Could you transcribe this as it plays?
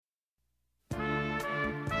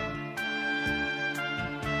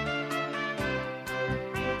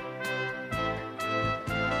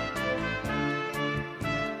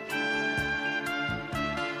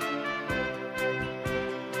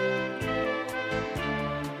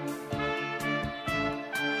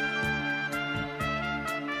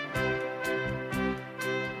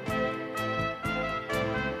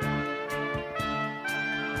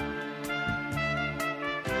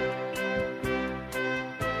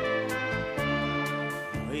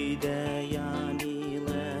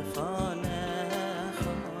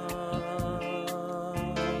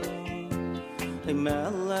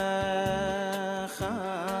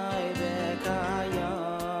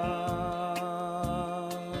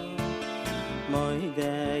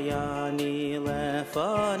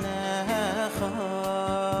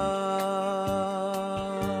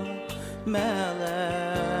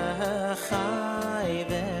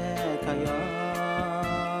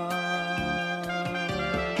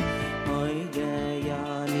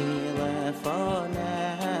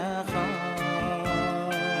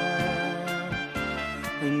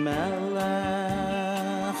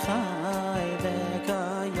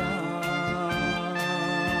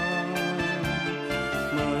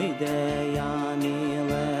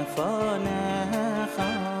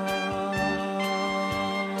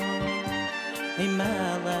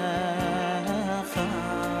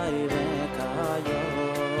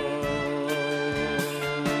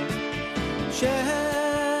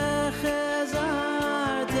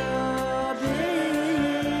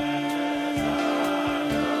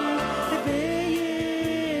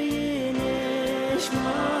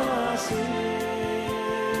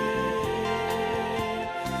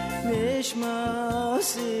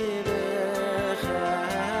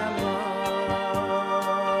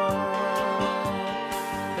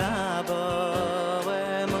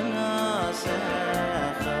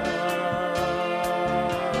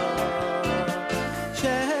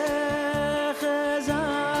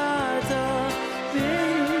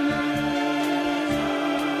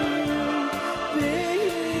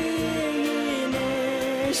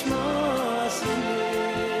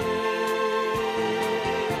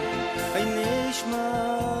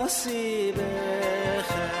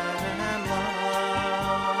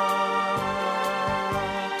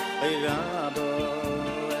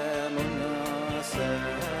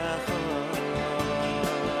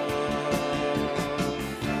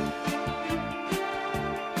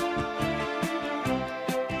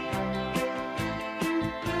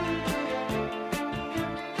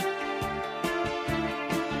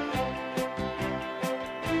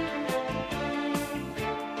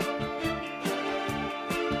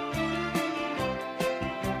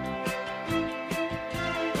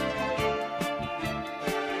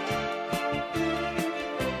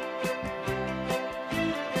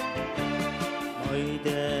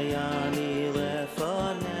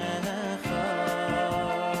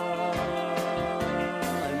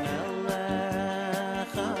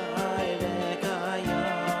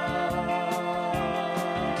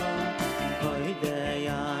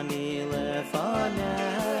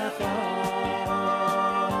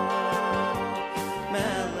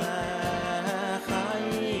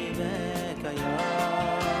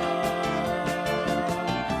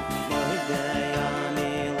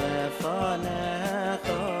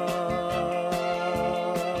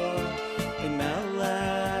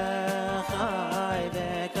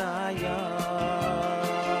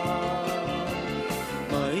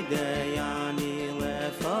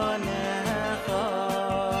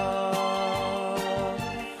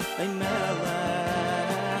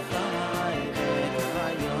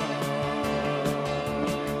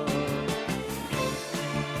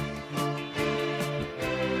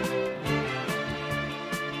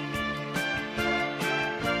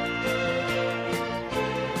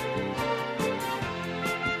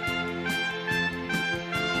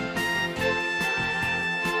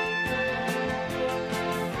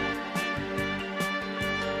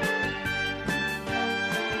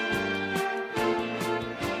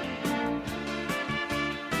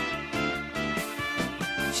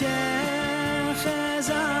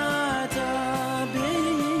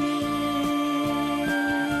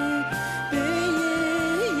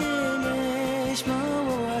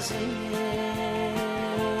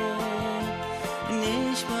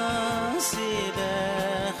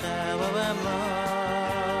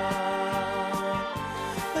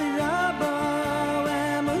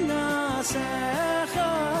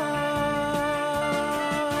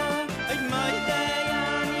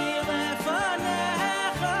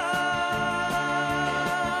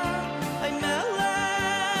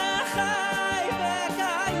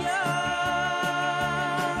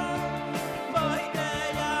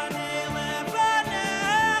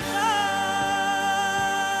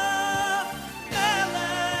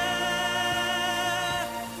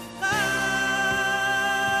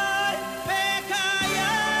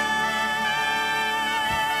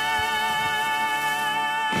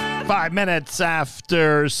5 minutes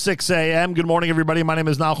after 6 a.m. Good morning, everybody. My name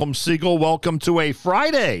is Nahum Siegel. Welcome to a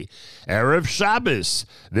Friday, Erev Shabbos.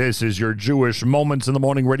 This is your Jewish Moments in the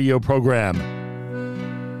Morning radio program.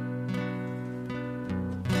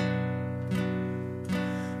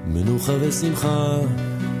 מנוחה ושמחה,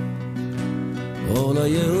 אור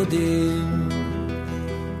ליהודים,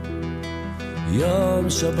 יום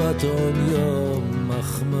שבתון יום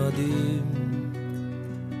מחמדים,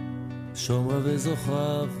 שומרה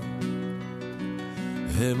וזוכריו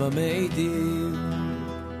הם המעידים,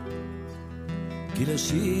 כי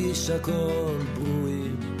לשיש הכל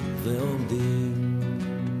ברואים ועומדים.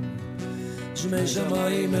 שמי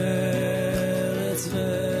שמיים ארץ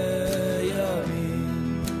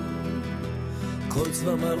וימים, כל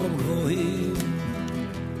צבא מרום גבוהים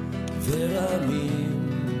ורמים,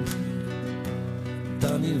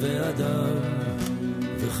 תנין ואדם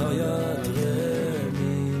וחיית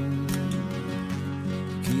רמים,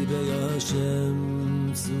 כי בישם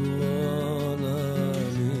צור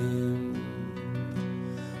עולמים.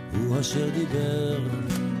 הוא אשר דיבר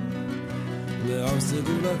לעם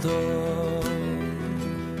סגולתו,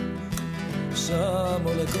 שם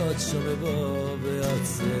הולקות שבבו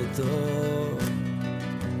בעצתו.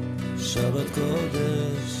 שבת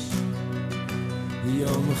קודש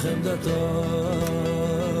יום חמדתו,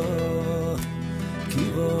 כי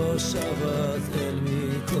בו שבת אל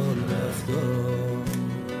מכל לכתו.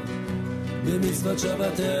 במצוות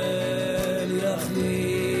שבת אל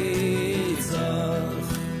יחליצך,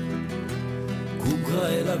 קום קרא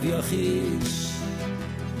אליו יחיש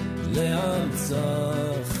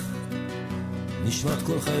להנצח. נשמת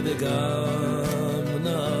כל חי וגם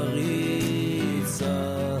נריצך,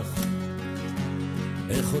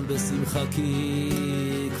 אכול בשמחה כי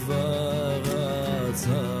כבר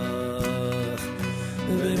רצח.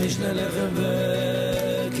 ומשנה לחם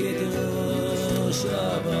וקידוש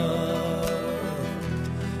הבא,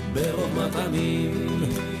 ברוב מטעמים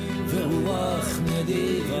ורוח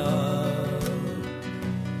נדיבה,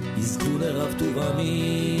 יזכו לרב טובה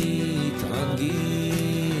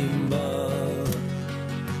מתענגים בה,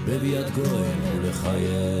 בביאת גואל ולחיי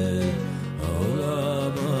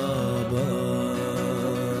העולם הבא.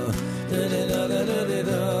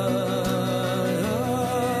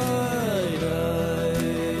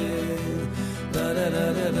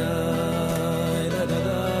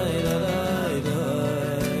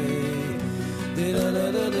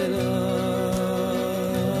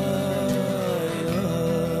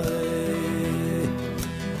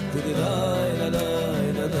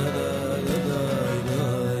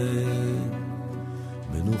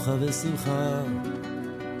 מנוחה ושמחה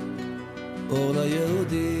אור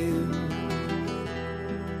ליהודים,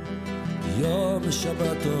 יום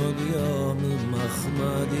שבתון יום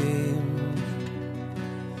מחמדים,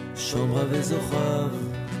 שומרה וזוכריו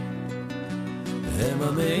הם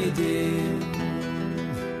המעידים,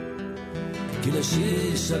 כי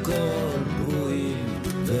לשיש הכל ברואים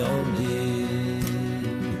ועומדים.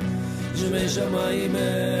 שמי שמיים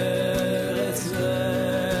ארץ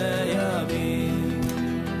וימים,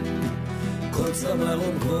 כל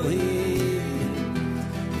צמרום גבוהים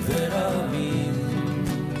ורמים,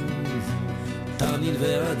 תנין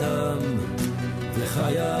ואדם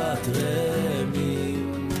וחיית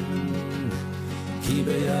רמים, כי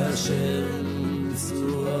בישל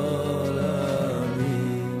צור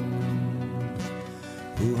עולמים.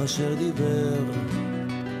 הוא אשר דיבר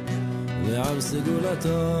לעם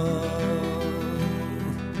סגולתו,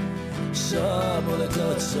 שם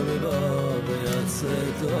הולקות שבבו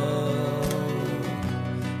בעצתו.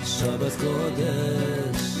 שבת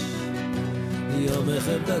קודש יום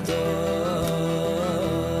חמדתו,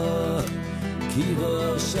 כי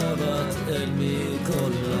בו שבת אל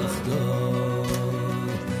מכל מלאכתו.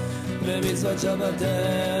 במצוות שבת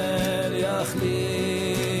אל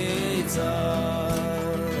יחליצך,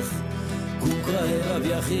 קום קרא אליו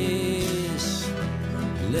יחיש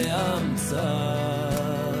להנצח.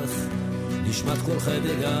 נשמת כל חי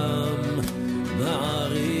וגם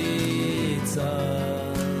נעריצך,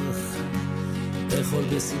 אכול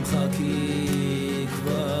בשמחה כי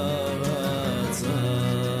כבר רצח.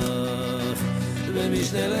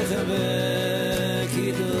 במשנה לחם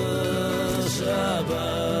וקידוש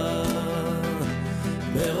הבא,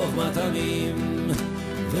 ברוב מטעמים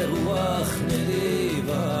ורוח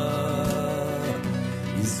נדיבה,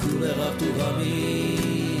 יזכו לרב טובה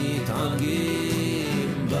מתענגים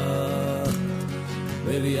בה,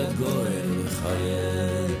 בביאת גואל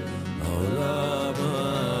וחיי העולם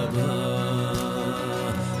הבא.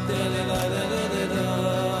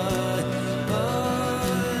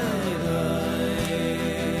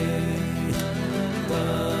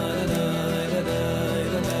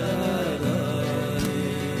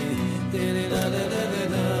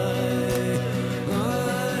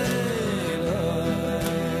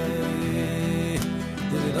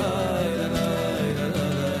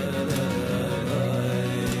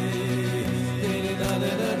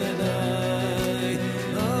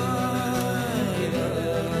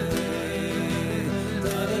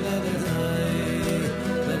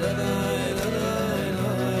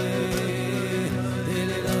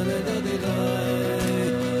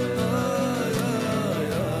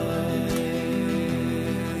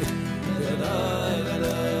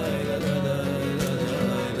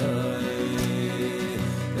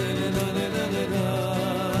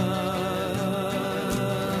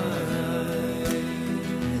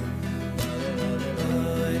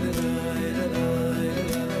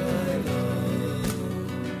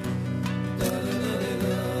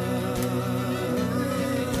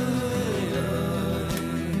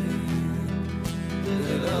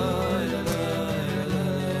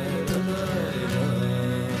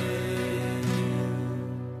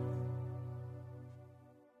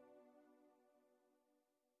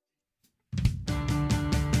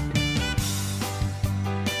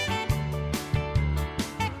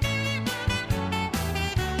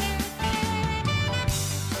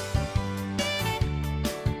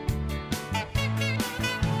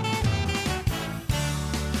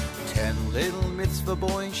 little mitzvah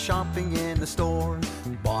boy shopping in the store,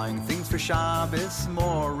 buying things for Shabbos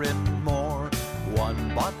more and more.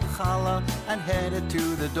 One bought challah and headed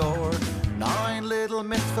to the door. 9 little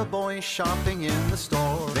mitzvah boys shopping in the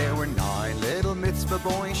store. There were 9 little mitzvah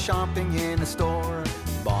boys shopping in the store,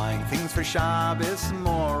 buying things for Shabbos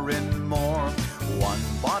more and more. One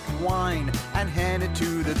bought wine and headed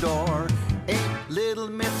to the door. 8 little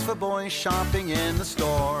mitzvah boys shopping in the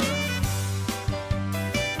store.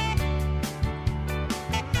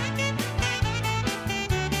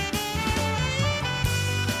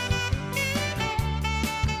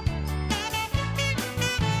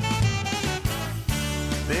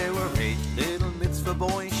 There were 8 little mitzvah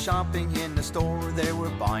boys shopping in the store. They were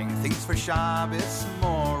buying things for Shabbos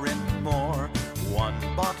more and more. One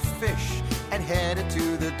bought fish and headed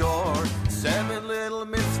to the door. 7 little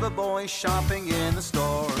mitzvah boys shopping in the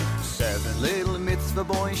store. 7 little mitzvah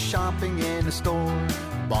boys shopping in the store,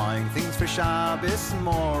 buying things for Shabbos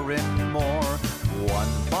more and more.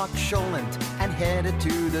 One bought cholent and headed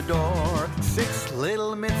to the door. 6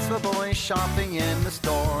 little mitzvah boys shopping in the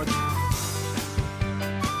store.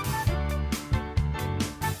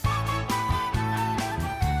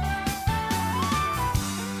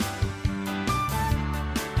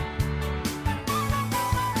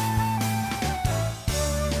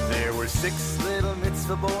 There were 6 little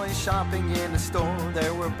mitzvah boys shopping in the store. They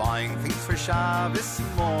were buying things for Shabbos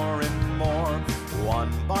more and more.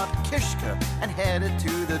 One bought kishka and headed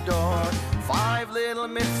to the door. 5 little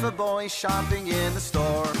mitzvah boys shopping in the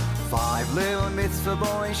store. 5 little mitzvah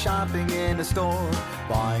boys shopping in the store,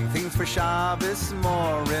 buying things for Shabbos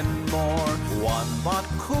more and more. One bought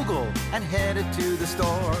kugel and headed to the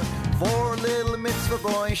store. 4 little mitzvah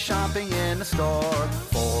boys shopping in the store.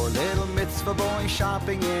 4 little mitzvah boys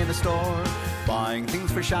shopping in the store, buying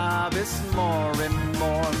things for Shabbos more and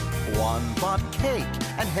more. One bought cake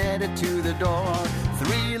and headed to the door.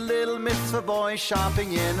 3 little mitzvah boys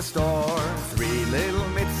shopping in the store. 3 little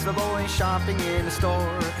mitzvah boys shopping in the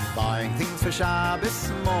store, buying things for Shabbos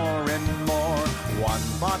more and more. One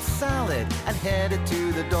bought salad and headed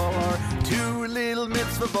to the door. 2 little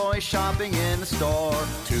mitzvah boys shopping in the store.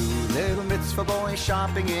 2 little mitzvah boys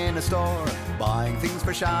shopping in the store, buying things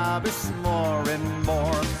for Shabbos more and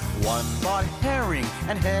more. One bought herring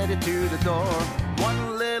and headed to the door.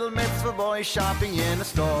 1 little mitzvah boy shopping in the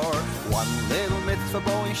store. 1 little mitzvah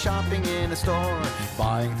boy shopping in the store,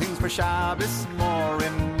 buying things for Shabbos more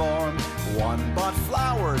and more. One bought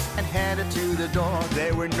flowers and headed to the door.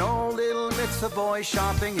 There were no little mitzvah boys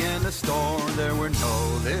shopping in the store. There were no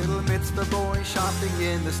little mitzvah boys shopping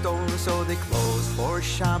in the store. So they closed for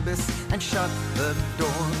Shabbos and shut the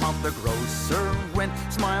door. Up the grocer went,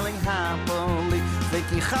 smiling happily,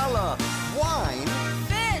 thinking challah, wine,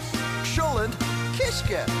 Fish, cholent,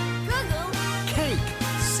 kishke, kugel, cake,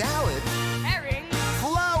 salad, herring.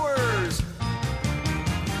 flowers.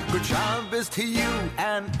 Good Shabbos to you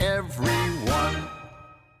and everyone.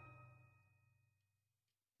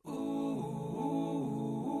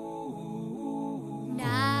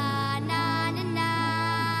 Na na na na,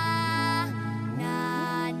 na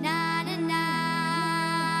na na na,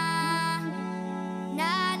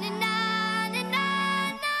 na na na na na,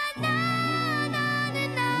 na na na na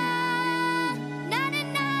na, na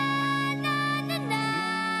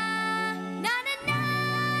na na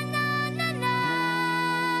na na na, na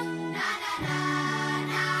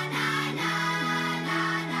na na na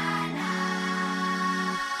na na.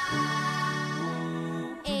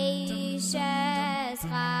 Eishes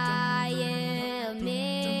chayil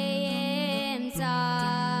me'imtza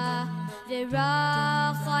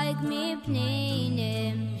v'rachayk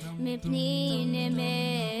mipninim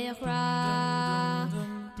echra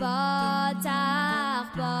batach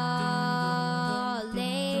ba'leibala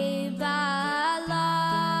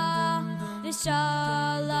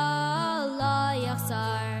v'shalal lo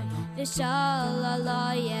yachsar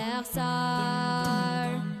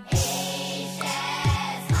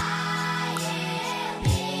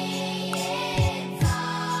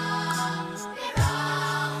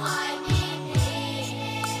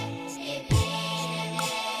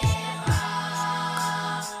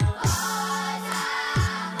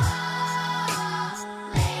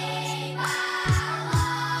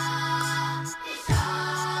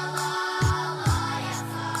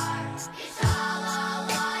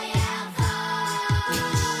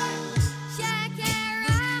Shake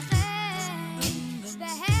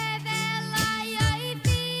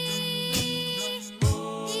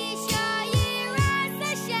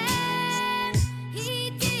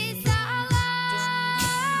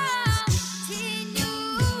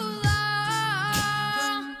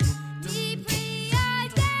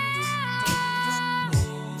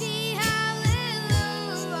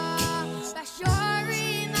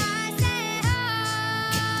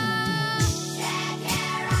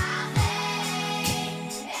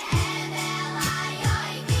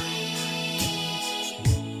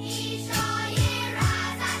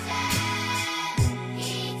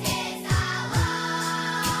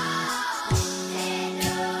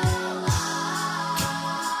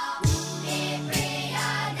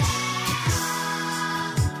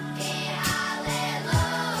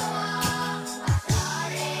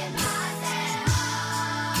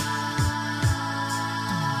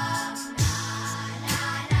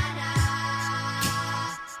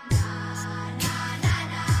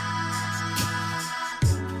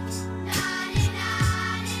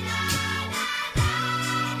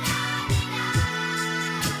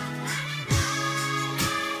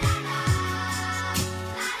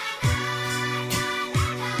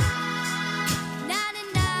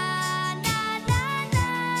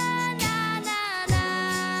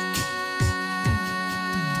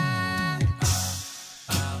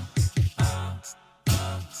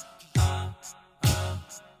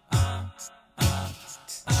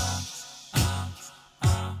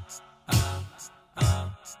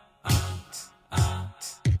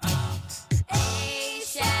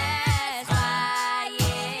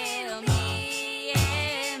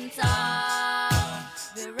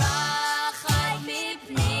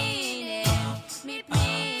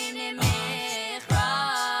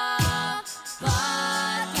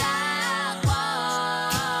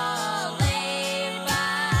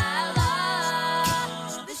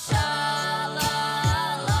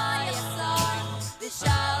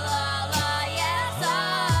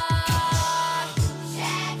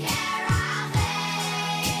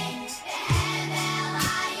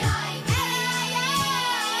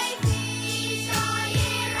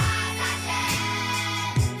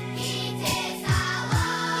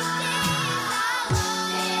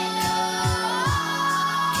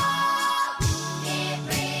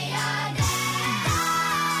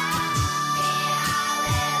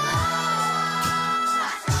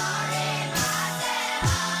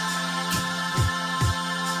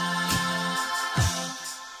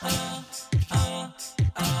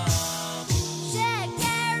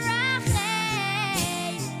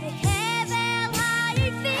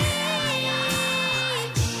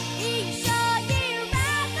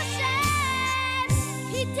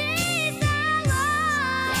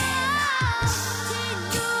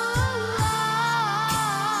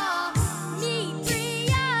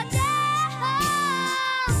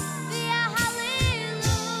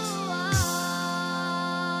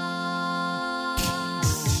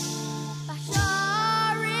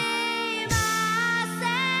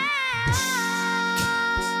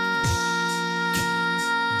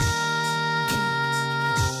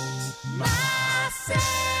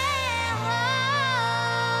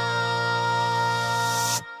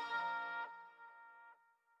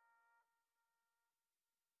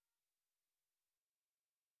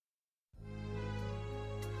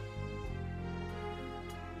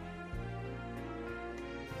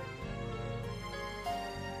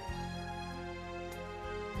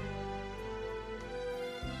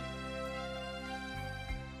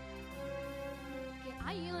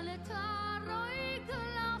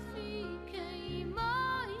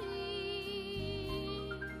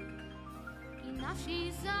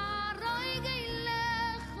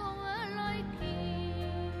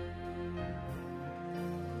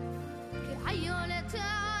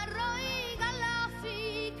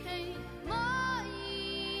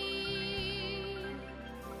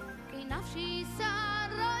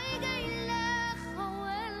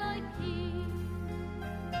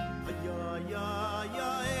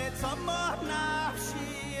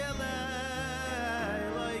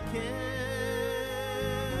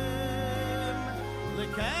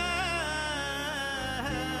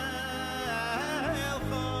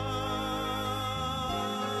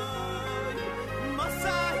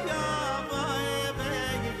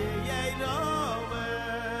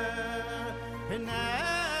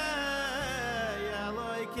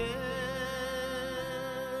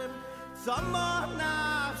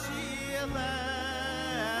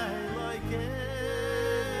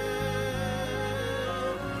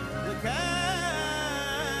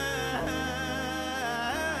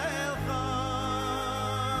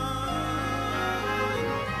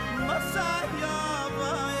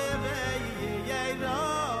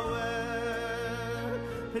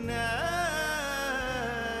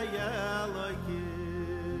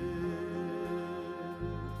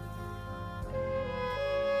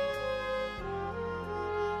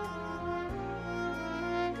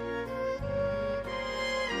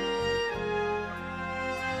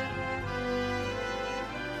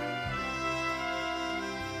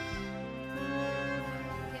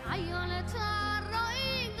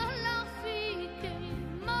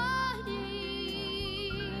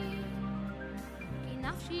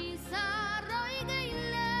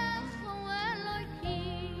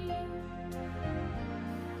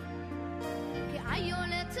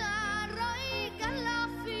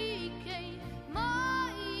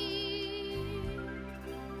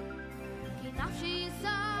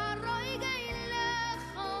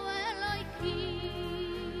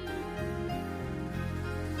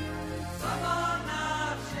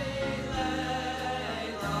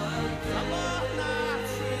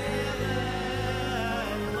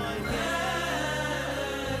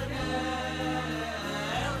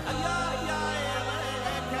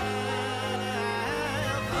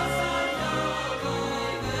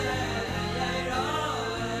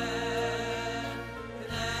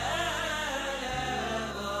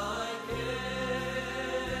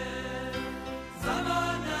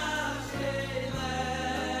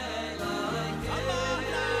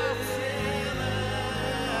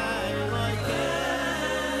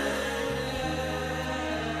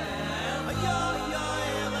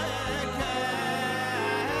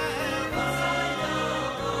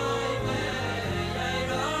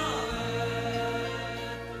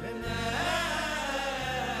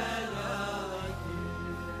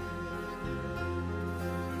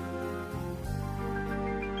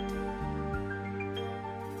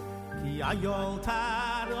Ayol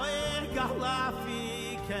taroy galafi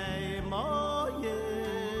ke moyem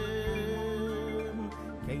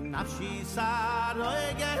ke nafshi saroy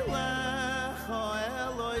gele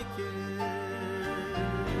khoeloyke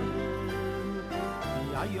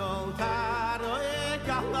Ayol taroy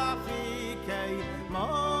galafi ke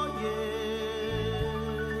moyem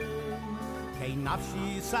ke nafshi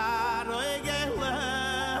saroy gele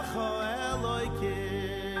khoeloyke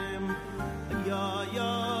Yo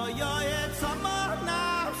yo yo it's a man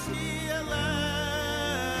now she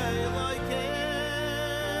like it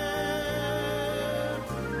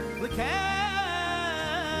look at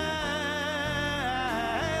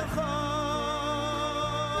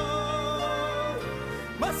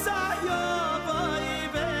Messiah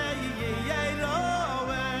baby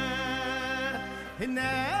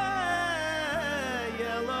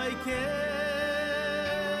you like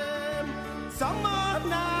it someone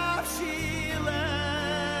now she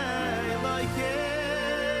like it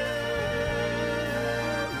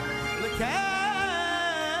look at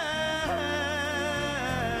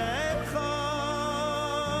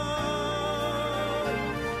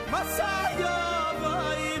Messiah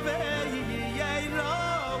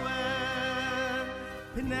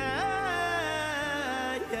baby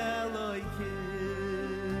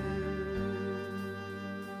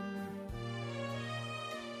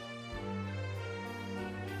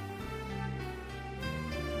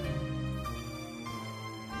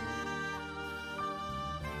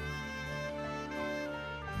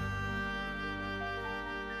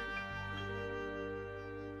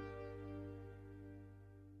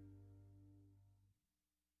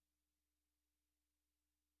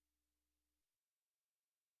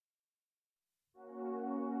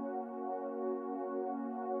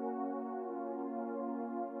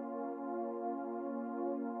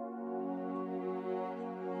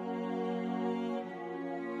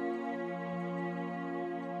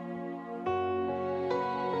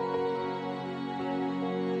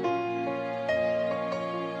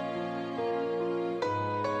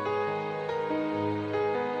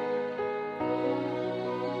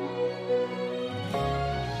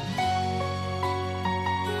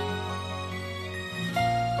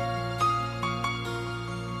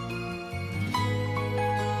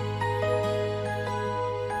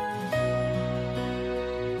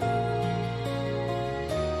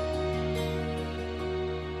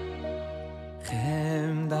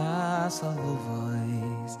Chem das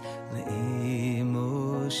alvois leimo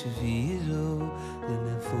shviru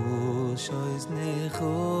lenefushois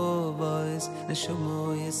nechovois neshomo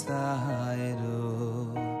yisayro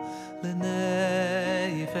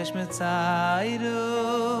lenefesh metzayro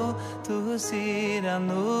tu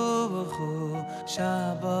siranu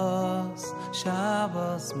Shabbos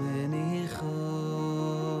Shabbos menicho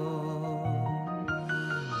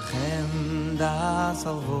Chem das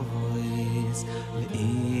alvois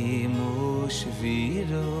leimo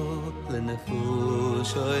shviru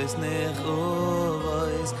lenefushois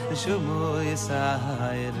nechovois neshomo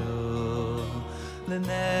yisayro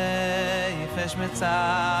lenefesh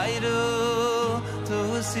metzayro tu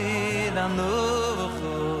siranu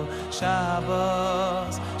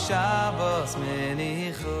Shabbos Shabbos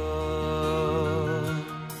menicho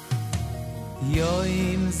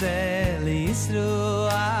Yoim ze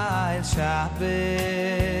Yisrael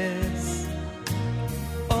Shabbos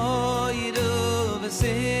Oyru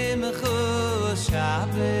v'simchu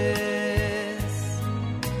Shabbos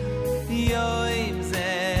Yoim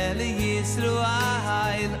ze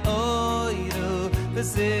Yisrael Oyru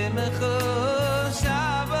v'simchu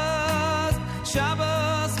Shabbos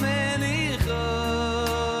Shabbos menicho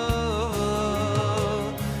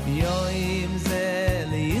Yoim ze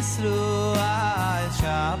Yisrael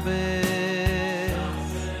Shabbos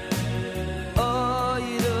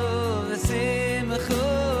Oyru v'simchu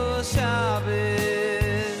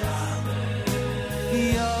Shabbos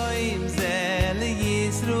Yoim ze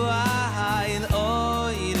Yisrael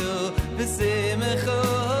Oyru v'simchu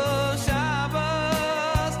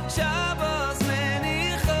Shabbos Shabbos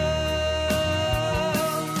menicho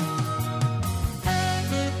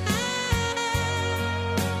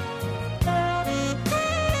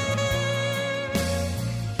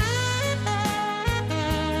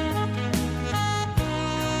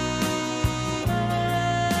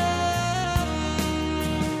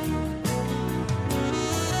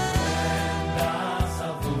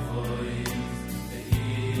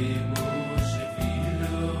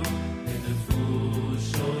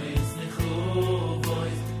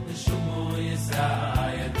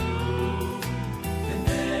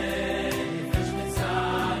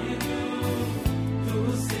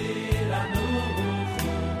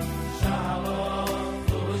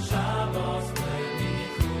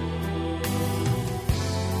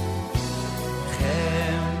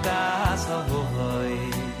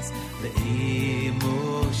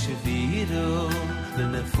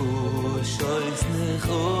Lenefushois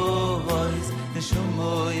nechovois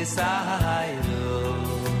neshomo yisayro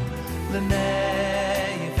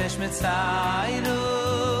lenefesh metzayro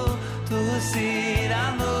tu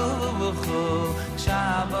siranu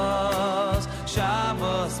Shabbos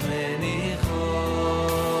Shabbos menicho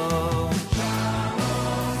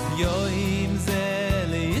Yoim ze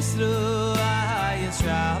Yisrael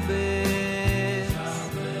Shabbos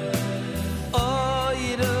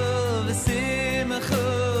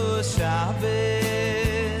Shabbos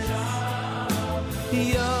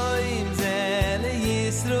Yoim ze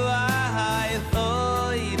Yisrael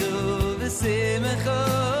Oyru v'simcha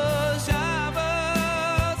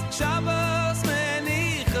Shabbos Shabbos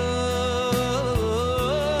menicho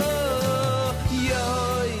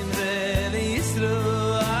Yoim ze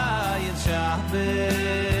Yisrael Shabbos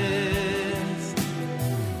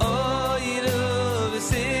Oyru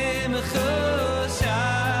v'simcha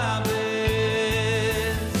Shabbos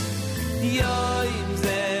Yoim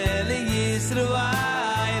ze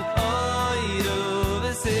Yisrael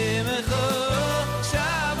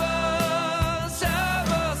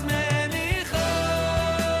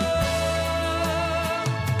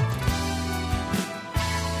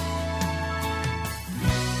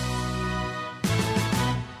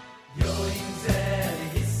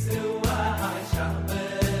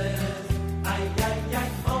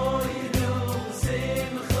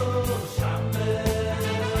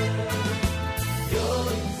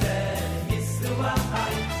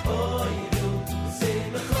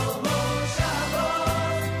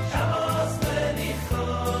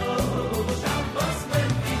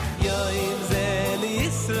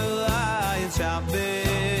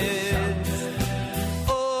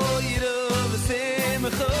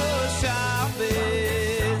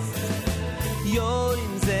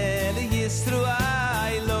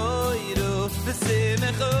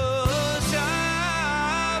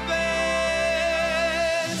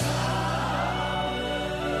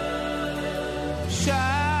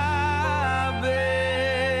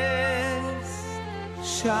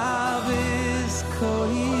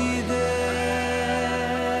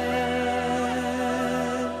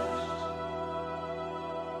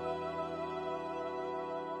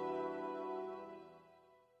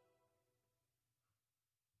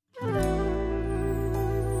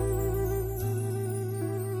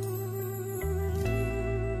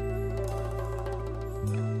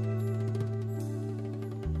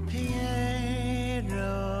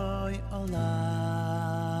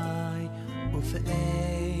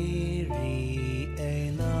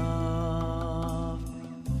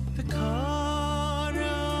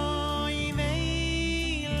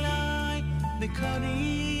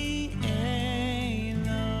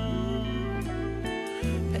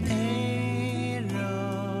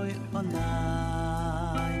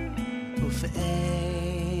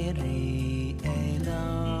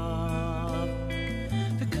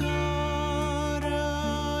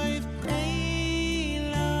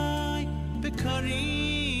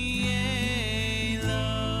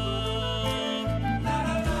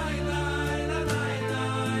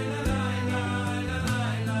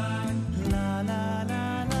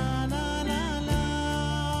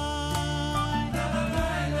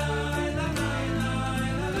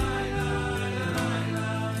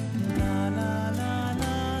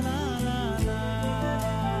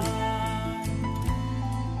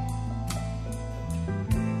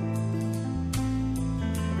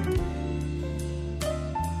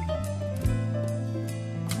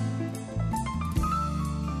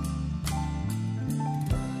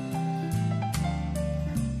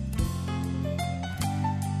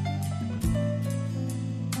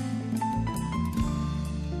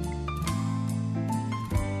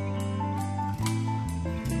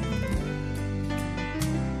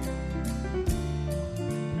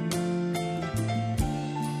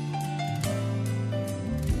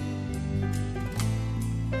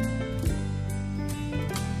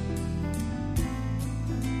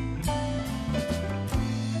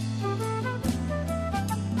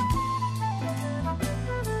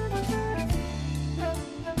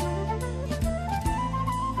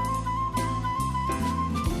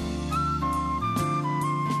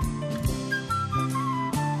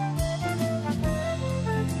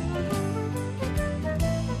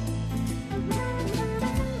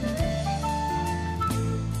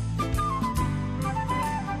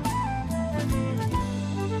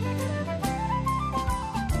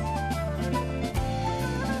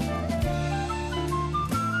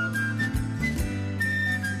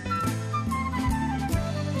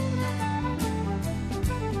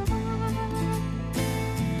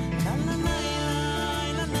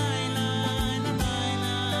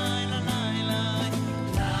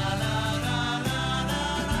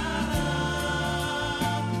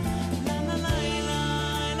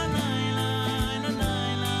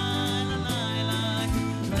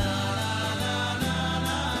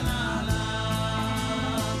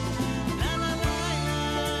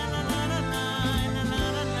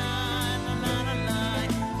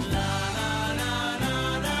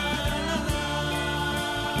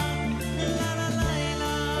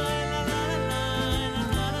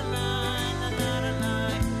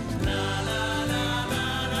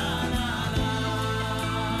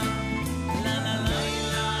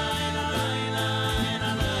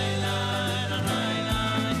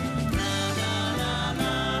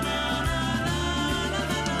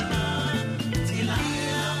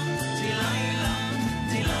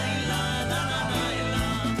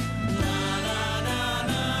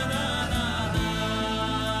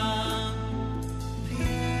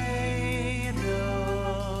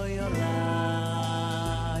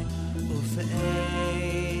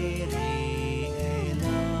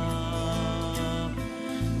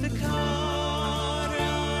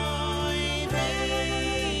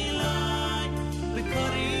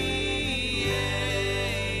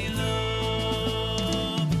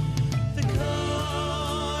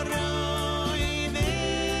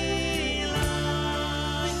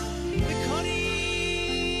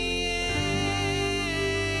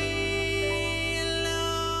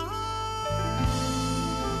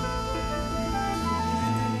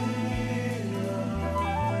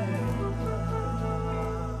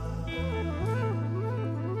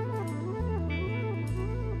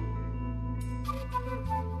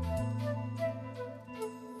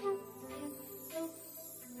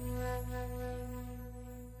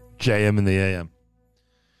JM in the AM.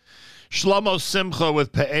 Shlomo Simcha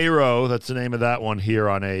with Pe'ero. That's the name of that one here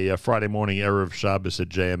on a Friday morning Erev Shabbos at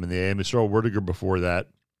JM in the AM. Yisrael Werdiger before that.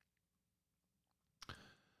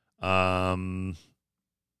 Yisrael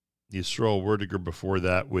Werdiger before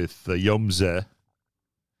that with Yom Zeh.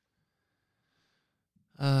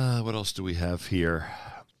 What else do we have here?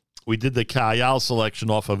 We did the Kayal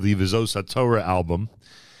selection off of the Vizos HaTorah album.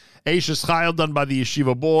 Eishes Chayil done by the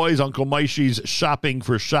Yeshiva Boys. Uncle Moishi's Shopping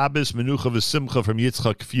for Shabbos. Menucha V'Simcha from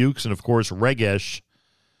Yitzchak Fuchs. And, of course, Regesh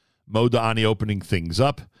Moda Ani opening things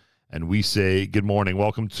up. And we say good morning.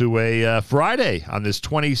 Welcome to a Friday on this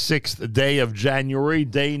 26th day of January,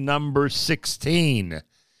 day number 16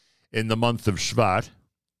 in the month of Shvat.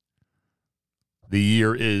 The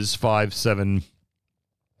year is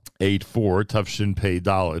 5784, Tufshin Pei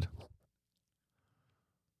Daled.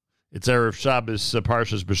 It's Erev Shabbos,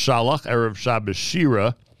 Parshas B'Shalach, Erev Shabbos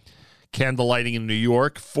Shira, Candle lighting in New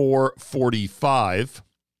York, 4:45.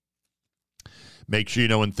 Make sure you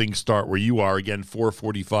know when things start where you are. Again,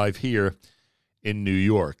 4:45 here in New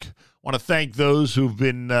York. I want to thank those who've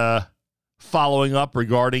been following up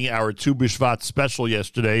regarding our Tu B'Shvat special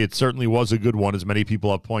yesterday. It certainly was a good one, as many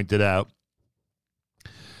people have pointed out.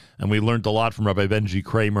 And we learned a lot from Rabbi Benji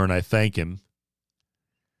Kramer, and I thank him.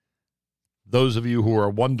 Those of you who are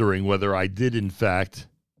wondering whether I did, in fact,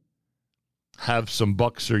 have some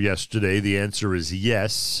Buxer yesterday, the answer is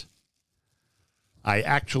yes. I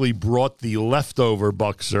actually brought the leftover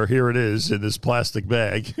Buxer. Here it is in this plastic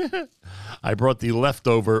bag. I brought the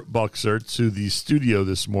leftover Buxer to the studio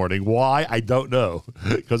this morning. Why? I don't know.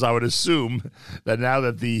 Because I would assume that now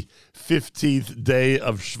that the 15th day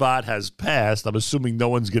of Shvat has passed, I'm assuming no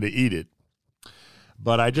one's going to eat it.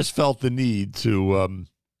 But I just felt the need to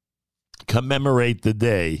commemorate the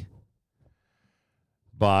day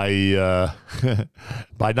by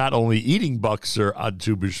by not only eating Buxer on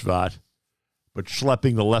Tu B'Shvat, but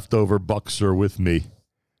schlepping the leftover Buxer with me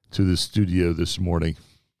to the studio this morning.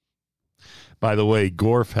 By the way,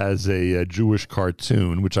 Gorf has a Jewish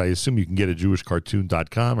cartoon, which I assume you can get at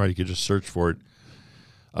jewishcartoon.com, or you can just search for it,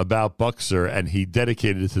 about Buxer, and he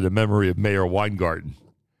dedicated it to the memory of Mayor Weingarten,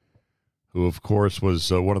 who, of course, was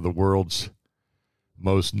one of the world's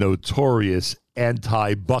most notorious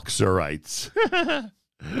anti-Buxerites.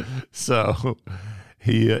 So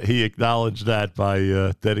he acknowledged that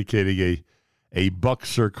by dedicating a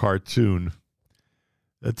Buxer cartoon,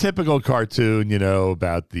 a typical cartoon, you know,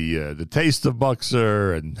 about the taste of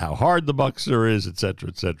Buxer and how hard the Buxer is, et cetera,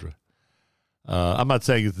 et cetera. I'm not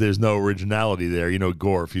saying that there's no originality there. You know,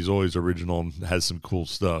 Gorf, he's always original and has some cool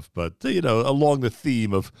stuff. But, you know, along the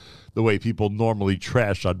theme of the way people normally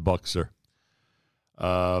trash on Buxer.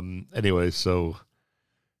 Anyway, so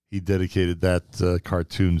he dedicated that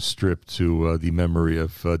cartoon strip to the memory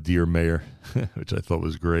of Dear Mayor, which I thought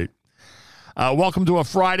was great. Welcome to a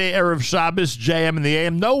Friday, Erev Shabbos, JM and the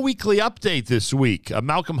AM. No weekly update this week.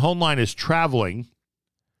 Malcolm Hoenlein is traveling,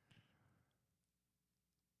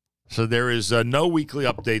 so there is no weekly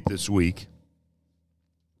update this week.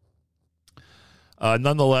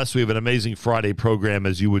 Nonetheless, we have an amazing Friday program,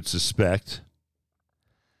 as you would suspect.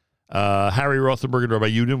 Harry Rothenberg and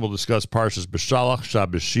Rabbi Yudin will discuss Parshas B'Shalach,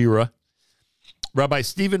 Shabbos Shira. Rabbi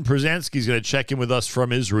Stephen Pruzansky is going to check in with us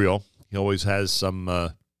from Israel. He always has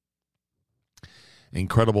some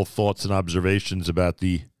incredible thoughts and observations about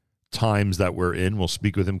the times that we're in. We'll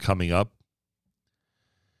speak with him coming up.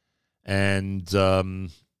 And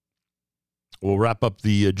we'll wrap up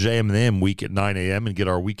the JM and the AM week at 9 a.m. and get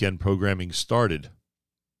our weekend programming started.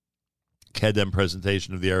 Kedem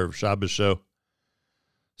presentation of the Erev Shabbos show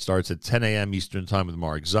starts at 10 a.m. Eastern Time with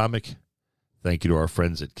Mark Zamek. Thank you to our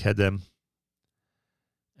friends at Kedem.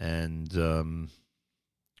 And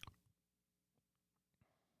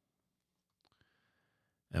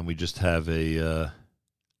we just have a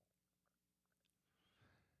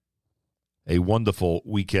wonderful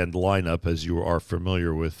weekend lineup, as you are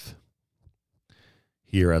familiar with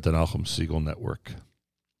here at the Nachum Segal Network.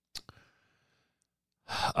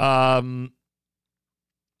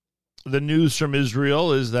 The news from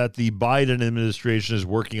Israel is that the Biden administration is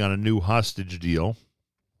working on a new hostage deal.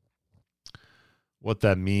 What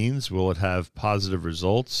that means, will it have positive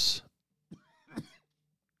results?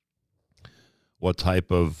 What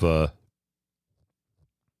type of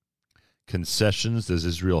concessions does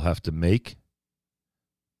Israel have to make?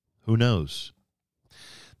 Who knows?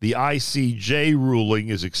 The ICJ ruling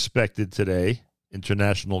is expected today,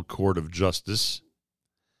 International Court of Justice.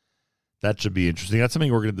 That should be interesting. That's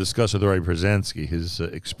something we're going to discuss with Rabbi Pruzansky. His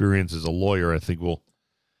experience as a lawyer, I think, will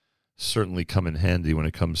certainly come in handy when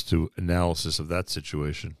it comes to analysis of that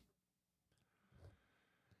situation.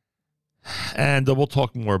 And we'll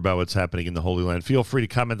talk more about what's happening in the Holy Land. Feel free to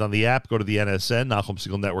comment on the app. Go to the NSN, Nachum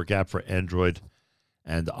Segal Network app for Android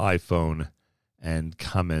and iPhone, and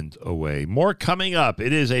comment away. More coming up.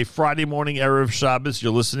 It is a Friday morning Erev Shabbos.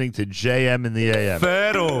 You're listening to JM in the AM.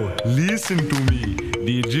 Pharaoh, listen to me.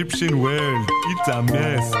 The Egyptian world, it's a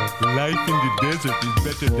mess. Life in the desert is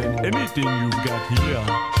better than anything you've got here.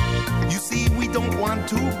 You see, we don't want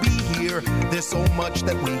to be here. There's so much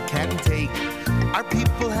that we can take. Our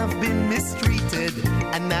people have been mistreated,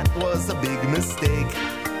 and that was a big mistake.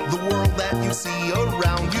 The world that you see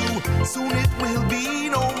around you, soon it will be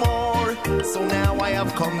no more. So now I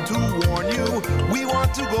have come to warn you. We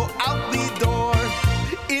want to go out the door,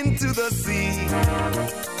 into the sea,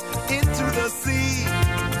 into the sea.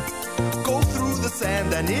 Go through the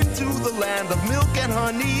sand and into the land of milk and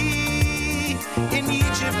honey. In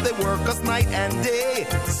Egypt they work us night and day,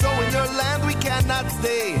 so in your land we cannot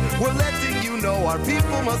stay. We're letting you know our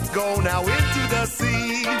people must go now into the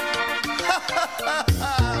sea.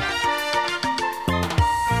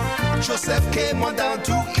 Joseph came on down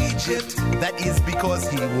to Egypt, that is because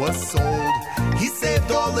he was sold. He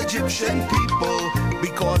saved all Egyptian people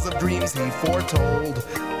because of dreams he foretold.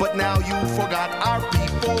 But now you forgot our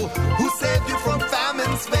people who saved you from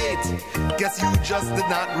famine's fate. Guess you just did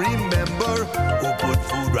not remember who put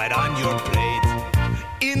food right on your plate.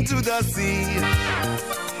 Into the sea,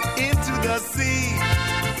 into the sea.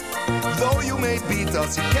 Though you may beat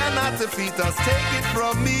us, you cannot defeat us, take it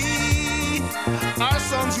from me. Our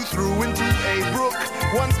sons you threw into a brook,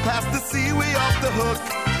 once past the sea, we off the hook.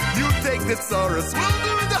 You take the Saurus, we'll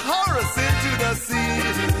do the Horus. Into the sea,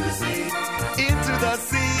 into the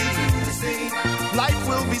sea. Life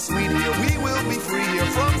will be sweet here, we will be free here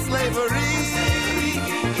from slavery.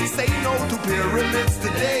 Say no to pyramids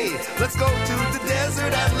today. Let's go to the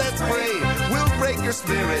desert and let's pray. We'll break your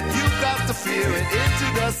spirit, you've got to fear it. Into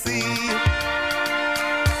the sea.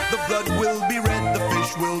 The blood will be red, the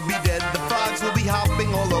fish will be dead, the frogs will be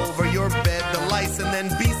hopping all over your bed, the lice and then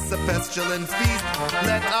beasts, a pestilent feast.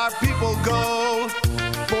 Let our people go.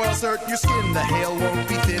 Boils hurt your skin, the hail won't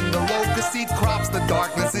be thin, the locust eat crops, the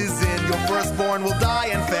darkness is in. Your firstborn will die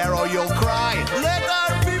and Pharaoh you'll cry. Let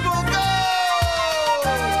our people go.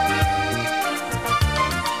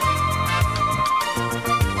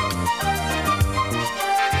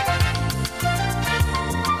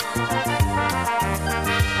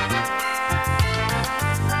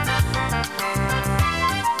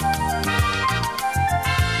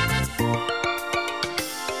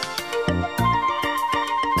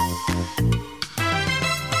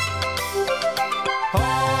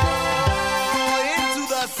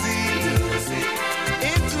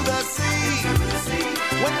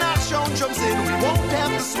 Jumps in, we won't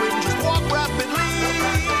have to swim, just walk rapidly.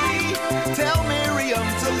 Tell Miriam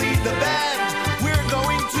to lead the band. We're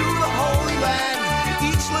going to the Holy Land.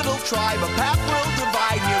 Each little tribe a path will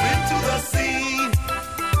divide here into the sea.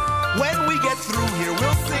 When we get through here,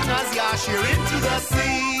 we'll sing Az Yashir into the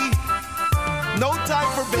sea. No time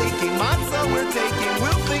for baking, matzah we're taking.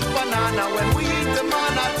 We'll think banana when we eat the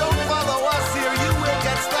manna. Don't follow us here, you will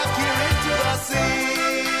get stuck here into the sea.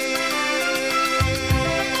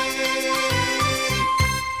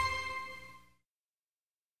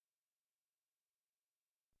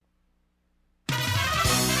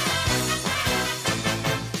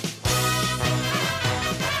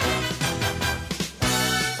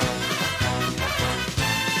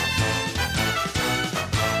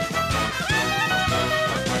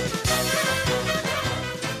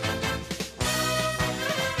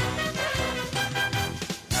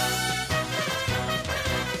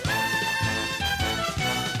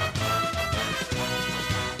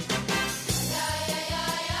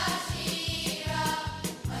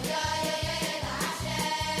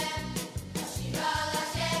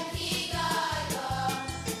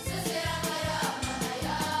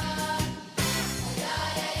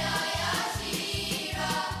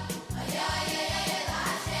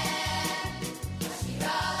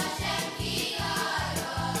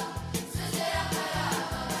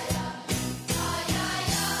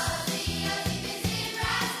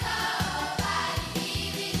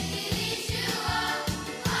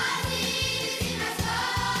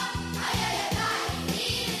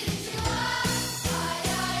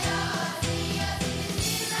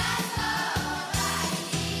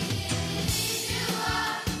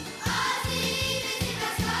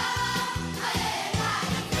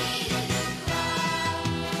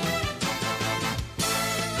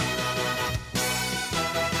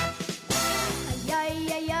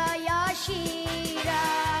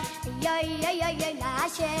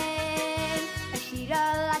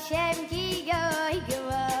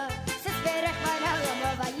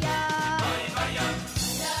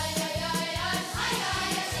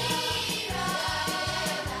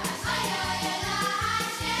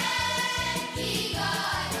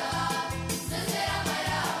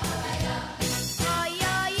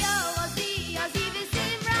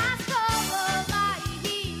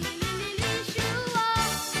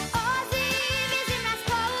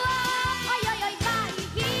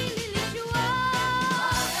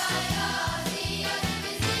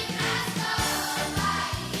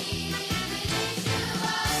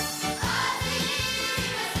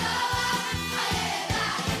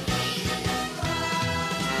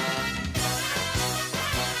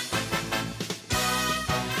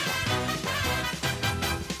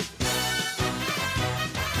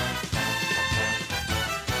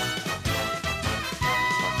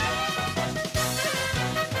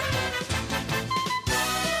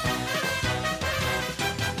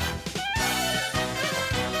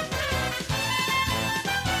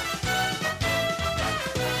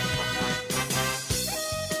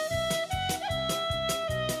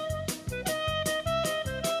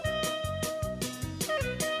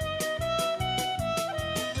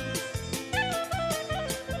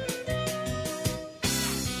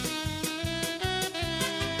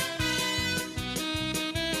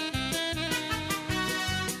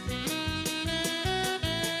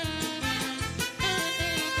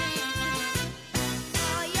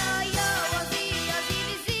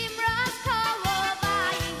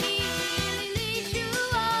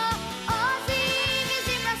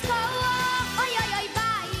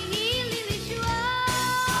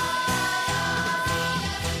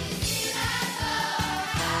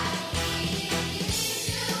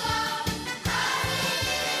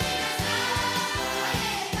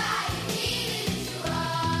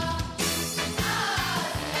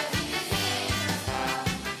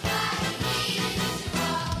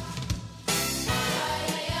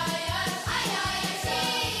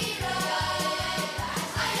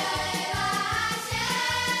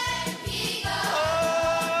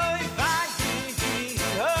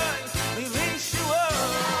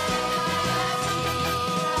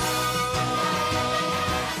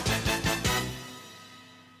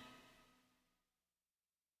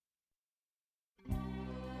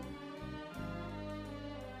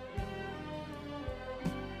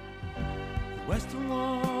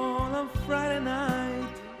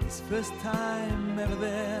 his first time ever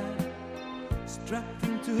there, strapped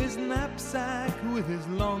into his knapsack with his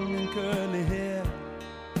long and curly hair.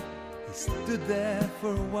 He stood there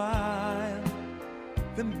for a while,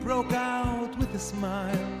 then broke out with a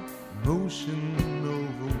smile, emotion,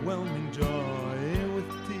 overwhelming joy with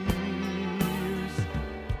tears.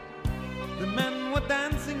 The men were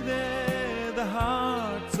dancing there, the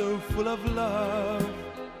heart so full of love.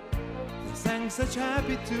 They sang such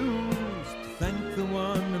happy tunes to thank the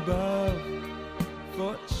one above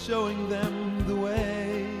for showing them the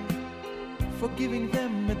way, for giving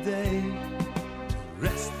them a day to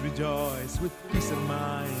rest, rejoice, with peace of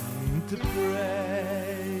mind to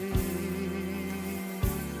pray.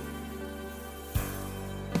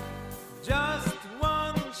 Just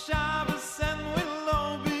one Shabbos and we'll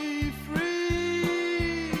all be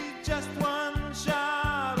free. Just one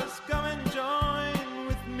Shabbos, come and join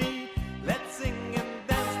with me. Let's sing and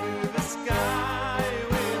dance through the sky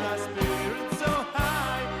with our spirits so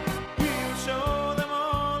high. We'll show them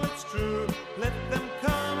all it's true. Let them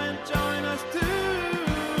come and join us too.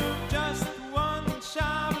 Just one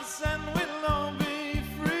Shabbos and we'll all be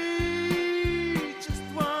free. Just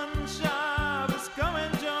one Shabbos, come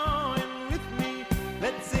and join with me.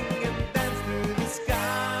 Let's sing and dance through the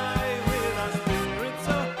sky with our spirits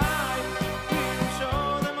so high. We'll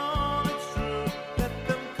show them all it's true. Let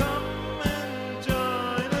them come and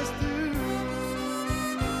join us too.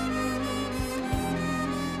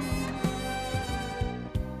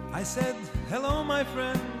 I said, hello, my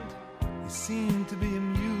friend. He seemed to be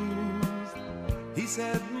amused. He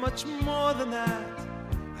said, much more than that,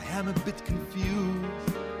 I am a bit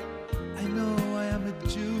confused. I know I am a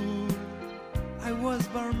Jew. I was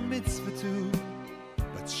bar mitzvah too,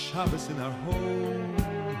 but Shabbos in our home,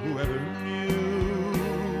 whoever knew?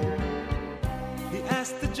 He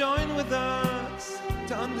asked to join with us,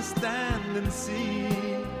 to understand and see.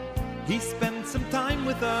 He spent some time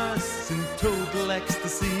with us in total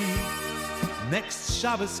ecstasy. Next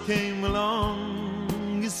Shabbos came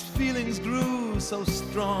along, his feelings grew so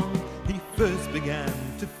strong. He first began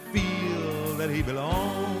to feel that he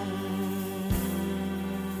belonged.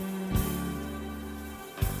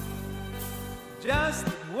 Just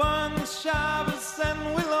one Shabbos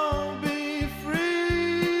and we'll all be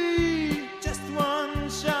free. Just one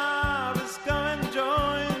Shabbos, come and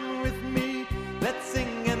join with me. Let's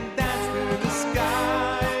sing and dance through the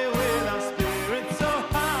sky with our spirits so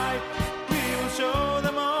high. We will show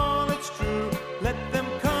them all it's true. Let them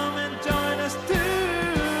come and join us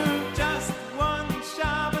too. Just one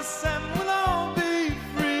Shabbos and we'll all be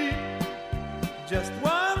free. Just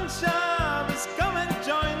one Shabbos, come and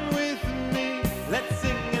join with me. Let's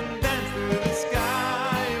sing and dance through the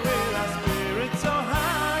sky with our spirits so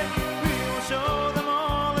high. We will show them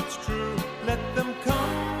all it's true. Let them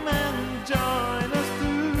come and join us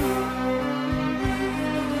too.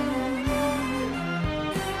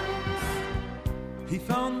 He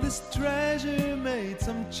found this treasure, made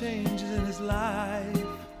some changes in his life.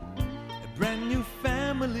 A brand new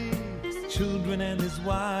family, his children and his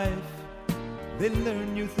wife. They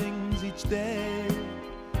learn new things each day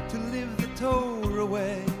to live the Torah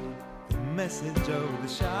way. The message of the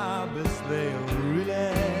Shabbos they'll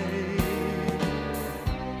relay.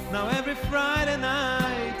 Now every Friday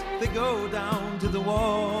night they go down to the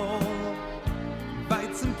wall,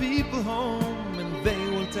 invite some people home and they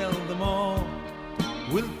will tell them all.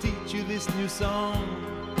 We'll teach you this new song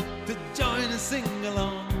to join and sing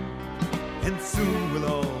along, and soon we'll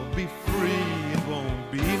all be free, it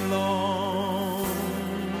won't be long.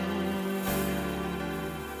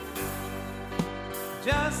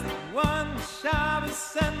 Just one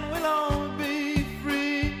Shabbos and we'll all be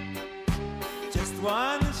free. Just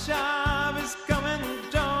one Shabbos, come and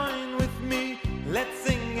join with me. Let's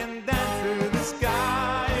sing and dance through the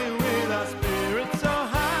sky with our spirits so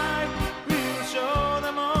high. We'll show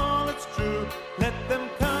them all it's true. Let them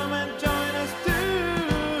come and join us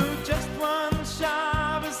too. Just one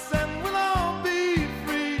Shabbos and we'll all be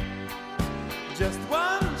free. Just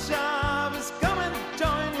one Shabbos, come and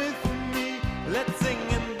join with me. Let's sing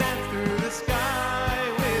and dance through the sky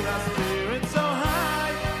with our spirits so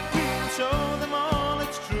high. We'll show them all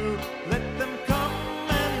it's true. Let them come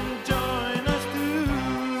and join us too.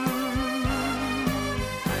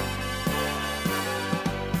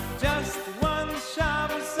 Just one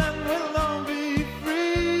Shabbos and we'll all be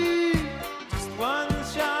free. Just one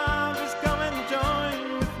Shabbos, come and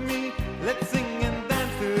join with me. Let's sing and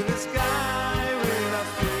dance through the sky with our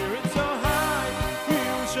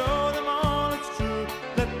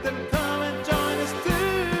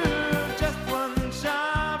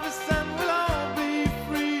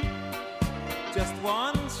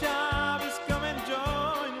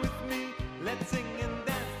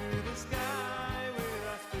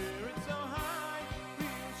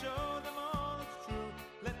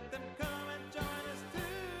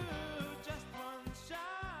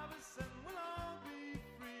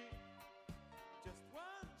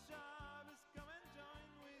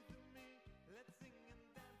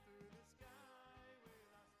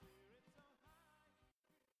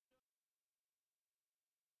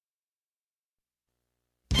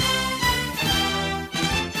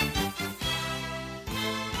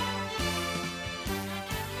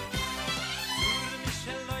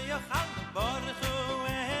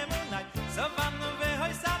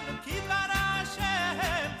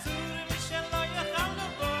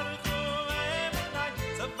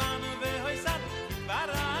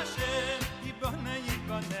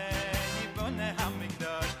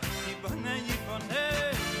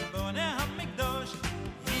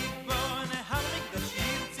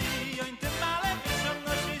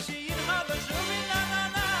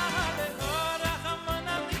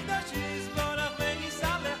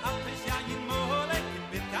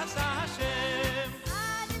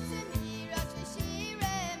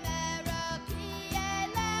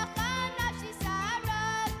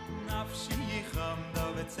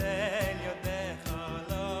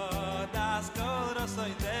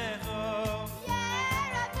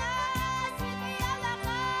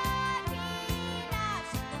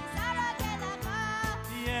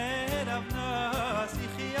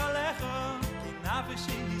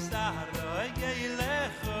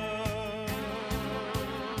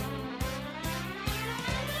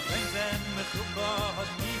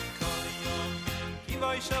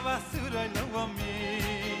boy shavasurai lo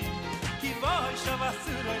amin. Ki boy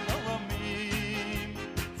shavasurai lo amin.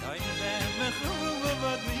 Zayn dem khum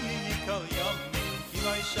vadi kol yom. Ki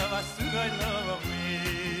boy shavasurai lo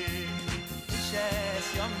amin. Shes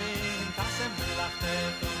yamin tasem lachte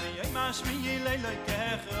yoy mashmi leilo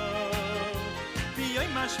kecho. Yoy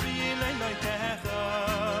mashmi leilo kecho.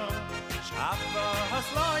 Shabbos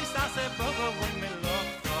loy sase bogo un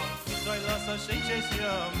melokto. Soy los oshinches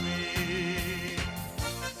yomi.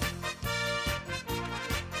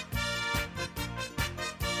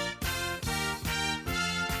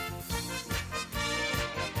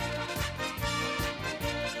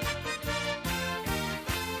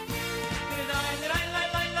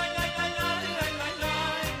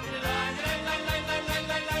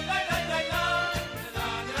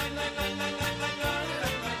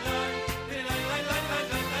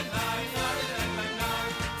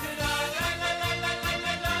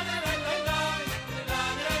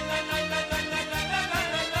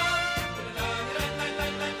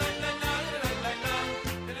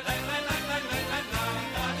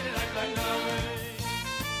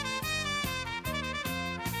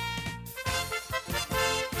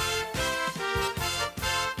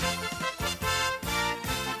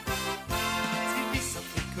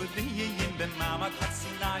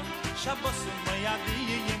 Shabbos u'mayadi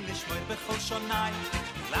yim lishmoir bechol shonai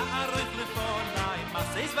la'arich lefonai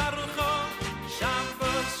maseis varucho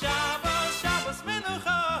Shabbos, Shabbos, Shabbos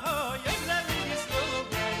menucho yom leli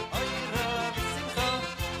yisrael oyra v'simcha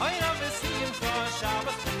oyra v'simcha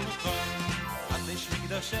Shabbos menucho Atesh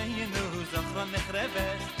migdasheinu zachron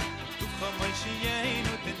nechreves tucho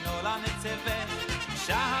moishiyenu tenola netzeves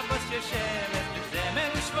Shabbos yeshevet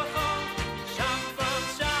b'zemer u'shvocho Shabbos,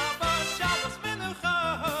 Shabbos, Shabbos menucho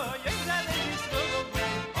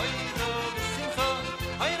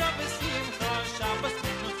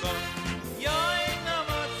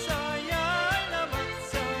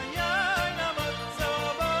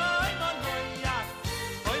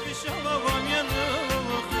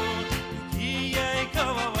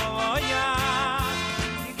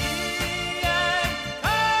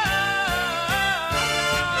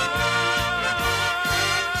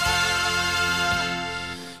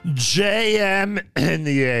JM in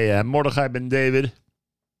the AM. Mordechai Ben David.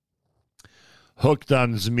 Hooked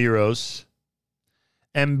on Zmiros.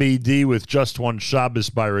 MBD with Just One Shabbos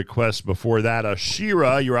by request before that.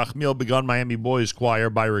 Ashira, Yerachmiel Begun Miami Boys Choir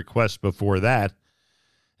by request before that.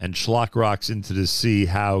 And Schlock Rocks Into the Sea.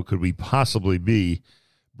 How could we possibly be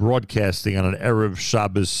broadcasting on an Erev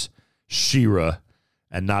Shabbos Shira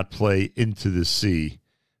and not play Into the Sea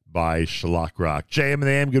by Schlock Rock? JM in the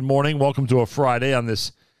AM, good morning. Welcome to a Friday on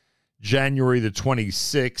this January the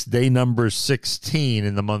 26th, day number 16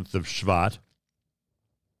 in the month of Shvat.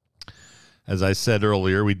 As I said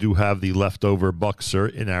earlier, we do have the leftover Buxer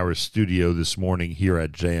in our studio this morning here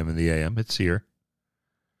at JM in the AM. It's here.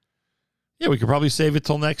 Yeah, we could probably save it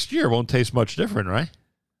till next year. Won't taste much different, right?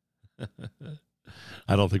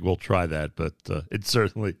 I don't think we'll try that, but it's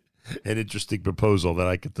certainly an interesting proposal that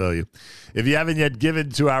I can tell you. If you haven't yet given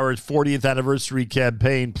to our 40th anniversary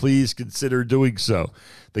campaign, please consider doing so.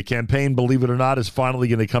 The campaign, believe it or not, is finally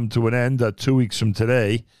going to come to an end 2 weeks from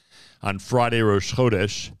today on Friday, Rosh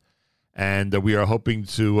Chodesh. And we are hoping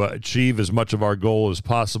to achieve as much of our goal as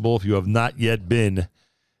possible. If you have not yet been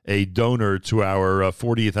a donor to our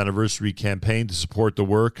 40th anniversary campaign to support the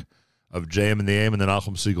work of JM and the AM and the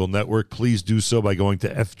Nachum Segal Network, please do so by going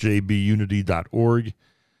to fjbunity.org.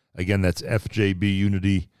 Again, that's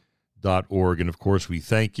fjbunity.org. And, of course, we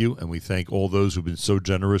thank you, and we thank all those who've been so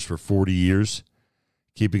generous for 40 years,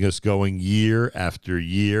 keeping us going year after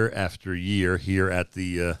year after year here at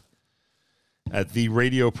the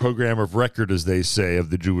radio program of record, as they say, of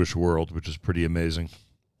the Jewish world, which is pretty amazing.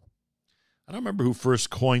 I don't remember who first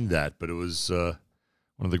coined that, but it was one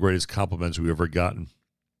of the greatest compliments we've ever gotten.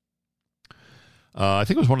 I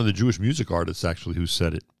think it was one of the Jewish music artists, actually, who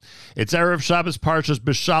said it. It's Erev Shabbos Parshas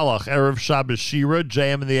B'Shalach, Erev Shabbos Shira,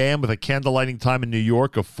 JM in the AM, with a candle lighting time in New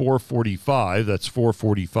York of 4:45. That's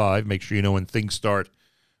 4:45. Make sure you know when things start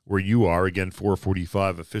where you are. Again,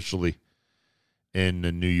 4:45 officially in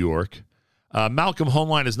New York. Malcolm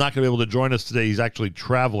Homeline is not going to be able to join us today. He's actually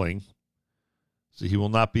traveling, so he will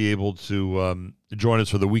not be able to join us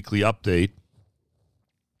for the weekly update.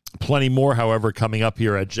 Plenty more, however, coming up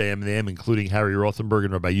here at JM and the AM, including Harry Rothenberg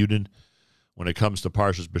and Rabbi Yudin when it comes to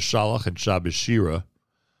Parshas B'Shalach and Shabbos Shira.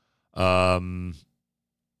 Rabbi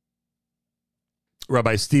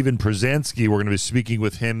Stephen Pruzansky, we're going to be speaking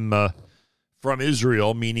with him from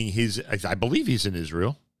Israel, meaning I believe he's in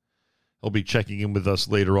Israel. He'll be checking in with us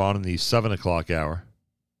later on in the 7 o'clock hour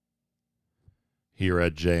here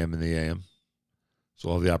at JM and the AM. So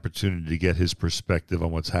I'll have the opportunity to get his perspective on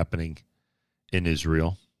what's happening in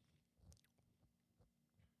Israel.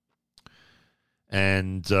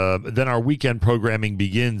 And then our weekend programming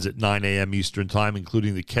begins at 9 a.m. Eastern Time,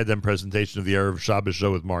 including the Kedem presentation of the Erev Shabbos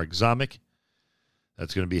show with Mark Zamek.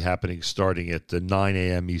 That's going to be happening starting at 9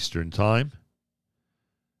 a.m. Eastern Time.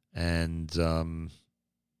 And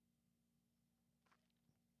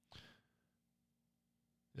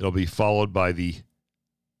it'll be followed by the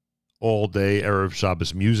all-day Erev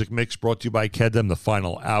Shabbos music mix brought to you by Kedem, the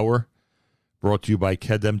final hour. Brought to you by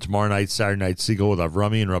Kedem tomorrow night, Saturday Night Siegel with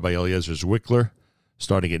Avrami and Rabbi Eliezer Zwickler.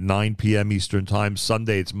 Starting at 9 p.m. Eastern Time.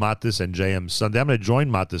 Sunday, it's Matis and JM Sunday. I'm going to join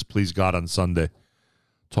Matis, please God, on Sunday.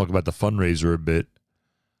 Talk about the fundraiser a bit.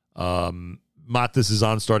 Matis is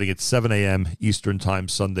on starting at 7 a.m. Eastern Time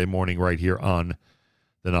Sunday morning right here on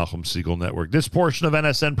the Nachum Siegel Network. This portion of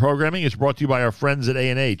NSN programming is brought to you by our friends at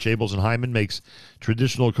A&H. Abels and Hyman makes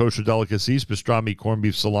traditional kosher delicacies, pastrami, corned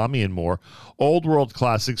beef, salami, and more. Old world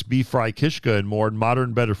classics, beef fry, kishka, and more. And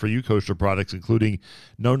modern, better-for-you kosher products, including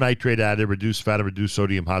no nitrate added, reduced fat, and reduced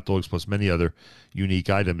sodium hot dogs, plus many other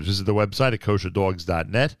unique items. Visit the website at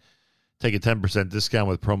kosherdogs.net. Take a 10% discount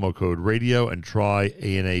with promo code radio and try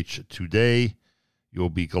A&H today.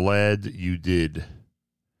 You'll be glad you did.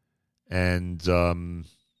 And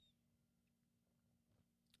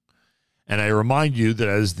I remind you that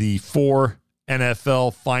as the 4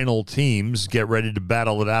 NFL final teams get ready to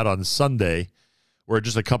battle it out on Sunday, we're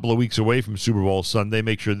just a couple of weeks away from Super Bowl Sunday.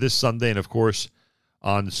 Make sure this Sunday and, of course,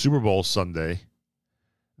 on Super Bowl Sunday,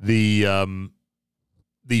 the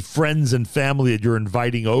friends and family that you're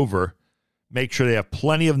inviting over, make sure they have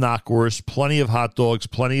plenty of knockwurst, plenty of hot dogs,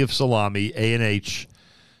 plenty of salami. A&H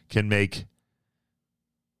can make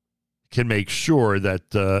sure that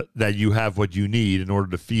that you have what you need in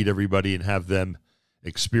order to feed everybody and have them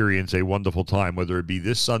experience a wonderful time, whether it be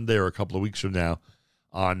this Sunday or a couple of weeks from now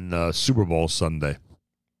on Super Bowl Sunday.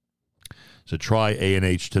 So try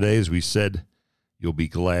A&H today. As we said, you'll be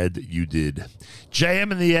glad you did.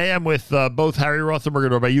 JM in the AM with both Harry Rothenberg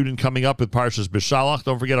and Rabbi Yudin coming up with Parshas B'Shalach.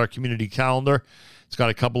 Don't forget our community calendar. It's got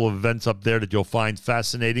a couple of events up there that you'll find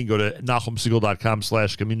fascinating. Go to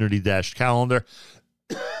nachumsiegel.com/community-calendar.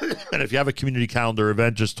 And if you have a community calendar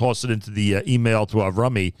event, just toss it into the email to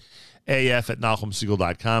Avrami,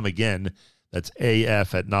 af@nachumsiegel.com. Again, that's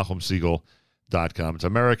af@nachumsiegel.com. It's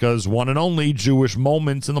America's one and only Jewish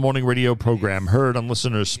Moments in the Morning radio program, heard on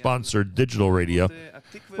listeners-sponsored digital radio.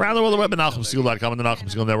 Around the world, the web at NachumSiegel.com and the Nachum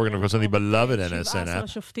Siegel Network, and of course, on the beloved NSN app. 17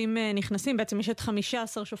 שופטים נכנסים, בעצם יש את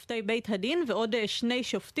 15 שופטי בית הדין, ועוד 2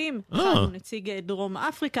 שופטים. אחד הוא נציג דרום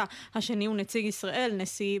אפריקה, השני הוא נציג ישראל,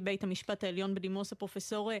 נשיא בית המשפט העליון בדימוס,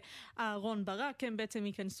 הפרופסור אהרון ברק, הם בעצם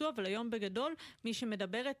ייכנסו, אבל היום בגדול, מי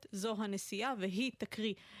שמדברת זו הנשיאה, והיא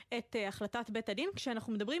תקריא את החלטת בית הדין.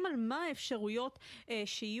 כשאנחנו מדברים על מה האפשרויות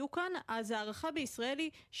שיהיו כאן, אז הערכה בישראל היא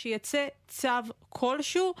שיצא צו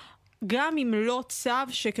כלשהו, גם אם לא צו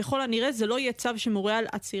שככל הנראה זה לא יהיה צו שמורה על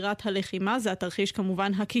עצירת הלחימה, זה התרחיש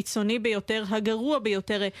כמובן הקיצוני ביותר, הגרוע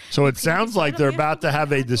ביותר. So it sounds like they're about to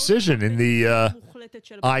have a decision in the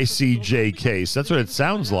ICJ case. That's what it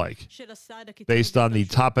sounds like. Based on the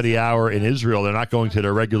top of the hour in Israel, they're not going to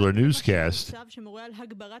their regular newscast. All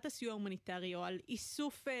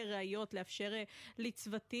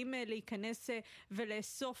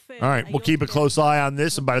right, we'll keep a close eye on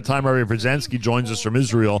this, and by the time Rabbi Pruzansky joins us from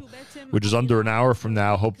Israel, which is under an hour from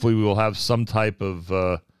now, hopefully we will have some type of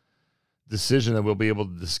decision that we'll be able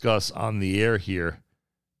to discuss on the air here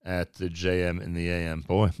at the JM in the AM.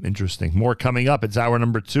 Boy, interesting. More coming up. It's hour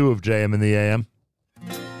number 2 of JM in the AM.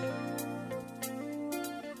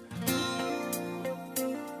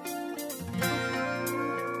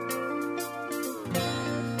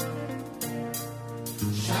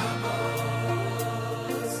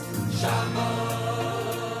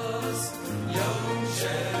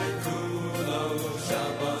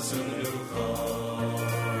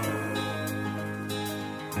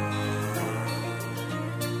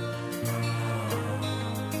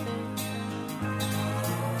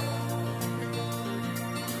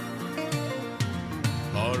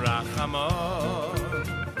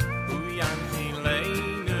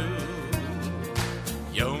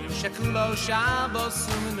 Shabbos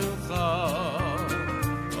umenucha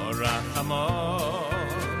orachamon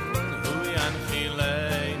hu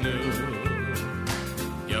yanchilenu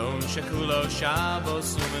Yom shekulo Shabbos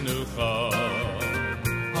umenucha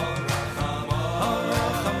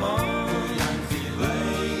orachamon hu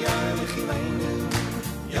yanchilenu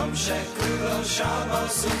Yom shekulo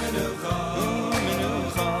Shabbos umenucha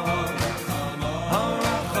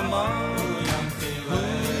orachamon hu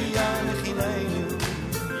yanchilenu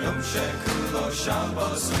Yom shekulo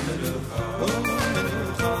Shabbos umenucha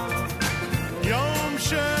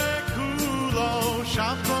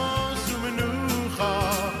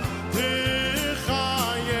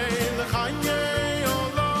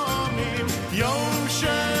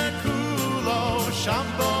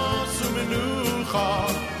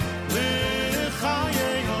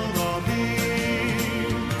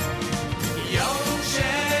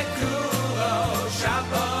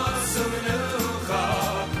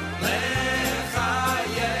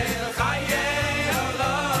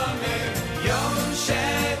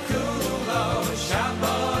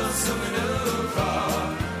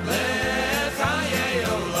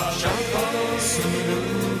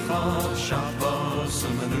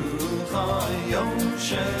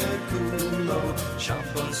kulo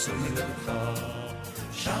Shabbos u'menucha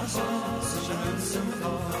Shabbos u'menucha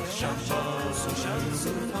Shabbos u'menucha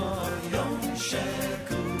Yom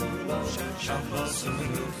shekulo Shabbos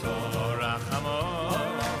u'menucha Rachamo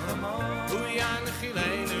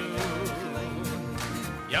U'yanchilenu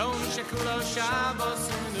Yom shekulo Shabbos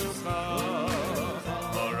u'menucha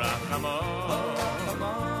Rachamo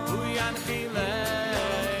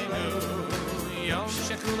U'yanchilenu Yom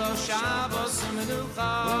shekulo Shabbos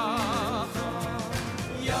u'menucha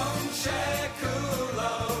Yom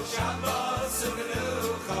shekulo Shabbos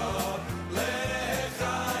u'menucha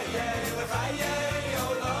Lechaye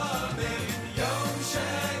olamim Yom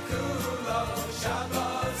shekulo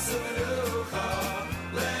Shabbos u'menucha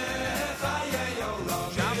Lechaye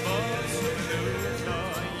olamim Shabbos u'menucha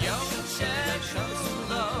Yom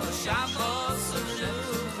shekulo Shabbos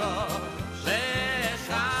u'menucha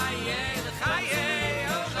Lechaye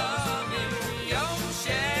olamim Yom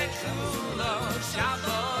shekulo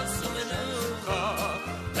Shabbos u'menucha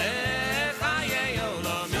Lechaye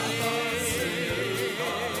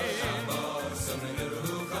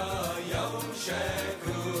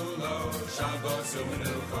Shabbos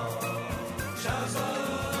u'menucha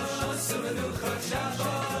Shabbos u'menucha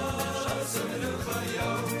Shabbos u'menucha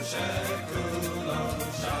Yom shekulo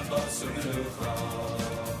Shabbos u'menucha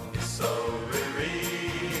So riri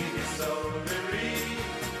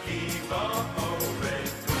Kiva ore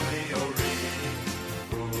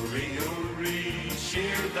Uri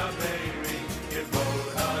Shir daveri Yevod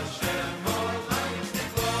Hashem Olam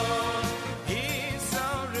Tikvot He's so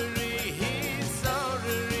riri,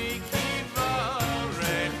 kiva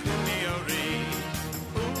rekuni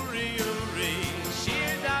uri,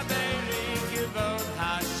 shir daveri, kivod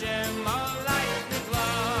Hashem olayim nikla.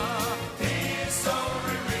 He's so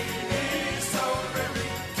riri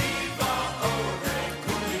Kiva ore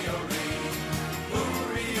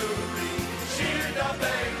Uri Shir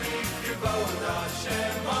daveri Kivod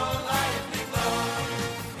Hashem Olayim Nikla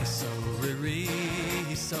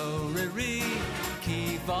So riri,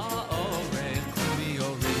 kiva oren kumi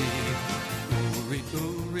uri, shir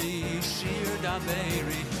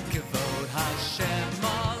daveri, kivod Hashem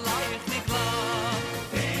alayich nikla.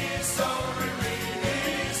 He's so riri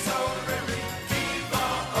Kiva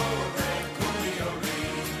ore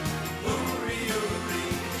Uri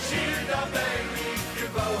Shir daveri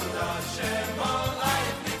Kivod Hashem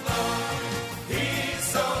Olayim Nikla He's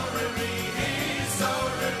so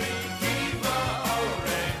riri Kiva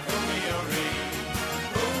ore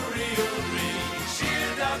Uri Shir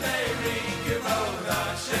daveri Kivod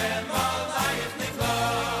Hashem Olayim Nikla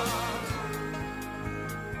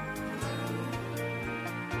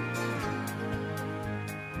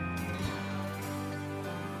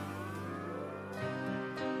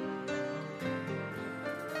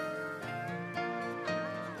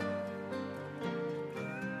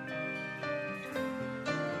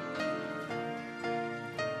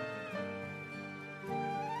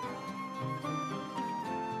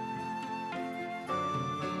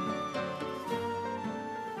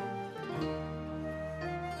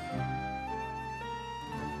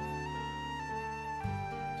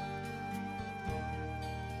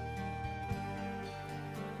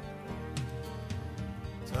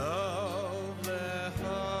Tov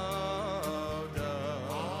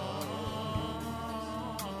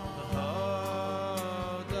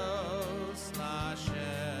lehodos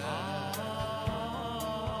Lashem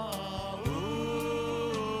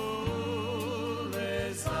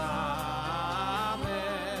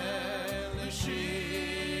ulezamen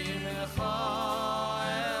l'shimecha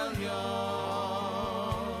elyon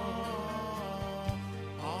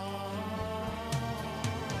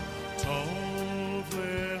Tov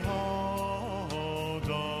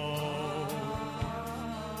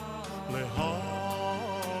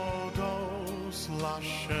lehodos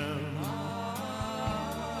Lashem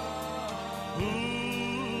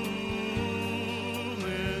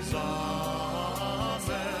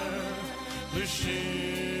ulezamer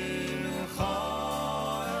l'shimcha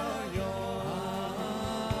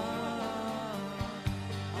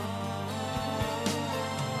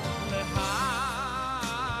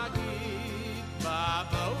Lehagik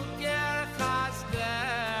baboker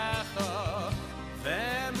chasdecha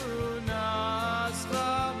ve'munascha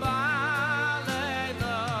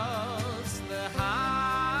ba'leilos.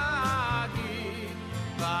 Lehagik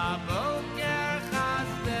baboker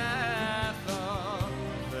chasdecha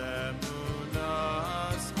ve'munascha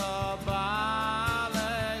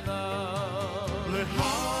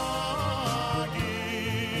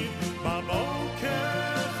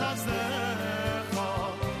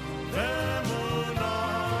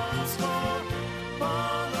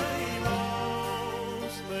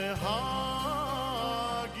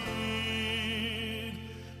להגיד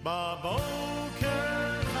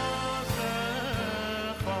בבוקר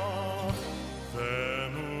חסך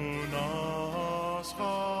ומונסך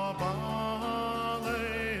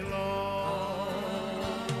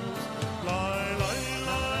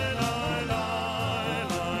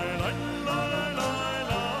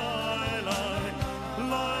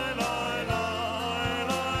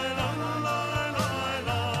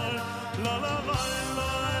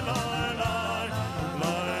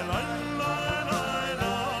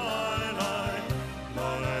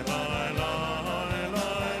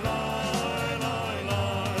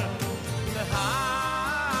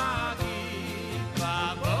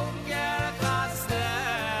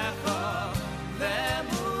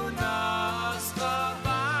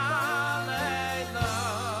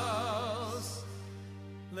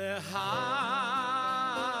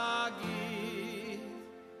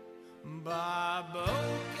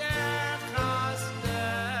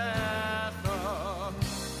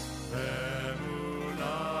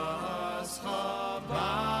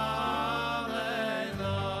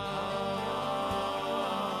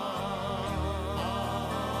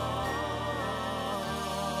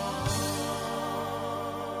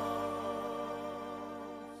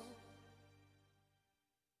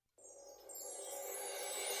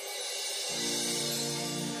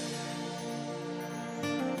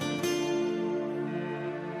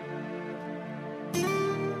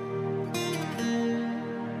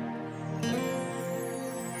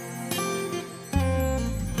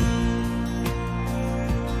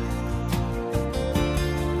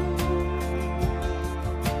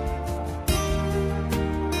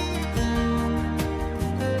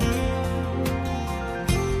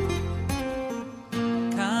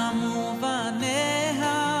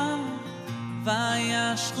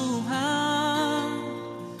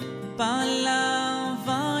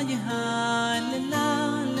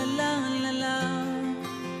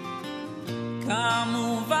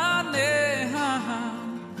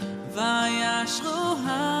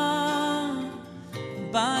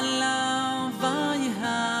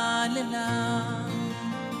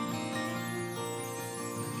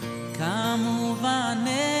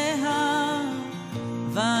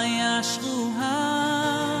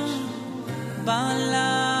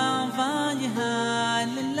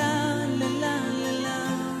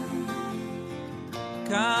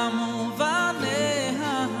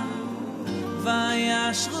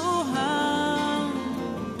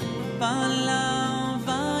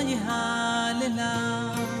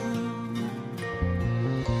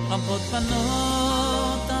רבות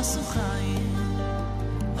בנות עשו חיים,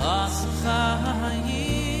 עשו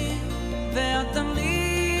חיים והתמלית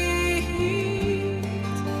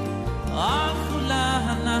על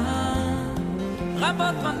כולנה.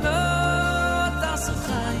 רבות בנות עשו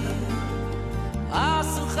חיים,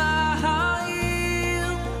 עשו חיים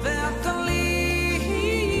והתמלית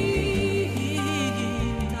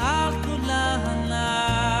על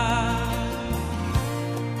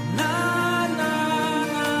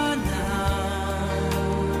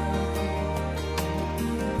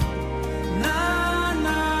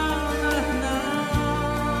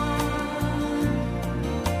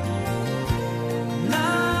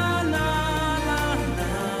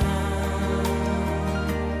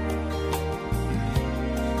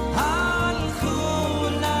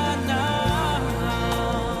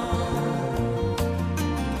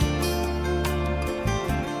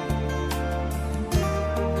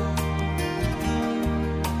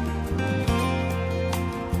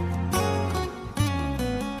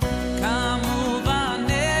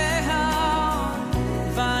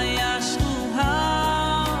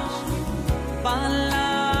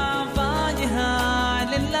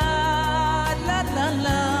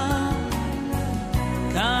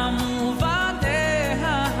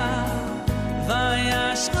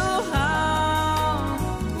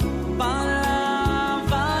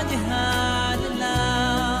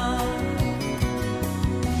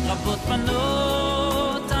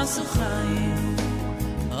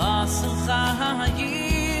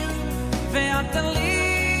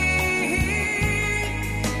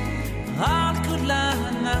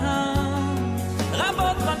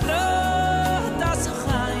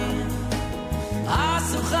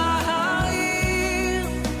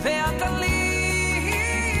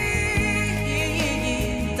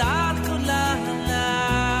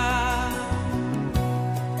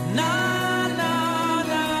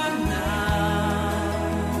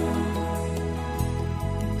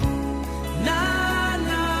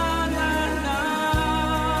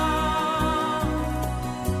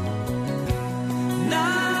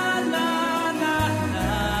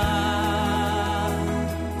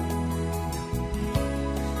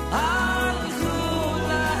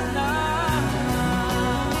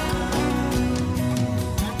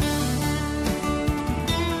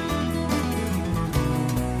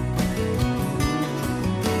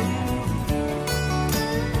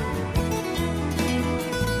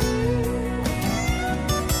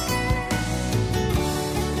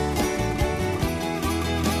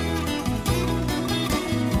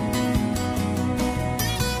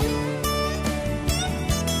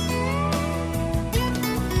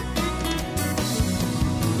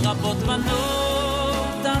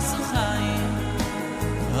בנות עשו חיים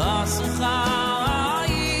עשו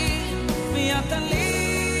חיים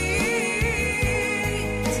ויתלית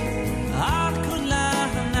את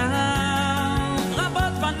כולנה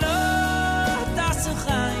רבות בנות עשו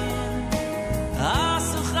חיים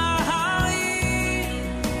עשו חיים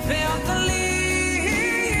ויתלית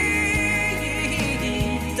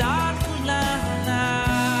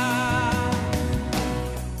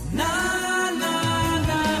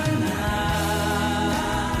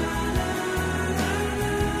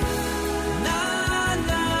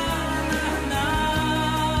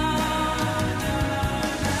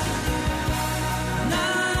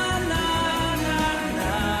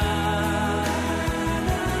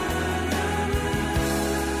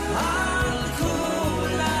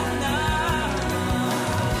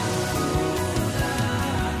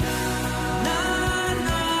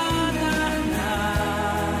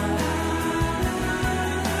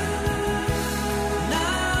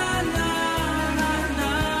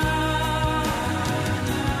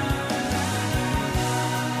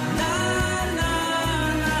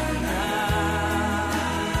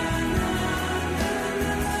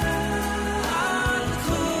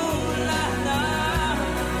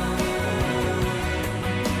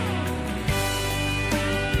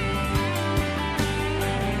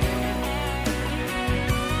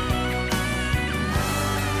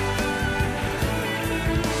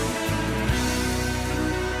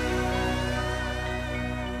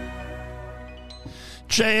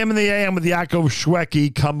JM in the AM with Yaakov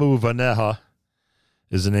Shweki, Kamu Vaneha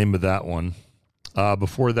is the name of that one.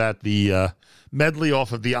 Before that, the medley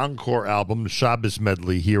off of the Encore album, the Shabbos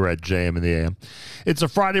medley here at JM in the AM. It's a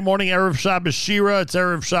Friday morning, Erev Shabbos Shira. It's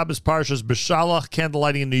Erev Shabbos Parshas B'Shalach,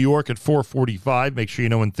 candlelighting in New York at 4:45. Make sure you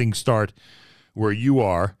know when things start where you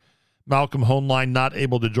are. Malcolm Hoenlein not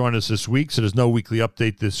able to join us this week, so there's no weekly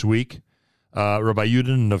update this week. Rabbi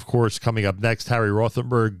Yudin, and of course, coming up next, Harry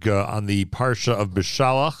Rothenberg on the Parsha of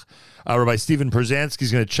B'Shalach. Rabbi Stephen Pruzansky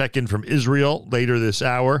is going to check in from Israel later this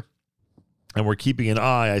hour, and we're keeping an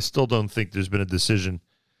eye. I still don't think there's been a decision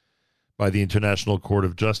by the International Court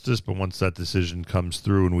of Justice, but once that decision comes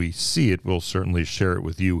through and we see it, we'll certainly share it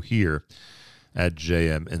with you here at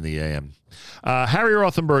JM in the AM. Harry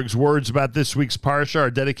Rothenberg's words about this week's Parsha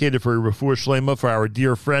are dedicated for Refuah Shlema for our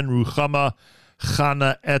dear friend Ruchama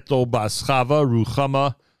Chana Etel Bas Chava,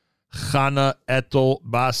 Ruchama Chana Etel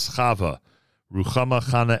Bas Chava. Ruchama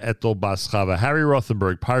Chana Etel Bas Chava. Harry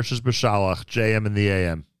Rothenberg, Parshas B'Shalach, JM in the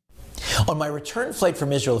AM. On my return flight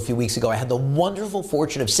from Israel a few weeks ago, I had the wonderful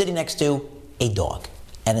fortune of sitting next to a dog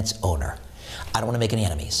and its owner. I don't want to make any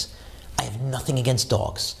enemies. I have nothing against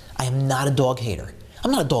dogs. I am not a dog hater. I'm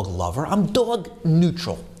not a dog lover. I'm dog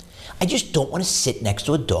neutral. I just don't want to sit next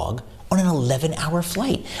to a dog on an 11-hour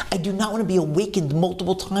flight. I do not want to be awakened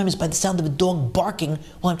multiple times by the sound of a dog barking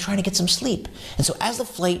while I'm trying to get some sleep. And so as the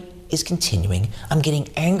flight is continuing, I'm getting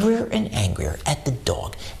angrier and angrier at the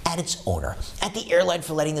dog, at its owner, at the airline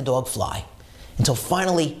for letting the dog fly, until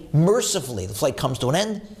finally, mercifully, the flight comes to an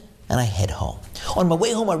end and I head home. On my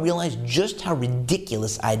way home, I realized just how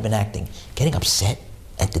ridiculous I had been acting. Getting upset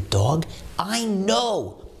at the dog? I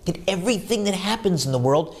know that everything that happens in the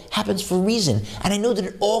world happens for a reason. And I know that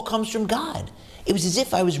it all comes from God. It was as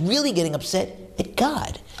if I was really getting upset at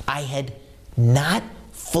God. I had not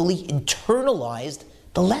fully internalized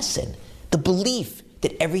the lesson, the belief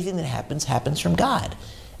that everything that happens from God.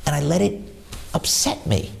 And I let it upset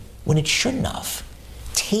me when it shouldn't have.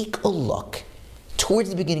 Take a look towards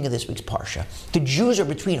the beginning of this week's Parsha. The Jews are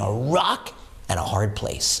between a rock and a hard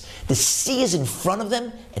place. The sea is in front of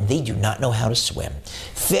them, and they do not know how to swim.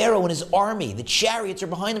 Pharaoh and his army, the chariots are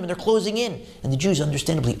behind them, and they're closing in. And the Jews,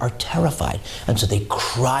 understandably, are terrified. And so they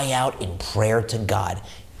cry out in prayer to God,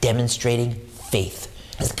 demonstrating faith.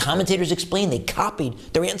 As the commentators explain, they copied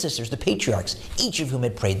their ancestors, the patriarchs, each of whom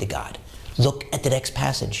had prayed to God. Look at the next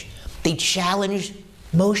passage. They challenged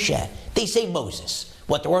Moshe. They say, Moses,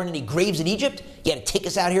 what, there weren't any graves in Egypt? You had to take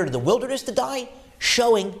us out here to the wilderness to die?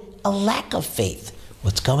 Showing a lack of faith.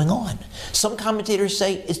 What's going on? Some commentators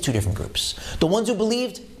say it's two different groups. The ones who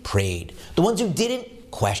believed, prayed. The ones who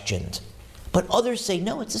didn't, questioned. But others say,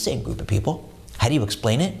 no, it's the same group of people. How do you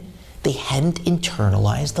explain it? They hadn't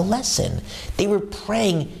internalized the lesson. They were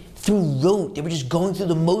praying through rote. They were just going through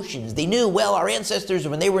the motions. They knew, well, our ancestors,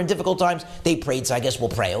 when they were in difficult times, they prayed, so I guess we'll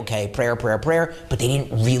pray. Okay, prayer. But they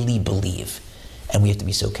didn't really believe. And we have to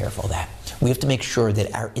be so careful of that. We have to make sure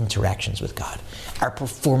that our interactions with God, our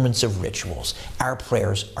performance of rituals, our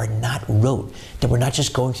prayers are not rote, that we're not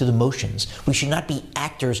just going through the motions. We should not be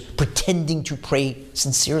actors pretending to pray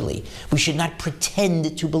sincerely. We should not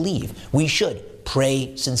pretend to believe. We should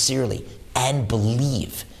pray sincerely and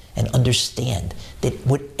believe and understand that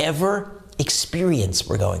whatever experience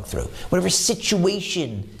we're going through, whatever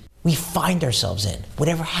situation we find ourselves in,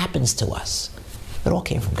 whatever happens to us, it all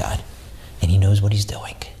came from God, and He knows what He's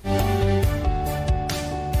doing.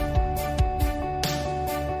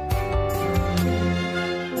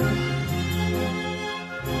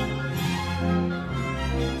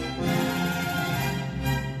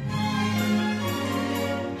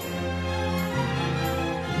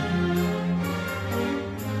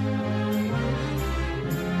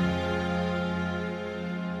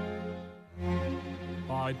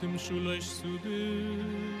 dem Schulisch Sudis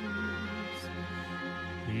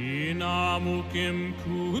in Amukim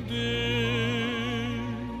Kudish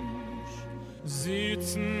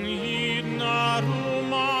sitzen jeden Arum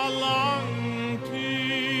lang Tisch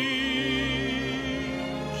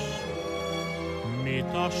mit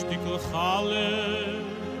a Stickel Challe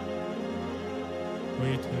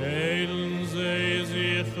mit heilen sie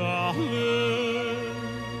sich alle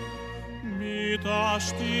mit a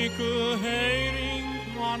Stickel Hering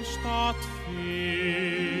anstatt Fisch.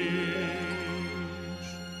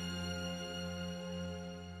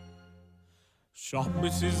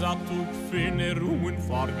 Shabbos is a Tug finne Ruhen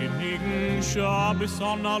vergnügen, Shabbos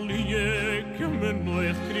an Aliyah können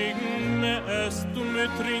euch kriegen, me esst und me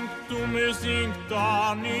trinkt und me singt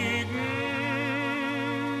anigen.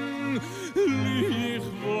 Lich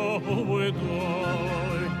wohet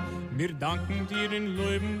euch. Wir danken dir und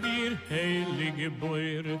loben dir, heilige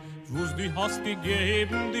Beure, wo's du hast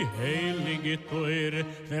gegeben, die heilige Teure.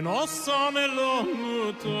 Wenn os ane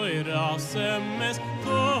lohnu teuras emes,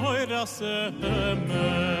 teuras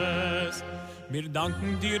emes. Wir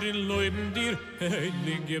danken dir und loben dir,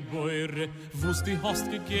 heilige Beure, wo's du hast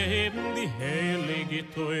gegeben, die heilige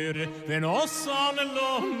Teure. Wenn os ane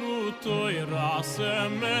lohnu teuras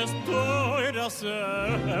emes, teuras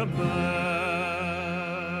emes.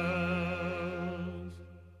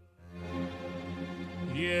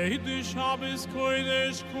 Jede Shabbos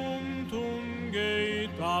Kodesh kommt und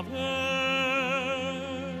geht weg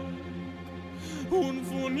und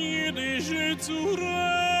von jüdische zu reisen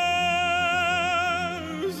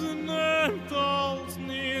nimmt als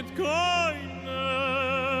nicht keine.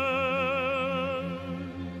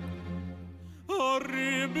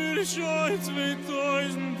 Arriber schon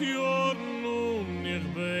 2000 Jahren und ich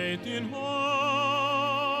bete ihn auf.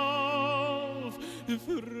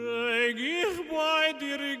 Frag ich bei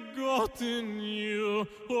dir, Gott in you,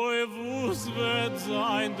 oi wuss wird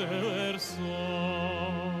sein der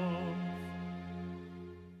Sohn.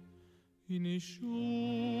 In die Schule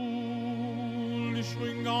ist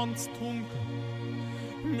schon ganz dunkel,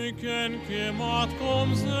 mir kein Kemat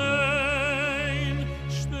komm sein,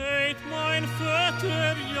 steht mein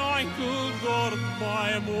Vater Jankel dort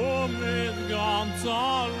beim Moment ganz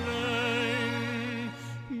allein.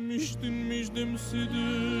 Mischt dem Siddur,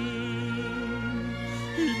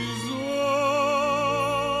 in die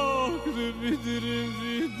Sorge wieder und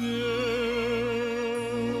wieder.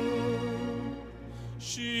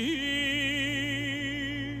 Shir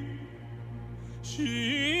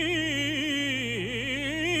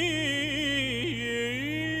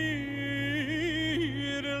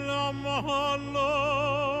la mahalos,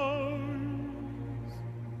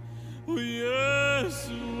 o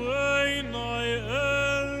Yesu einai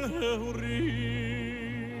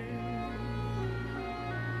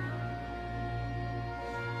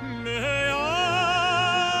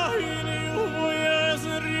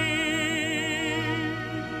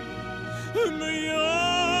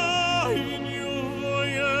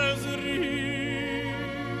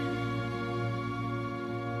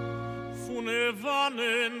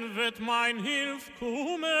Wannen wird mein Hilf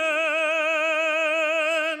kommen,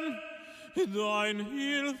 dein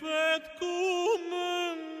Hilf wird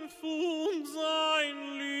kommen von sein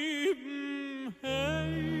lieben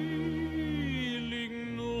heiligen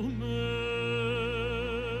Namen.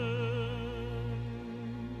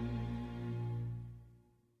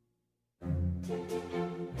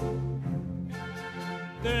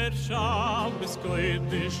 Der Shabbos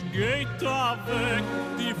Kodesh geht weg,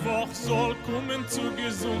 die Woche soll kommen zu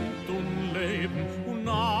gesund und leben und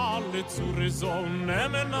alle Zure sollen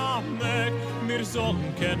nehmen am Weg, wir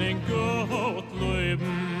sollen kennen Gott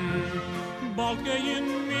leben. Bald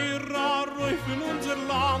gehen wir rauf in unser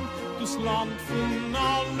Land, das Land von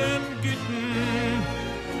allen Gitten.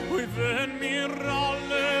 Und wenn wir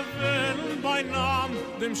alle wählen bei Namen,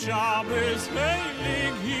 dem Shabbos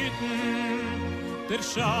heilig hitten. Der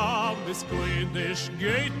Shabbos Kodesh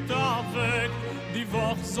geht weg, die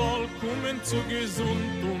Woche soll kommen zu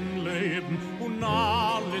gesund und leben und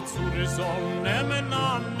alle Zure sollen nehmen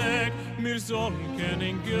an Eck, wir sollen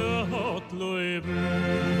kennen Gott leben.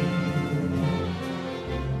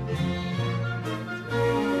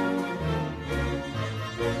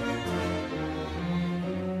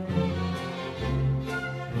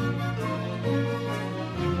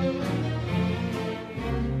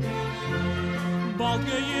 Bald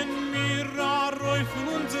gehen wir von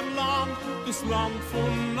unser Land, das Land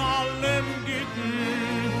von allem Gitten.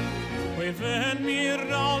 Und wenn wir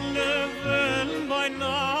alle wollen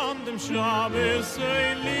beieinander im Schabes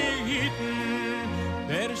heilig hitten,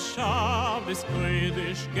 der Schabes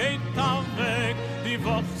Kodesh geht weg, die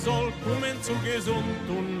Woche soll kommen zu gesund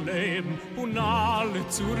und leben, und alle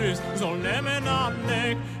Zures soll nehmen an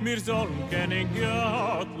Eck, wir sollen kennen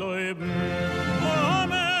Gott leben.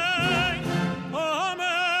 Amen.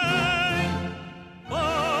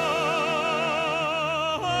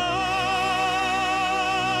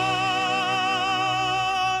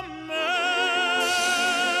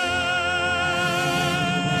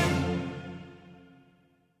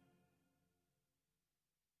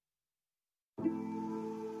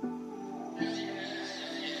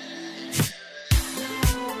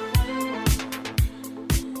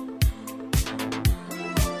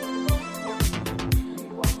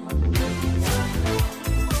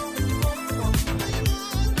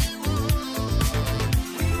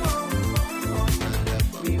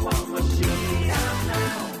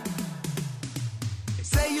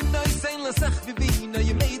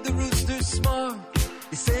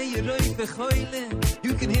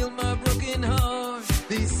 You can heal my broken heart.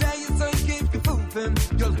 They say it's don't keep gefufen.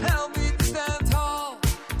 You'll help me to stand tall.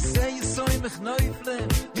 Say you saw me kneufle.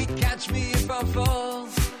 You catch me if I fall.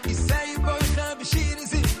 You say you boy have a shit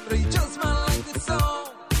is it, but you just might like the song.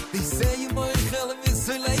 They say you boy hell me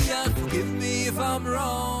so late. Forgive me if I'm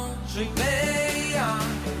wrong. Shreya,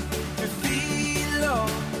 you feel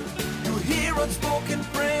love. You hear unspoken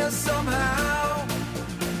prayers somehow.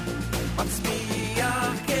 What's me?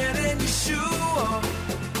 I get in Yeshua.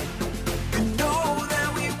 You know that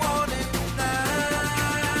we want it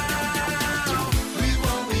now. We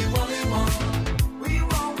want, we want, we want. We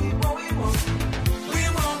want, we want, we want. We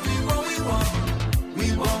want, we want, we want. We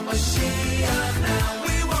want Mashiach now.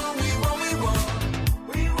 We want, we want, we want.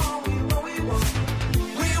 We want, we want, we want.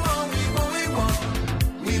 We want, we want, we want.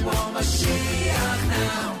 We want Mashiach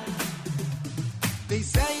now. They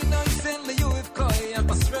say you know you send the UFK. I'm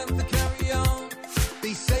my strength to carry on.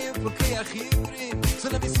 They say you're okay, so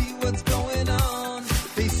let me see what's going on.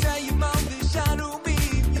 They say you mount the shadow me,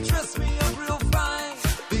 you trust me, I'm real fine.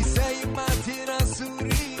 They say you might hit a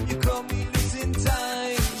suri, you call me losing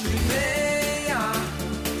time. Shreya,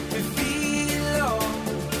 you feel love,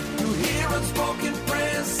 you hear unspoken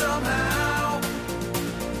prayers somehow.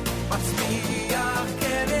 What's me, I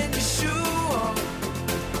get in Yeshua.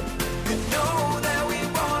 You know that we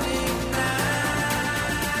want it now.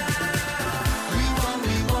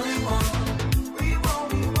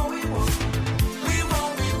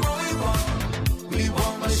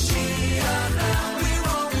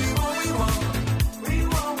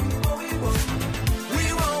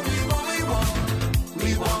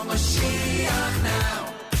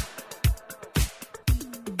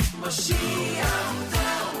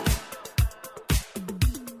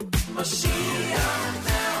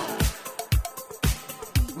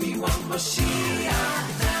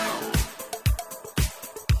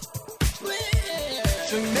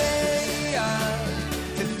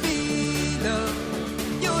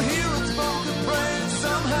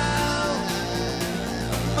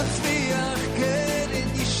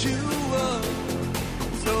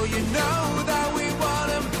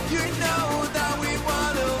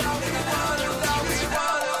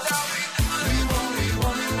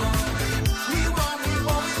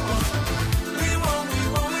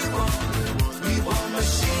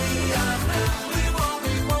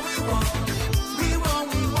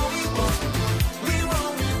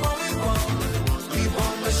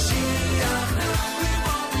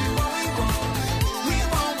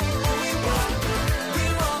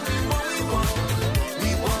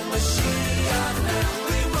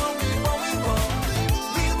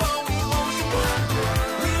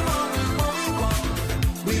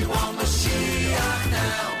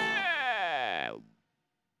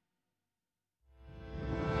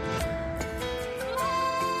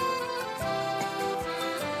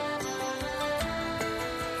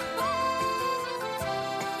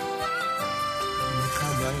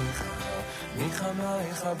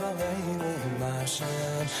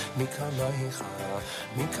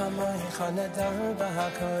 Mikamaycha nedar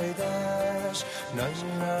b'hakodesh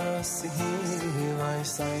Nairasihi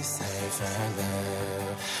loisai seifele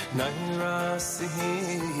Nairasihi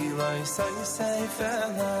loisai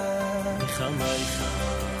seifele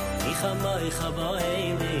Mikamaycha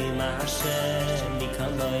bo'eli ma'ashem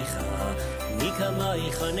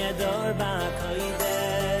Mikamaycha nedar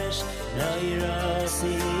b'hakodesh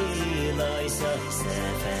Nairasihi loisai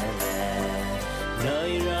seifele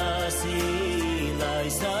Nairasi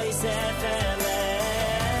loisai sefele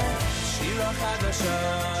Shira chadasha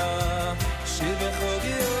Shir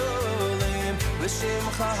b'chogiolim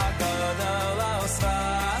L'shimcha hagadol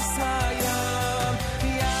L'osras hayam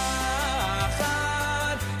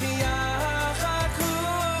Yachad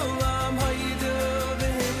Kulam Hayidu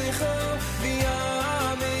v'hilichu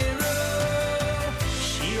v'yamiru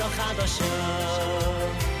Shira chadasha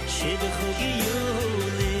Shir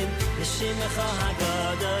b'chogiolim L'shimcha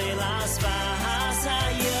hagadol L'osras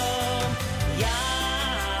hayam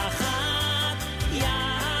Yachad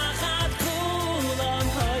kulam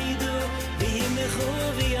haydu v'himchu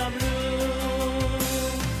v'yamru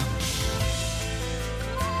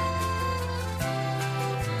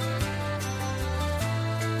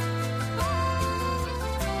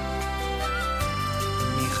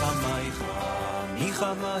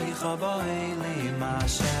Michamaycha ba'eli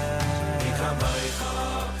ma'ashem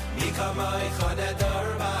Mikamaycha nedar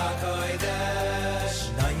b'hakodesh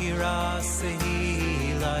Nairasihi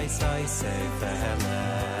loisai seifele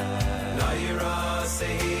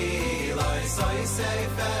Nairasihi loisai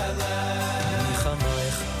seifele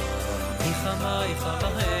Michamaycha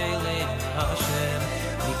ba'eli ma'ashem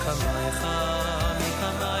Mikamaycha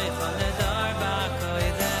nedar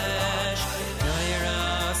b'hakodesh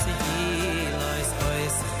Nairasihi loisai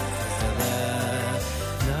seifele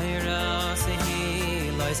Nairasihi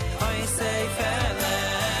loisai seifele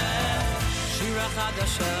Shira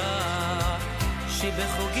chadasha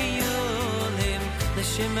Shibechugiyulim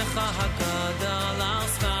L'shimcha hagadol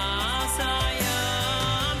L'osras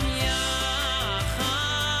hayam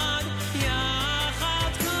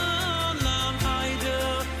Yachad kulam haydu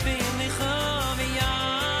v'himchu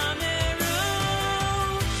v'yamiru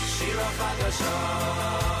Shira chadasha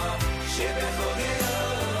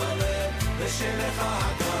Shibechugiyulim L'shimcha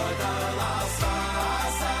hagadol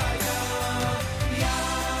L'osras hayam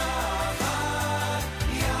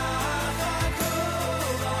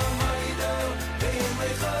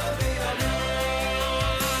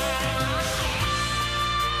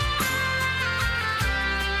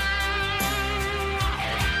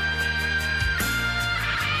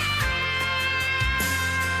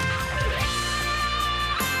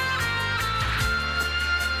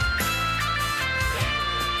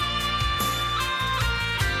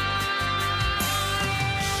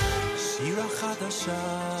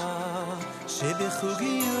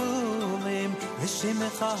Shebechugiyulim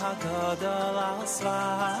L'shimcha hagadol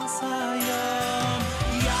L'osras hayam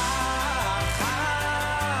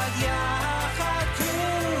Yachad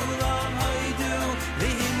kulam haydu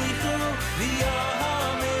v'himchu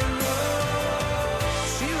v'yamiru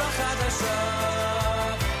Shira chadasha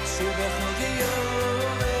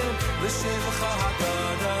Shebechugiyulim L'shimcha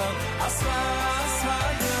hagadol L'osras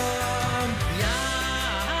hayam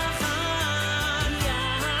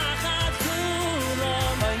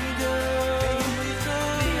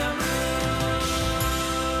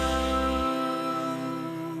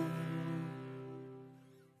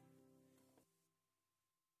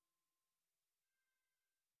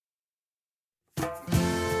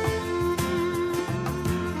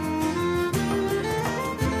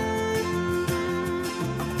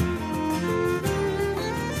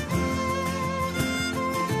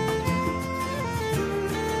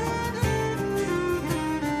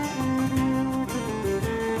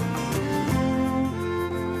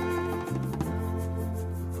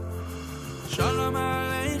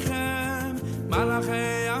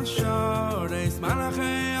Malachi,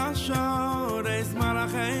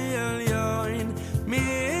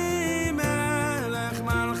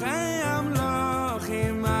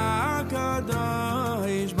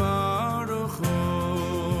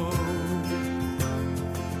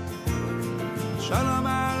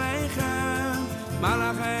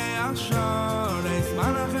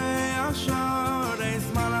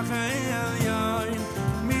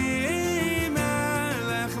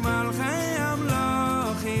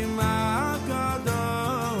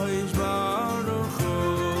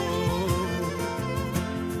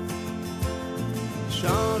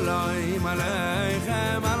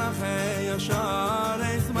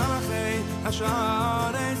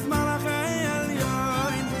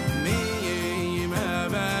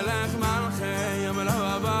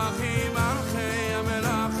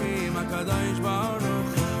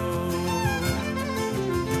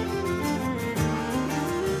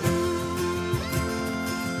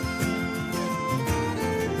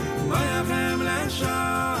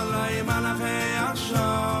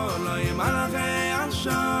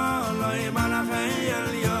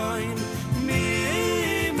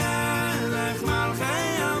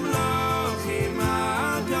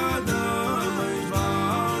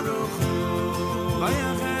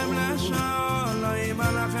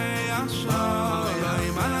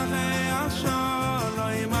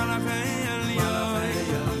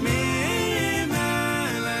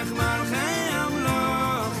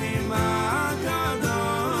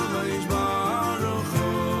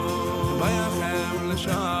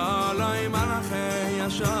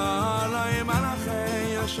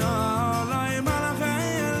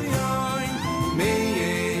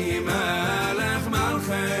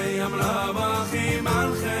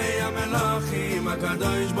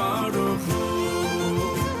 Kadosh Baruch Hu.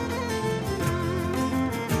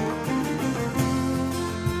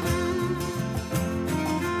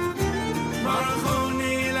 Baruch Hu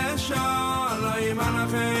Nile Shalom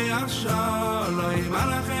Malachei Shalom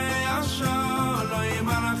Malachei Shalom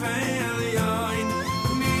Malachei Elyon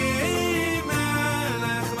Mi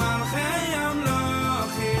Melech Malchei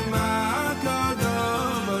Amlochim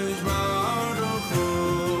HaKadosh Baruch Hu.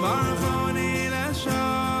 Baruch Hu Nile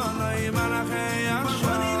Shalom Malachei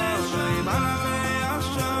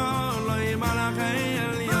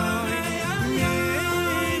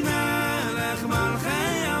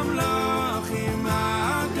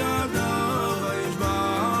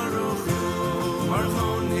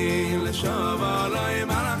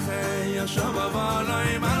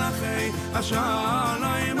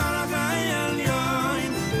Shalom Malachei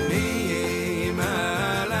Elyon Mi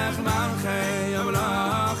Melech Malchei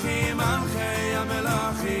Amlochim Malchei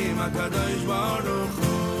Amelachim HaKadosh Baruch Hu.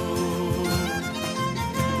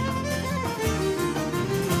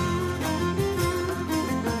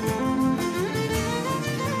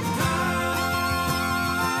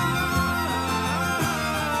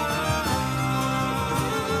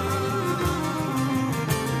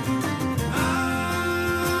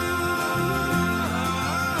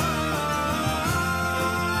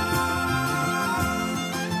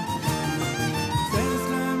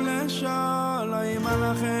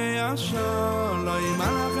 Shalom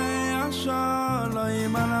Malachei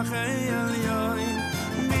Shalom Malachei Elyon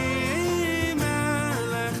Mi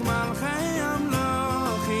Melech Malchei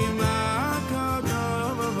Amlochim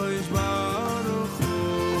HaKadosh Baruch Hu.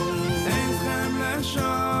 Eichem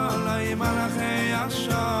leShalom Malachei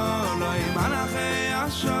Shalom Malachei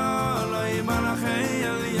Shalom Malachei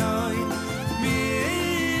Elyon Mi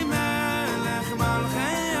Melech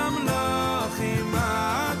Malchei Amlochim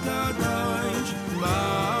HaKadosh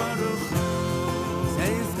Baruch Hu.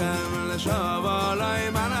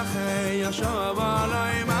 Shalom Malachei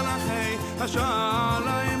Shalom Malachei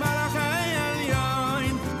Shalom Malachei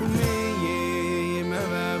Elyon Mi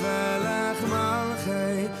Melech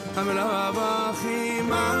Malchei Amlochim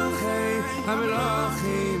Malchei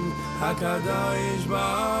Amlochim HaKadosh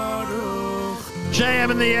Baruch.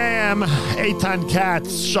 JM in the AM, Eitan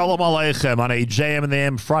Katz, Shalom Aleichem on a JM in the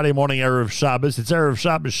AM Friday morning, Erev Shabbos. It's Erev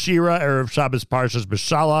Shabbos Shira, Erev Shabbos Parshas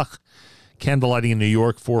B'Shalach. Candlelighting in New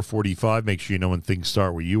York, 4:45. Make sure you know when things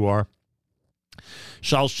start where you are.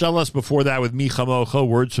 Shalshelas before that with Micha Mocha,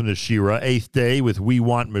 words from the Shira. Eighth Day with We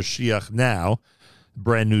Want Mashiach Now. The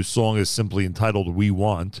brand new song is simply entitled We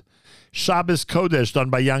Want. Shabbos Kodesh done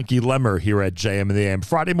by Yankee Lemmer here at JM in the AM.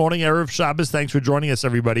 Friday morning, Erev Shabbos. Thanks for joining us,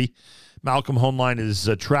 everybody. Malcolm Homeline is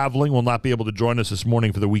traveling, will not be able to join us this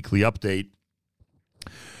morning for the weekly update.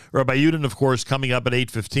 Rabbi Yudin, of course, coming up at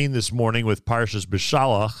 8:15 this morning with Parshas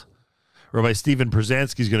B'Shalach. Rabbi Stephen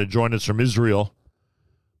Pruzansky is going to join us from Israel.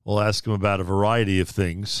 We'll ask him about a variety of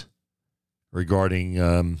things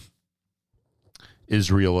regarding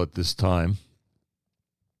Israel at this time.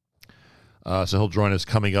 So he'll join us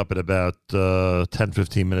coming up at about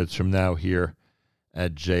 10-15 minutes from now here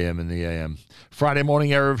at JM in the AM. Friday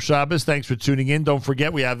morning, Erev Shabbos. Thanks for tuning in. Don't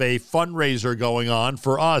forget, we have a fundraiser going on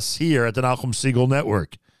for us here at the Nachum Segal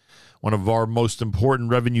Network. One of our most important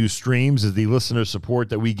revenue streams is the listener support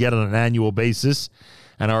that we get on an annual basis.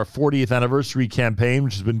 And our 40th anniversary campaign,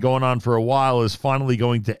 which has been going on for a while, is finally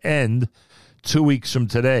going to end 2 weeks from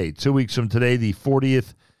today. 2 weeks from today, the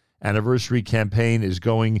 40th anniversary campaign is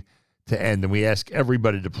going to end. And we ask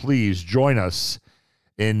everybody to please join us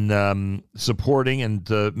in supporting and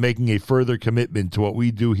making a further commitment to what we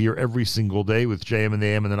do here every single day with JM and the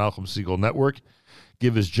AM and the Nachum Segal Network.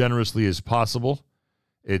 Give as generously as possible.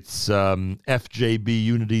 It's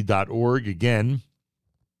fjbunity.org. Again,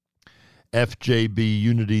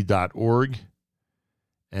 fjbunity.org.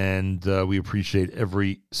 And we appreciate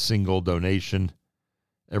every single donation,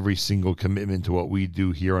 every single commitment to what we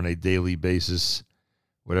do here on a daily basis.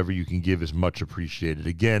 Whatever you can give is much appreciated.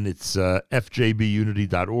 Again, it's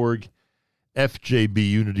fjbunity.org,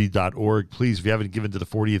 fjbunity.org. Please, if you haven't given to the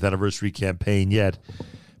 40th anniversary campaign yet,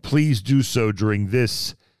 please do so during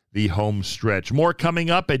this, the home stretch. More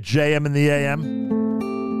coming up at JM in the AM.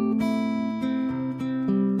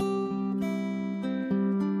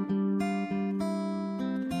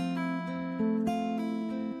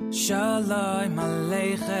 Shalom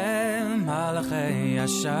Aleichem, Malachei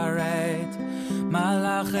Asharet,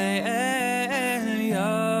 Malachei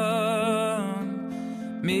Elyon,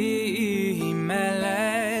 Mi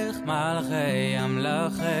Melech, Malachei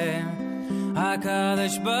Amlachem,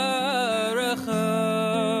 HaKadosh Baruch Hu.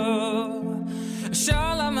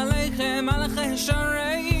 Shalom Aleichem, Malachei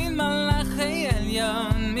Asharet, Malachei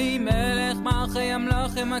Elyon, Mi Melech, Malachei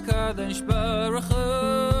Amlachem, HaKadosh Baruch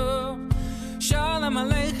Hu. Shalom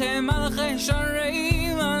Aleichem, Malachei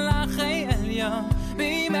Shareim, Malachei Elyon,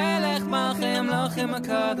 B'melech Malachei Amlachim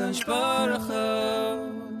HaKadosh Baruch Hu.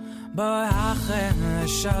 B'achem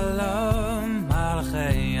Shalom,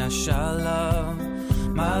 Malachei Shalom,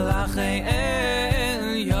 Malachei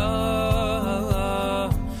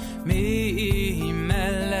Elyon,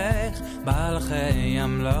 B'melech Malachei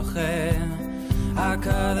Amlachim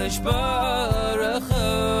HaKadosh Baruch Hu.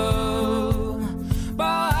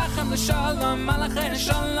 Shalom, Malachei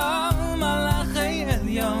Shalom, Malachei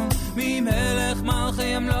Elyon, B'melech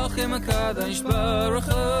Malachei Amlachim HaKadosh Baruch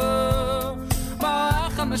Hu.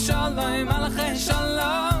 B'achem Shalom, Malachei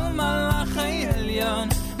Shalom, Malachei Elyon,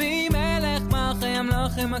 B'melech Malachei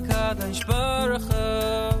Amlachim HaKadosh Baruch Hu.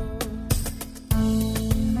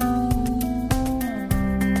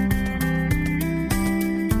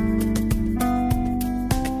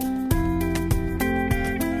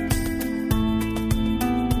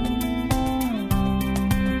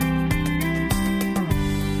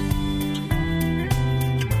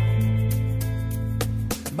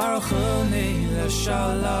 Baruch Hu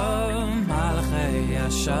Shalom, Malachei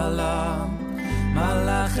Shalom,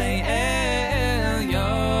 Malachei Elyon,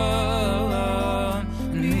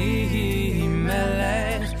 Nihi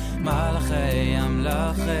Melech, Malachei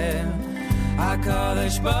Amlachem,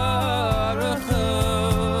 HaKadosh Baruch Hu.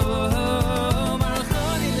 Baruch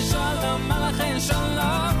Hu Shalom, Malachei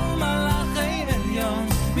Shalom, Malachei Elyon,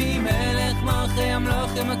 B'melech Malachei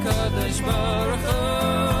Amlachem, HaKadosh Baruch Hu.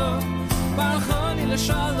 Baruch Hu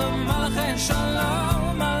Shalom, Malachei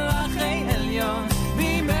Shalom, Malachei Elyon,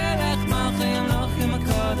 B'melech Malachei Amlachim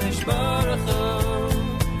HaKadosh Baruch Hu.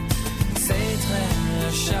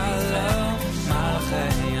 Seitchem Shalom,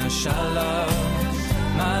 Malachei Shalom,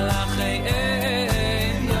 Malachei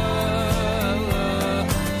Elyon,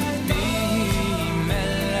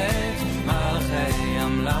 B'melech Malachei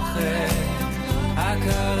Amlachim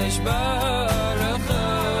HaKadosh Baruch Hu.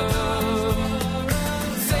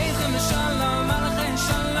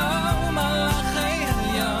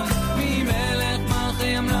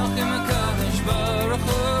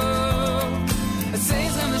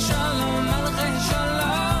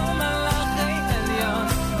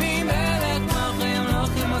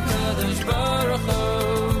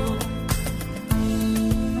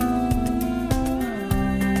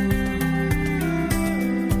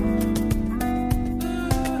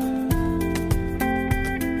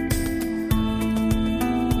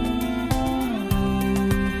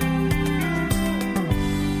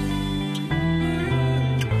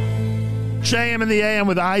 JM in the AM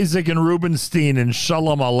with Isaac and Rubenstein and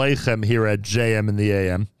Shalom Aleichem here at JM in the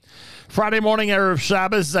AM. Friday morning, Erev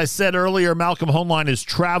Shabbos. As I said earlier, Malcolm Hoenlein is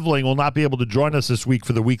traveling, will not be able to join us this week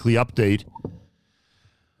for the weekly update.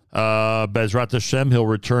 Bezrat Hashem, he'll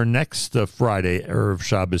return next Friday, Erev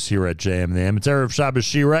Shabbos here at JM in the AM. It's Erev Shabbos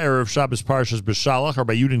Shira, Erev Shabbos Parshas B'Shalach,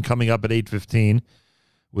 Rabbi Yudin coming up at 8:15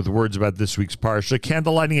 with words about this week's Parsha.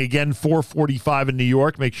 Candlelighting again, 4:45 in New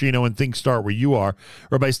York. Make sure you know when things start where you are.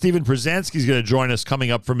 Rabbi Stephen Pruzansky is going to join us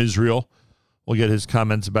coming up from Israel. We'll get his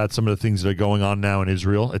comments about some of the things that are going on now in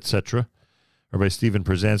Israel, etc. Rabbi Stephen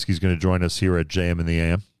Pruzansky is going to join us here at JM in the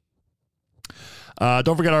AM.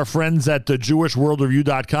 Don't forget our friends at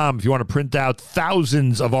JewishWorldReview.com. If you want to print out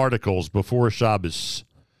thousands of articles before Shabbos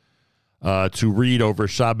to read over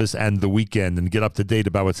Shabbos and the weekend and get up to date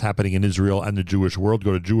about what's happening in Israel and the Jewish world,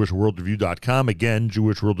 go to JewishWorldReview.com. Again,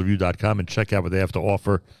 JewishWorldReview.com, and check out what they have to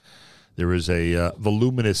offer. There is a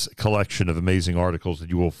voluminous collection of amazing articles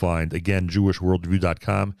that you will find. Again,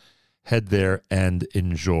 JewishWorldReview.com. Head there and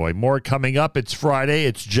enjoy. More coming up. It's Friday.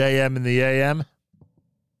 It's JM in the AM.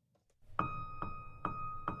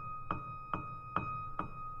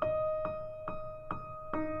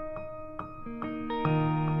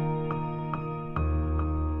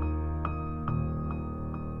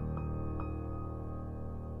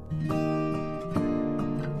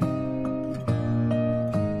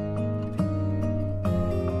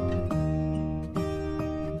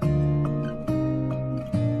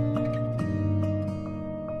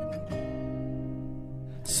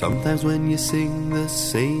 Sometimes when you sing the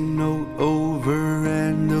same note over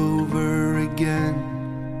and over again,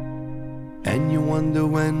 And you wonder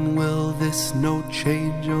when will this note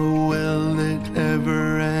change or will it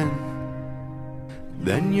ever end?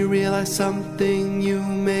 Then you realize something you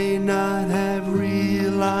may not have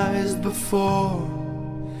realized before,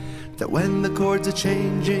 that when the chords are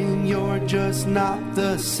changing, you're just not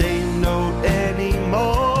the same note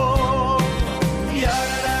anymore.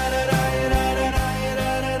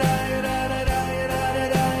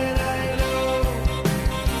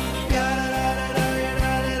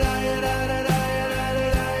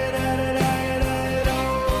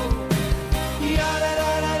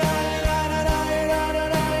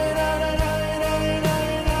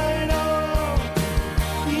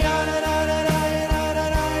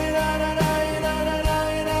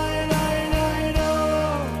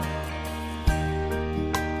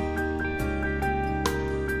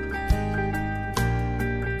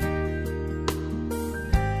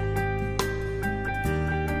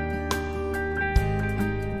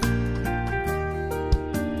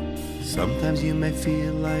 Sometimes you may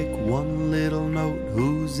feel like one little note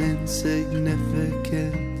who's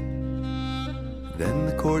insignificant. Then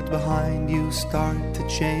the chords behind you start to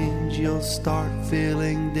change, you'll start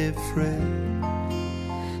feeling different.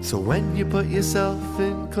 So when you put yourself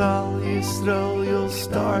in Klal Yisrael, you'll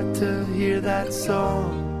start to hear that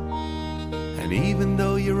song. And even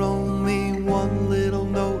though you're only one little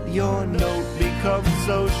note, your note becomes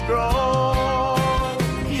so strong.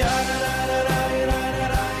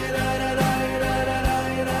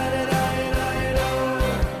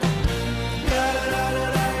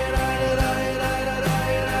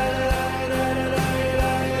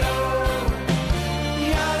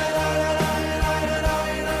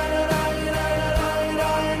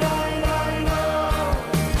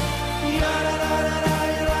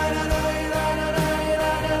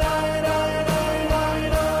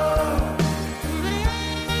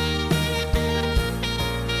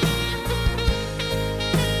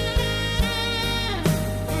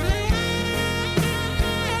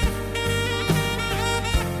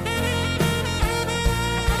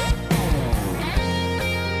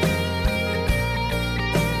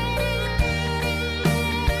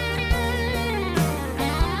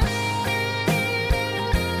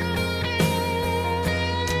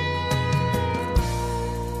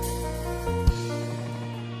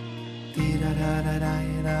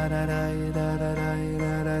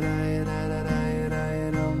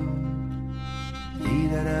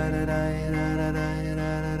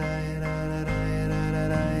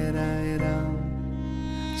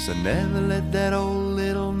 So never let that old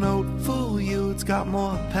little note fool you. It's got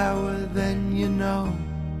more power than you know.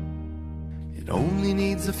 It only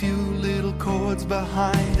needs a few little chords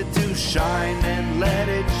behind it to shine and let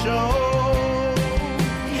it show.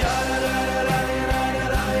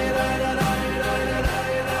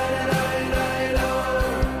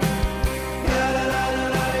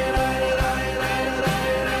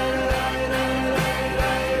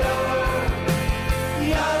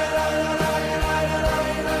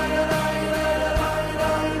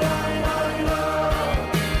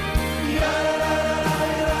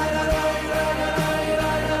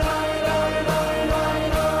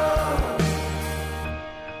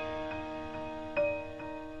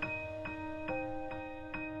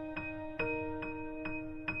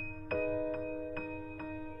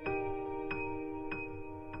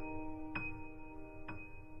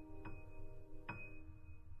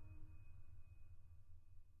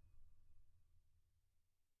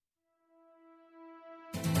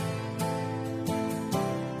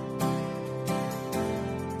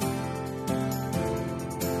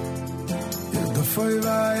 פוי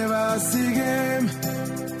ואי ועשיגם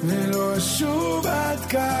ולא אשוב עד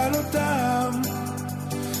קלותם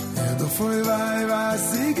פוי ואי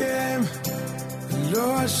ועשיגם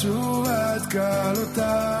ולא אשוב עד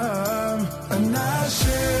קלותם אנא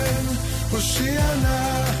השם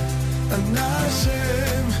הושיענה אנא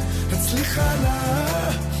השם הצליחנה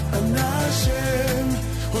אנא השם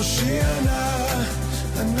הושיענה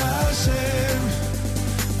אנא השם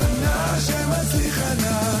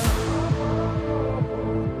הצליחנה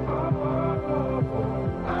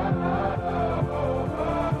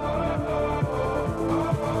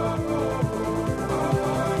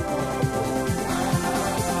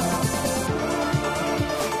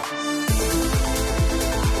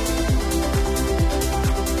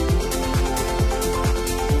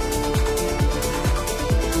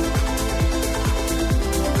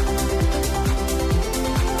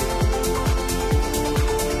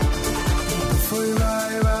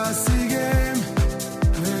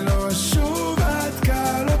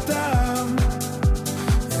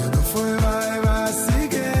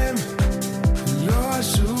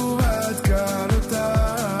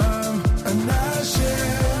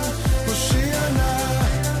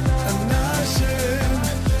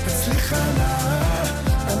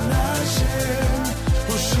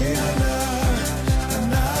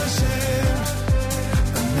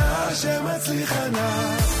מצליחה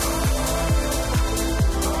נא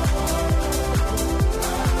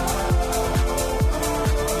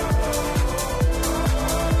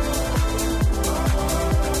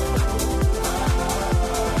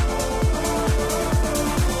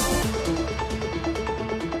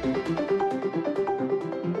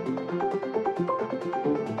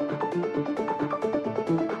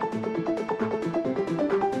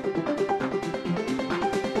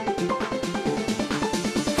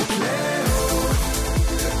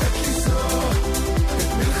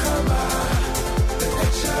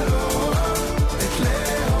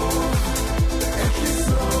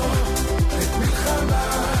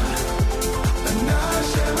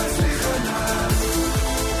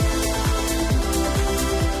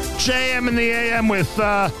JM in the AM with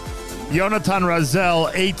Yonatan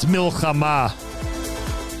Razel, 8 Milchama.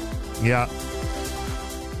 Yeah.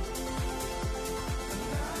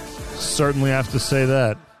 Certainly have to say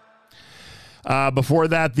that. Before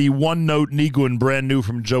that, the one-note Nigun, brand new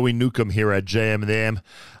from Joey Newcomb here at JM in the AM.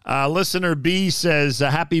 Listener B says,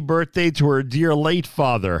 happy birthday to her dear late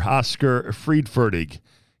father, Oscar Friedfertig,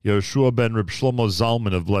 Yoshua ben Reb Shlomo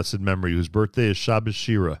Zalman of blessed memory, whose birthday is Shabbos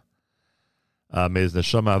Shira. May his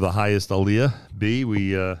neshama have the highest aliyah. B,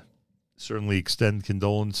 we certainly extend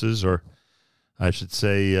condolences, or I should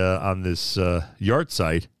say on this yard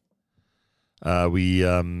site, we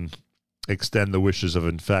extend the wishes of,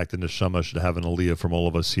 in fact, the neshama should have an aliyah from all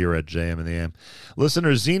of us here at JM and the AM.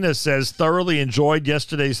 Listener Zena says, thoroughly enjoyed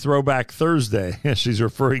yesterday's Throwback Thursday. She's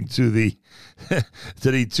referring to the to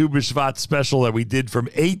the Tu B'Shvat special that we did from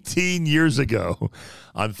 18 years ago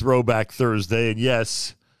on Throwback Thursday. And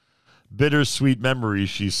yes, bittersweet memories,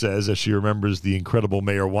 she says, as she remembers the incredible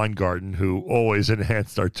Mayor Weingarten, who always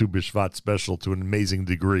enhanced our Tu B'Shvat special to an amazing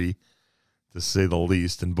degree, to say the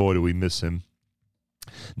least. And boy, do we miss him.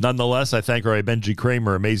 Nonetheless, I thank Rabbi Benji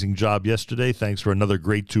Kramer. Amazing job yesterday. Thanks for another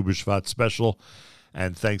great Tu B'Shvat special.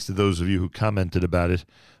 And thanks to those of you who commented about it.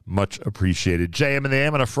 Much appreciated. JM and the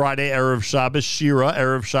AM on a Friday, Erev Shabbos, Shira,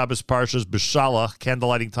 Erev Shabbos Parshas B'Shalach,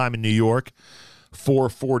 candlelighting time in New York,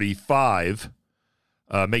 4:45.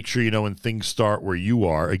 Make sure you know when things start where you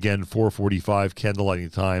are. Again, 4:45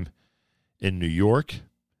 candlelighting time in New York.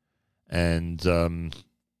 And,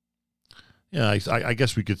 I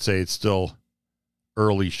guess we could say it's still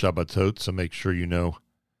early Shabbatot, so make sure you know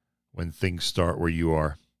when things start where you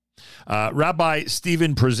are. Rabbi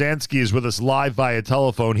Stephen Pruzansky is with us live via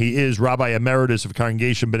telephone. He is Rabbi Emeritus of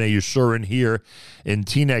Congregation B'nai Yeshurun here in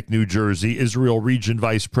Teaneck, New Jersey, Israel Region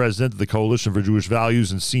Vice President of the Coalition for Jewish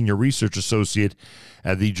Values and Senior Research Associate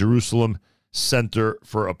at the Jerusalem Center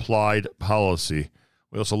for Applied Policy.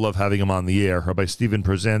 We also love having him on the air. Rabbi Stephen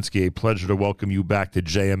Pruzansky, a pleasure to welcome you back to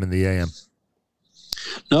JM and the AM.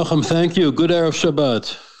 Nachum, thank you. Good Erev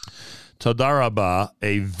Shabbat. Toda Rabbah,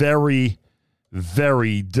 a very,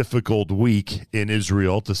 very difficult week in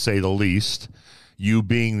Israel, to say the least. You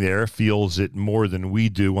being there feels it more than we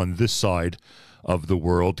do on this side of the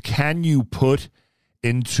world. Can you put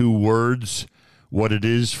into words what it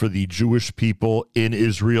is for the Jewish people in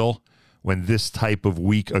Israel when this type of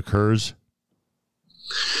week occurs?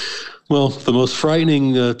 Well, the most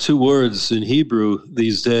frightening two words in Hebrew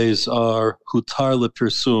these days are hutar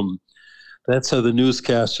lepirsum. That's how the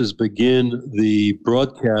newscasters begin the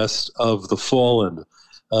broadcast of the fallen.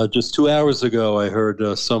 Just 2 hours ago, I heard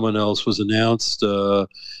someone else was announced. Eliran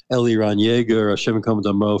Yeager, Hashem Yikam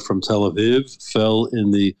Damo from Tel Aviv, fell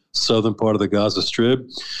in the southern part of the Gaza Strip.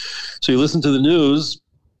 So you listen to the news,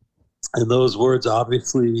 and those words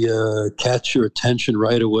obviously catch your attention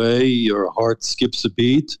right away. Your heart skips a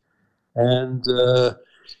beat. And,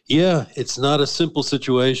 it's not a simple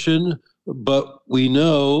situation, but we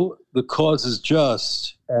know the cause is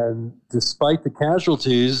just. And despite the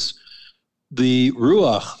casualties, the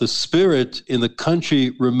ruach, the spirit in the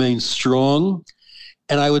country remains strong.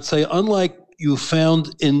 And I would say, unlike you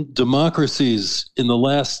found in democracies in the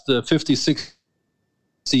last 50, 60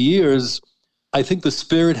 years, I think the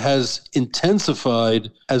spirit has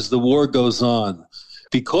intensified as the war goes on.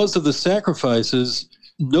 Because of the sacrifices,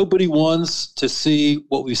 nobody wants to see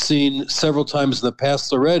what we've seen several times in the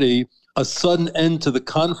past already, a sudden end to the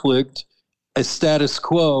conflict, a status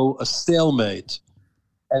quo, a stalemate.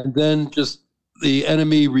 And then just the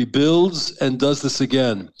enemy rebuilds and does this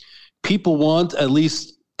again. People want, at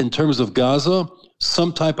least in terms of Gaza,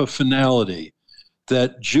 some type of finality,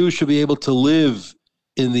 that Jews should be able to live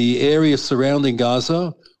in the area surrounding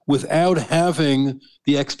Gaza without having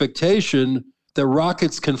the expectation that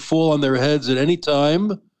rockets can fall on their heads at any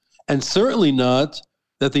time, and certainly not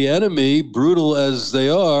that the enemy, brutal as they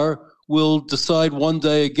are, will decide one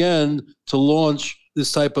day again to launch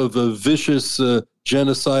this type of a vicious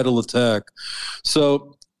genocidal attack.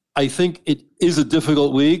 So I think it is a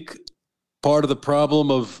difficult week. Part of the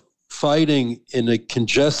problem of fighting in a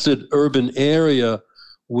congested urban area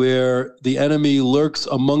where the enemy lurks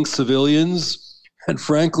among civilians, and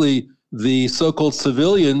frankly, the so-called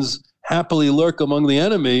civilians happily lurk among the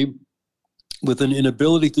enemy with an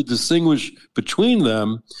inability to distinguish between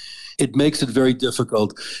them. It makes it very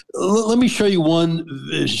difficult. Let me show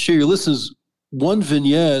you share your listeners one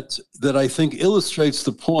vignette that I think illustrates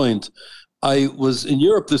the point. I was in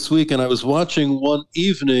Europe this week and I was watching one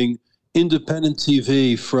evening independent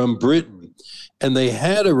TV from Britain, and they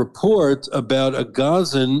had a report about a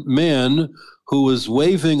Gazan man who was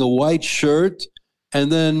waving a white shirt,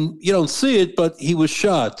 and then you don't see it, but he was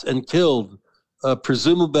shot and killed,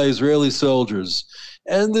 presumably by Israeli soldiers.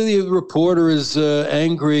 And the reporter is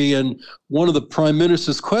angry, and one of the prime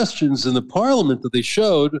minister's questions in the parliament that they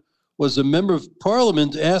showed was a member of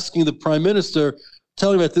parliament asking the prime minister,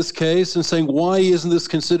 telling about this case and saying, why isn't this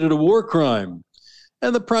considered a war crime?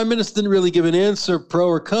 And the prime minister didn't really give an answer, pro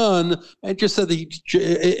or con, and just said that he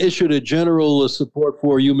issued a general support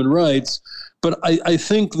for human rights. But I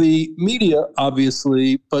think the media,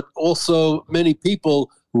 obviously, but also many people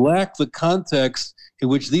lack the context in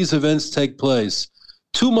which these events take place.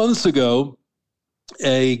 2 months ago,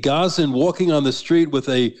 a Gazan walking on the street with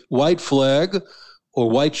a white flag or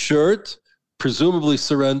white shirt, presumably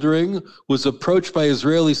surrendering, was approached by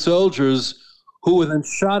Israeli soldiers who were then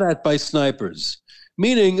shot at by snipers.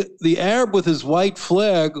 Meaning the Arab with his white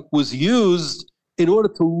flag was used in order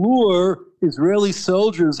to lure Israeli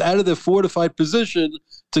soldiers out of their fortified position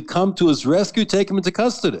to come to his rescue, take him into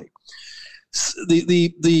custody.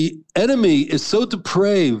 The enemy is so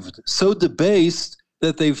depraved, so debased,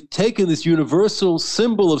 that they've taken this universal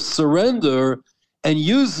symbol of surrender and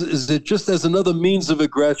uses it just as another means of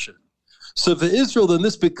aggression. So for Israel, then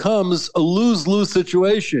this becomes a lose-lose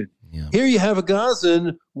situation. Yeah. Here you have a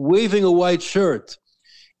Gazan waving a white shirt.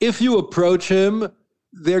 If you approach him,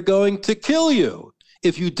 they're going to kill you.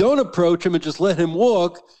 If you don't approach him and just let him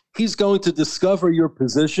walk, he's going to discover your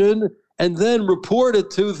position and then report it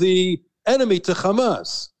to the enemy, to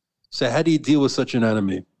Hamas. So how do you deal with such an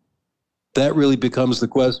enemy? That really becomes the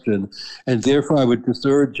question. And therefore, I would just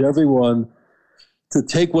urge everyone to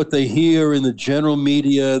take what they hear in the general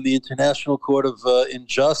media, the International Court of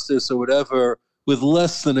Injustice or whatever, with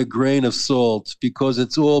less than a grain of salt, because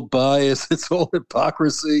it's all bias, it's all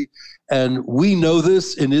hypocrisy. And we know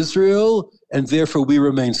this in Israel, and therefore we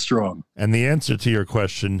remain strong. And the answer to your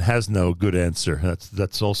question has no good answer.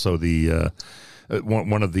 That's also the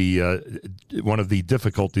one of the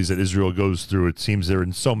difficulties that Israel goes through. It seems they're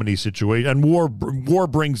in so many situations, and war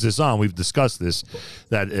brings this on. We've discussed this,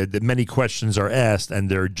 that many questions are asked,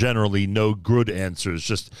 and there are generally no good answers.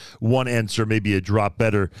 Just one answer, maybe a drop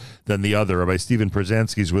better than the other. Rabbi Stephen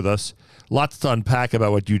Pruzansky is with us. Lots to unpack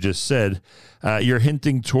about what you just said. You're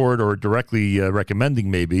hinting toward, or directly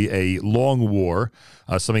recommending maybe, a long war,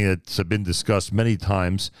 something that's been discussed many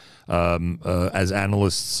times as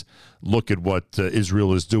analysts look at what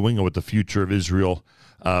Israel is doing and what the future of Israel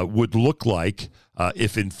would look like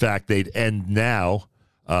if, in fact, they'd end now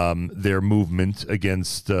their movement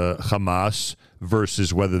against Hamas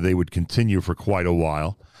versus whether they would continue for quite a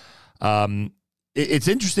while. It's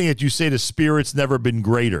interesting that you say the spirit's never been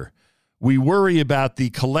greater. We worry about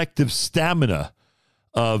the collective stamina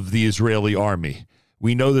of the Israeli army.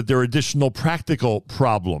 We know that there are additional practical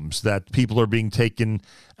problems, that people are being taken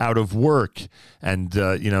out of work, and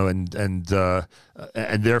and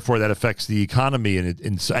therefore that affects the economy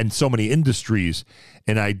and so many industries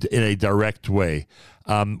in a direct way.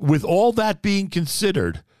 With all that being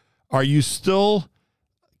considered, are you still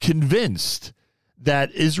convinced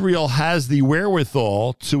that Israel has the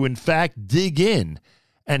wherewithal to, in fact, dig in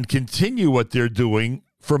and continue what they're doing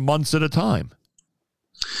for months at a time?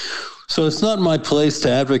 So it's not my place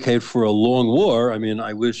to advocate for a long war. I mean,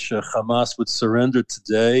 I wish Hamas would surrender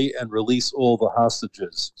today and release all the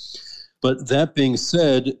hostages. But that being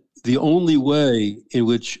said, the only way in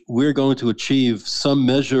which we're going to achieve some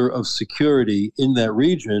measure of security in that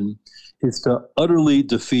region is to utterly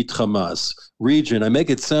defeat Hamas. Region, I make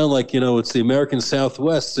it sound like, it's the American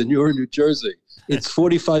Southwest and you're in New Jersey. It's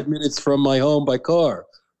 45 minutes from my home by car.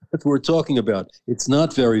 That's what we're talking about. It's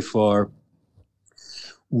not very far.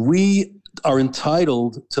 We are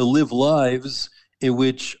entitled to live lives in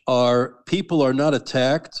which our people are not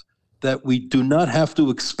attacked, that we do not have to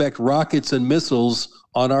expect rockets and missiles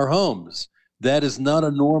on our homes. That is not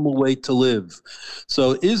a normal way to live.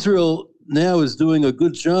 So Israel now is doing a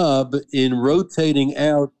good job in rotating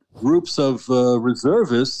out groups of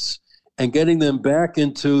reservists and getting them back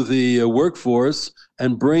into the workforce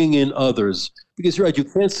and bringing in others. Because you're right, you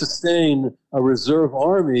can't sustain a reserve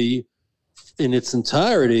army in its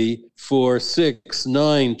entirety for 6,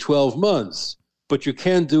 9, 12 months, but you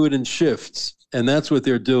can do it in shifts, and that's what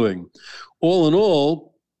they're doing. All in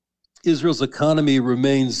all, Israel's economy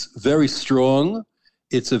remains very strong.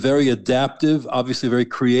 It's a very adaptive, obviously very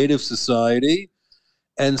creative society.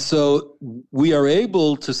 And so we are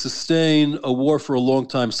able to sustain a war for a long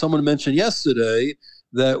time. Someone mentioned yesterday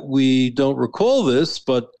that we don't recall this,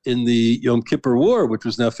 but in the Yom Kippur War, which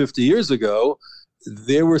was now 50 years ago,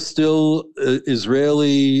 there were still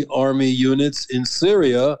Israeli army units in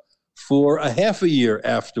Syria for a half a year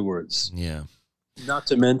afterwards. Yeah. Not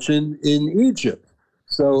to mention in Egypt.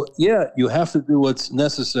 So, yeah, you have to do what's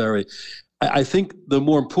necessary. I think the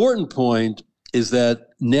more important point is that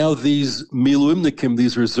now these miluimnikim,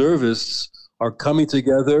 these reservists, are coming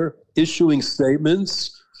together, issuing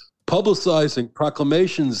statements, publicizing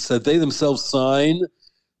proclamations that they themselves sign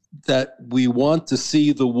that we want to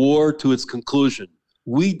see the war to its conclusion.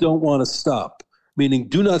 We don't want to stop, meaning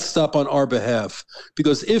do not stop on our behalf.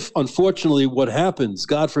 Because if, unfortunately, what happens,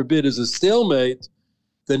 God forbid, is a stalemate,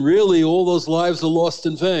 then really all those lives are lost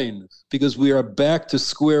in vain because we are back to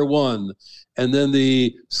square one. And then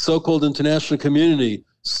the so-called international community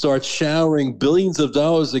starts showering billions of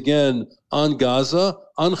dollars again on Gaza,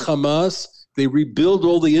 on Hamas. They rebuild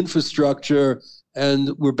all the infrastructure,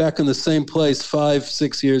 and we're back in the same place 5,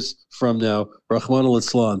 6 years from now, Rahman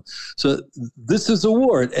al-Islam. So this is a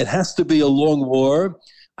war. It has to be a long war.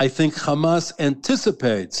 I think Hamas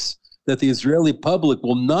anticipates that the Israeli public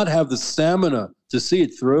will not have the stamina to see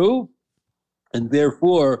it through, and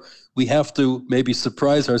therefore we have to maybe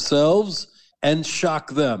surprise ourselves and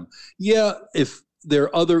shock them. Yeah, if there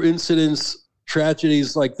are other incidents,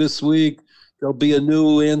 tragedies like this week, there'll be a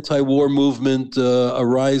new anti-war movement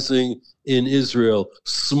arising in Israel.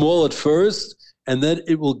 Small at first, and then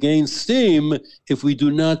it will gain steam if we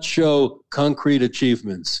do not show concrete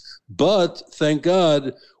achievements. But thank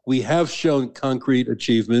God we have shown concrete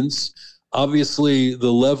achievements. Obviously,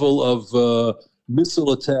 the level of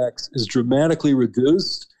missile attacks is dramatically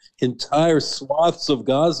reduced. Entire swaths of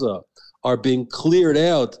Gaza are being cleared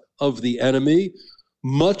out of the enemy.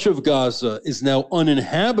 Much of Gaza is now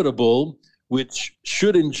uninhabitable, which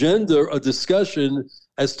should engender a discussion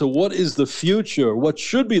as to what is the future, what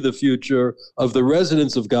should be the future of the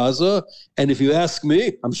residents of Gaza. And if you ask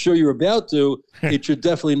me, I'm sure you're about to, it should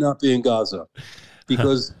definitely not be in Gaza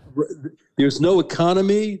because there's no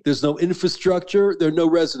economy, there's no infrastructure, there are no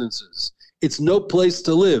residences. It's no place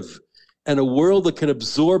to live. And a world that can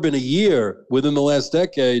absorb in a year, within the last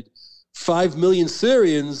decade, 5 million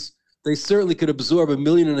Syrians, they certainly could absorb 1.5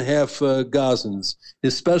 million Gazans,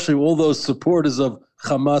 especially all those supporters of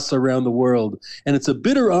Hamas around the world. And it's a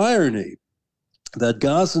bitter irony that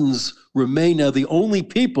Gazans remain now the only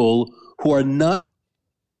people who are not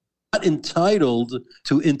entitled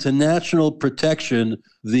to international protection,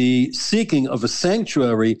 the seeking of a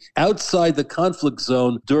sanctuary outside the conflict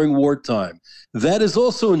zone during wartime. That is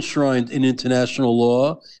also enshrined in international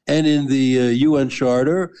law and in the UN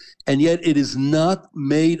Charter, and yet it is not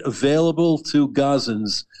made available to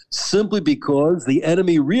Gazans simply because the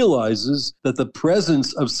enemy realizes that the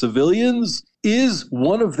presence of civilians is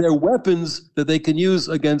one of their weapons that they can use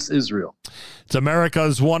against Israel. It's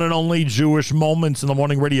America's one and only Jewish Moments in the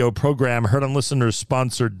Morning radio program, heard on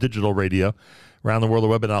listeners-sponsored digital radio around the world, the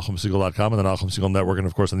web at NachumSegal.com and the Nachum Segal Network, and,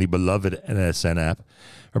 of course, on the beloved NSN app.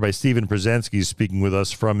 Rabbi Stephen Pruzansky is speaking with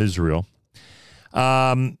us from Israel.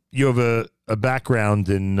 You have a background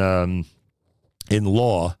in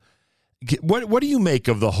law. What do you make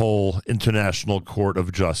of the whole International Court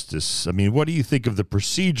of Justice? I mean, what do you think of the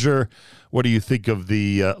procedure? What do you think of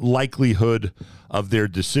the likelihood of their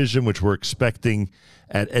decision, which we're expecting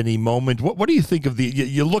at any moment? What do you think of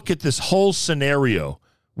you look at this whole scenario,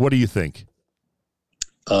 what do you think?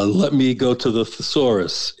 Let me go to the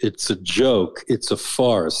thesaurus. It's a joke. It's a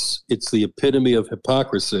farce. It's the epitome of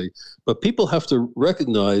hypocrisy. But people have to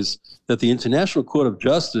recognize that the International Court of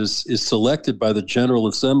Justice is selected by the General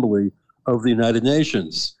Assembly of the United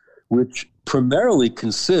Nations, which primarily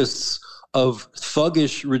consists of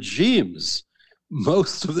thuggish regimes.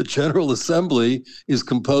 Most of the General Assembly is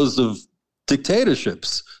composed of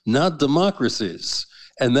dictatorships, not democracies.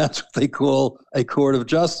 And that's what they call a court of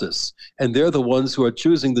justice. And they're the ones who are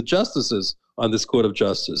choosing the justices on this court of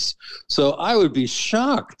justice. So I would be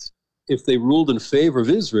shocked if they ruled in favor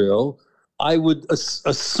of Israel. I would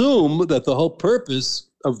assume that the whole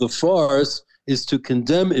purpose of the farce is to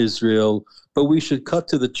condemn Israel, but we should cut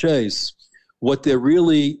to the chase. What they're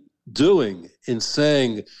really doing in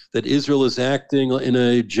saying that Israel is acting in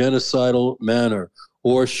a genocidal manner,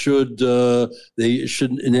 or should they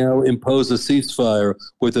should now impose a ceasefire?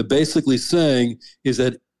 What they're basically saying is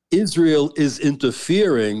that Israel is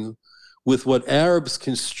interfering with what Arabs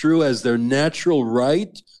construe as their natural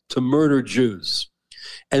right to murder Jews.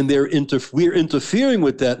 And we're interfering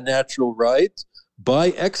with that natural right by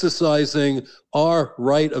exercising our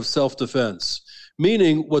right of self-defense.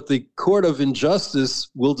 Meaning what the Court of Injustice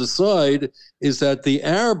will decide is that the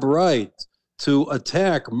Arab right to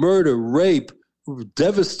attack, murder, rape,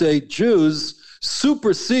 devastate Jews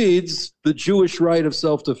supersedes the Jewish right of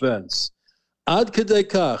self-defense. Ad kedei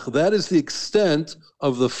kach, that is the extent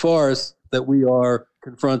of the farce that we are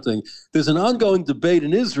confronting. There's an ongoing debate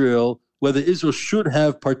in Israel whether Israel should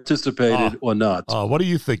have participated or not. What do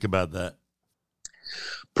you think about that?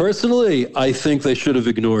 Personally, I think they should have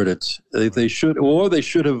ignored it. They should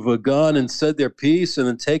have gone and said their piece and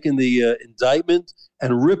then taken the indictment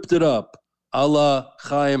and ripped it up, a la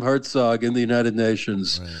Chaim Herzog in the United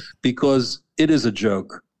Nations, because it is a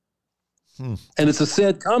joke. And it's a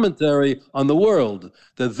sad commentary on the world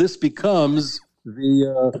that this becomes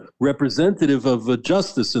the representative of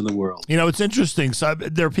justice in the world. You know, it's interesting. So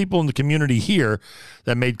there are people in the community here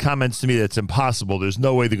that made comments to me that's impossible. There's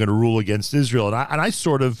no way they're going to rule against Israel. And I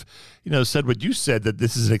sort of, said what you said, that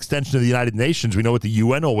this is an extension of the United Nations. We know what the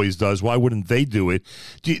UN always does. Why wouldn't they do it?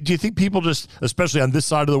 Do you think people just, especially on this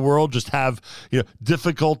side of the world, just have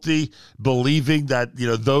difficulty believing that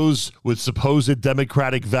those with supposed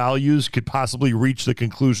democratic values could possibly reach the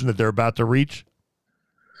conclusion that they're about to reach?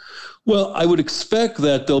 Well, I would expect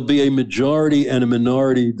that there'll be a majority and a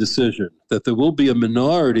minority decision, that there will be a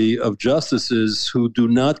minority of justices who do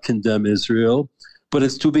not condemn Israel, but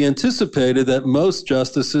it's to be anticipated that most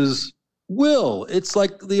justices will. It's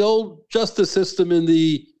like the old justice system in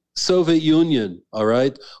the Soviet Union, all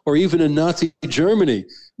right, or even in Nazi Germany.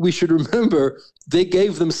 We should remember they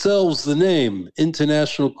gave themselves the name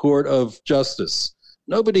International Court of Justice.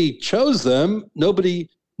 Nobody chose them. Nobody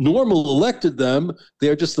normal elected them.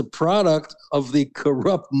 They're just the product of the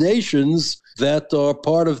corrupt nations that are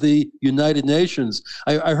part of the United Nations.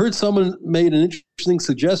 I heard someone made an interesting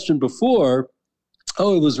suggestion before.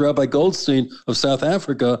 It was Rabbi Goldstein of South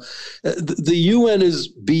Africa. The UN is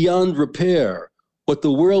beyond repair. What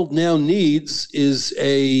the world now needs is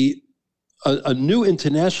a new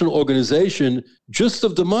international organization just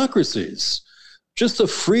of democracies, just of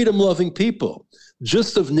freedom-loving people,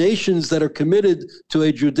 just of nations that are committed to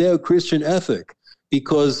a Judeo-Christian ethic,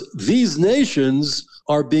 because these nations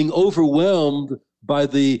are being overwhelmed by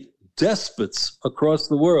the despots across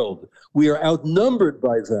the world. We are outnumbered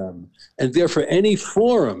by them, and therefore any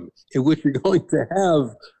forum in which you're going to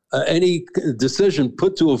have any decision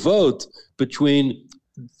put to a vote between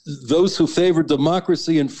those who favor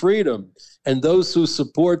democracy and freedom and those who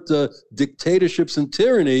support dictatorships and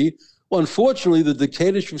tyranny, well, unfortunately, the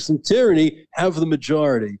dictatorships and tyranny have the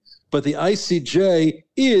majority. But the ICJ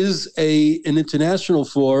is an international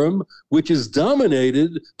forum which is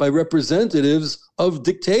dominated by representatives of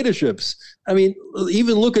dictatorships. I mean,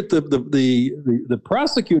 even look at the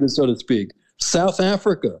prosecutors, so to speak. South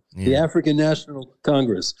Africa, the African National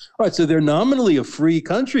Congress. All right, so they're nominally a free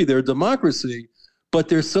country, they're a democracy, but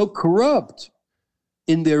they're so corrupt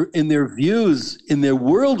in their views, in their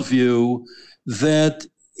worldview, that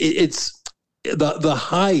it's the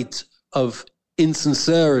height of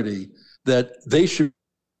insincerity that they should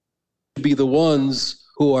be the ones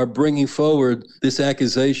who are bringing forward this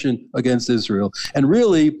accusation against Israel. And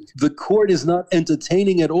really, the court is not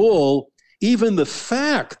entertaining at all even the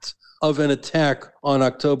fact of an attack on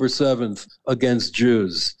October 7th against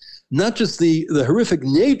Jews. Not just the horrific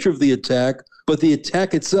nature of the attack, but the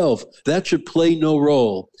attack itself. That should play no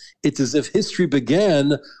role. It's as if history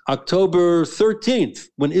began October 13th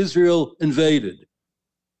when Israel invaded.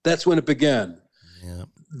 That's when it began. Yeah.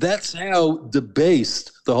 That's how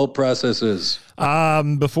debased the whole process is.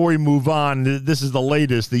 Before we move on, this is the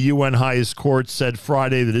latest. The UN highest court said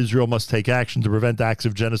Friday that Israel must take action to prevent acts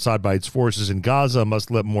of genocide by its forces in Gaza,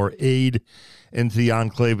 must let more aid into the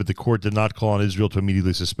enclave, but the court did not call on Israel to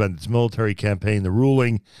immediately suspend its military campaign. The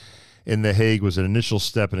ruling in The Hague was an initial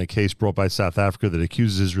step in a case brought by South Africa that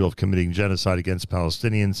accuses Israel of committing genocide against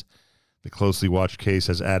Palestinians. The closely watched case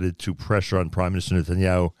has added to pressure on Prime Minister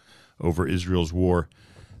Netanyahu over Israel's war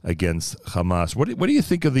against Hamas. What do you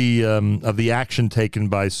think of the action taken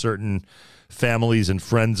by certain families and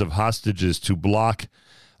friends of hostages to block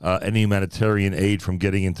any humanitarian aid from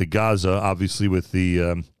getting into Gaza, obviously with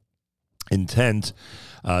the intent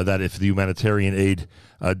that if the humanitarian aid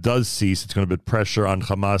does cease, it's going to put pressure on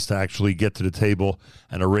Hamas to actually get to the table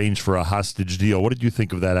and arrange for a hostage deal. What did you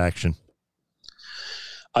think of that action?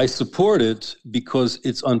 I support it because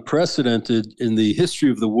it's unprecedented in the history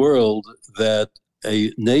of the world that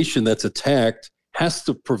a nation that's attacked has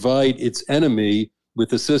to provide its enemy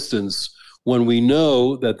with assistance when we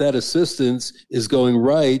know that that assistance is going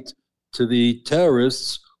right to the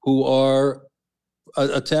terrorists who are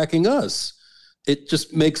attacking us. It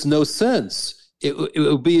just makes no sense. It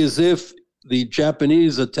would be as if the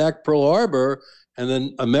Japanese attack Pearl Harbor and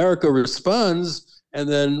then America responds, and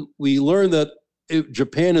then we learn that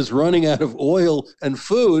Japan is running out of oil and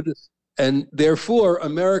food, and therefore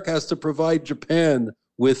America has to provide Japan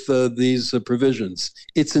with these provisions.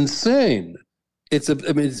 It's insane. It's the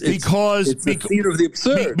theater of the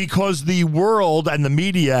absurd. Because the world and the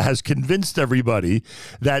media has convinced everybody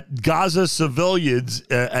that Gaza civilians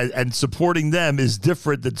and supporting them is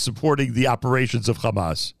different than supporting the operations of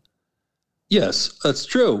Hamas. Yes, that's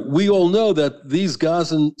true. We all know that these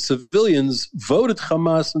Gazan civilians voted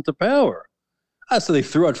Hamas into power. So they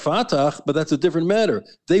threw out Fatah, but that's a different matter.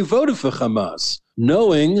 They voted for Hamas,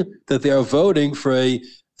 knowing that they are voting for a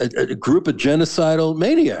group of genocidal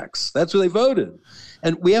maniacs. That's what they voted.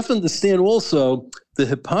 And we have to understand also the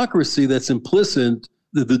hypocrisy that's implicit,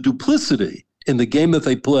 the duplicity in the game that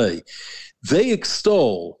they play. They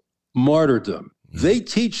extol martyrdom. They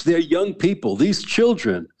teach their young people, these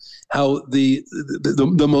children, how the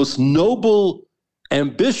most noble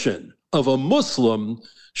ambition of a Muslim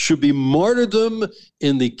should be martyrdom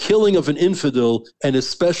in the killing of an infidel, and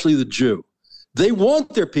especially the Jew. They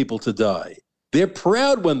want their people to die. They're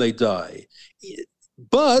proud when they die.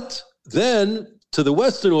 But then, to the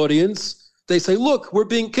Western audience, they say, look, we're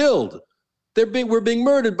being killed. We're being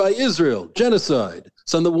murdered by Israel, genocide.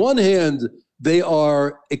 So on the one hand, they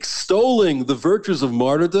are extolling the virtues of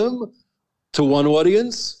martyrdom to one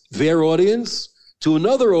audience, their audience. To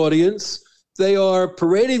another audience, they are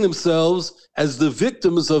parading themselves as the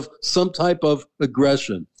victims of some type of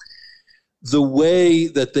aggression. The way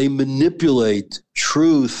that they manipulate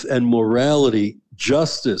truth and morality,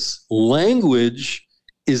 justice, language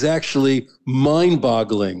is actually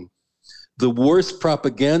mind-boggling. The worst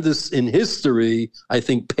propagandists in history, I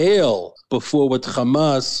think, pale before what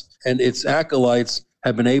Hamas and its acolytes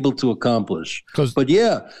have been able to accomplish. But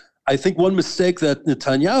yeah, I think one mistake that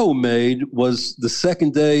Netanyahu made was the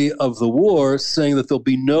second day of the war saying that there'll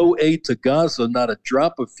be no aid to Gaza, not a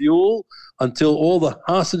drop of fuel, until all the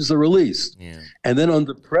hostages are released. Yeah. And then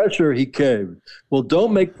under pressure, he caved. Well,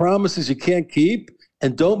 don't make promises you can't keep,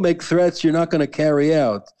 and don't make threats you're not going to carry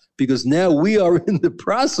out, because now we are in the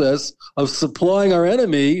process of supplying our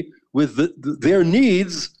enemy with their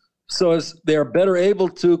needs so as they are better able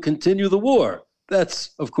to continue the war.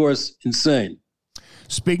 That's, of course, insane.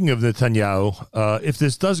 Speaking of Netanyahu, if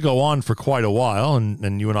this does go on for quite a while,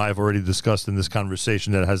 and you and I have already discussed in this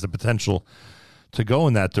conversation that it has the potential to go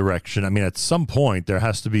in that direction, I mean, at some point there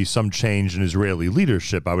has to be some change in Israeli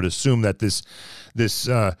leadership. I would assume that this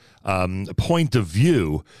point of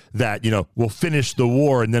view that, we'll finish the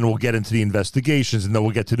war and then we'll get into the investigations and then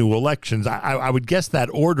we'll get to new elections, I would guess that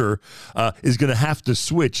order is going to have to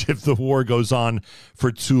switch if the war goes on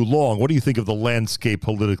for too long. What do you think of the landscape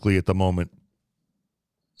politically at the moment?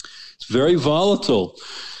 It's very volatile.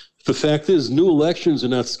 The fact is, new elections are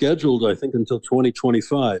not scheduled, I think, until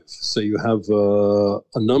 2025. So you have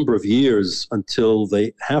a number of years until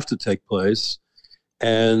they have to take place.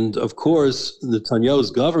 And, of course, Netanyahu's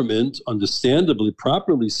government, understandably,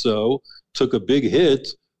 properly so, took a big hit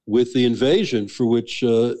with the invasion for which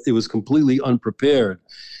it was completely unprepared.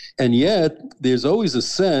 And yet, there's always a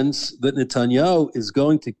sense that Netanyahu is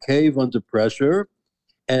going to cave under pressure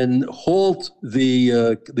and halt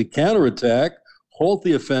the counterattack, halt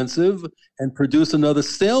the offensive, and produce another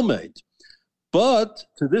stalemate. But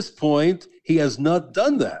to this point, he has not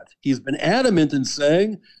done that. He's been adamant in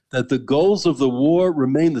saying that the goals of the war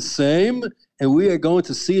remain the same, and we are going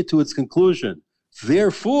to see it to its conclusion.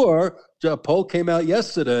 Therefore, a poll came out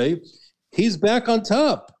yesterday, he's back on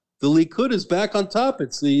top. The Likud is back on top.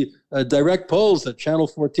 It's the direct polls that Channel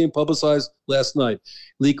 14 publicized last night.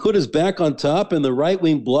 Likud is back on top, and the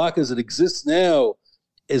right-wing bloc as it exists now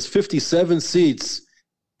is 57 seats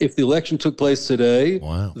if the election took place today.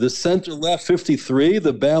 Wow. The center-left, 53,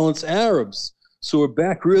 the balance Arabs. So we're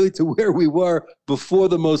back really to where we were before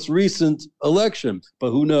the most recent election.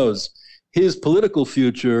 But who knows? His political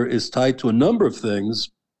future is tied to a number of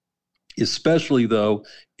things, especially, though,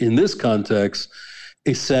 in this context,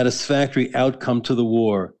 a satisfactory outcome to the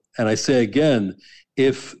war. And I say again,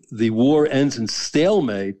 if the war ends in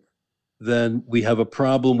stalemate, then we have a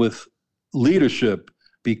problem with leadership,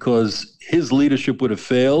 because his leadership would have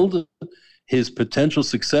failed. His potential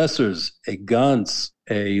successors, a Gantz,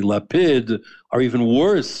 a Lapid, are even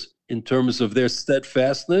worse in terms of their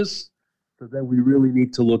steadfastness, so then we really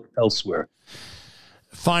need to look elsewhere.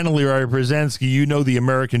 Finally, Rabbi Pruzansky, you know the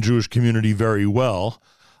American Jewish community very well.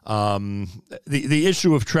 The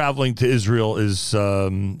issue of traveling to Israel is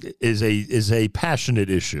a passionate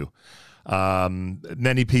issue.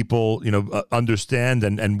 Many people, understand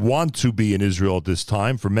and want to be in Israel at this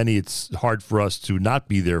time. For many, it's hard for us to not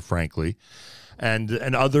be there, frankly.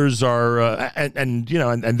 And others are, and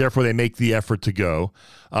therefore they make the effort to go.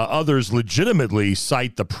 Others legitimately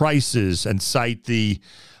cite the prices and cite the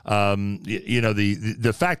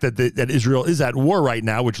fact that Israel is at war right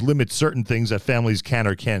now, which limits certain things that families can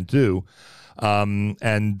or can't do.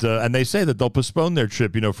 And they say that they'll postpone their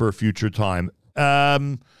trip, for a future time.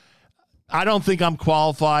 I don't think I'm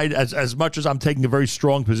qualified as much as I'm taking a very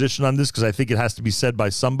strong position on this, because I think it has to be said by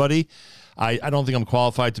somebody. I don't think I'm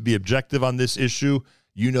qualified to be objective on this issue.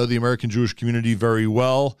 You know the American Jewish community very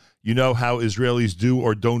well. You know how Israelis do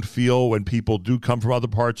or don't feel when people do come from other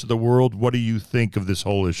parts of the world. What do you think of this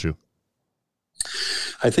whole issue?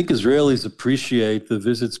 I think Israelis appreciate the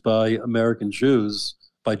visits by American Jews,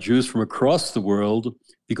 by Jews from across the world,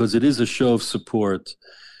 because it is a show of support.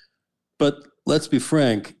 But let's be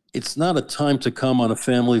frank, it's not a time to come on a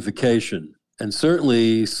family vacation. And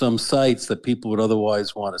certainly some sites that people would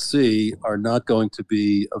otherwise want to see are not going to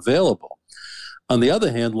be available. On the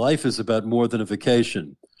other hand, life is about more than a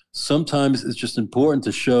vacation. Sometimes it's just important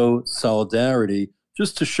to show solidarity,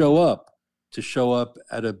 just to show up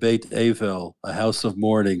at a Beit Avel, a house of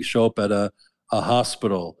mourning, show up at a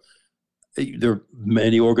hospital. There are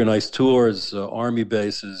many organized tours, army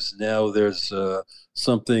bases. Now there's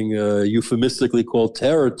something euphemistically called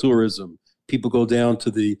terror tourism. People go down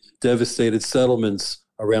to the devastated settlements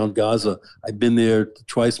around Gaza. I've been there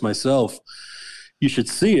twice myself. You should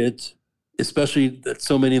see it, especially that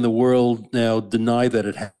so many in the world now deny that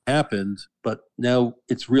it happened, but now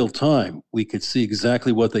it's real time. We could see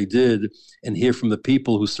exactly what they did and hear from the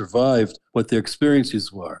people who survived what their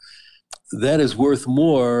experiences were. That is worth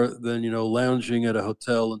more than, lounging at a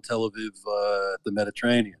hotel in Tel Aviv, the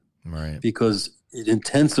Mediterranean. Right. Because it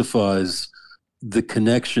intensifies the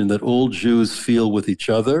connection that all Jews feel with each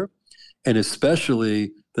other, and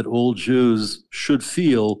especially that all Jews should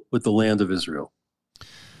feel with the land of Israel.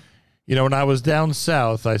 When I was down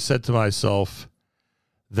south, I said to myself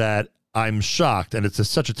that I'm shocked, and it's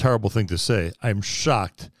such a terrible thing to say, I'm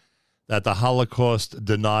shocked that the Holocaust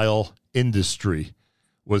denial industry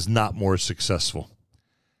was not more successful.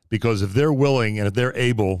 Because if they're willing and if they're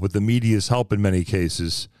able, with the media's help in many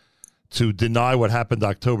cases, to deny what happened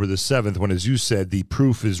October the 7th, when, as you said, the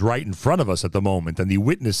proof is right in front of us at the moment and the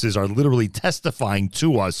witnesses are literally testifying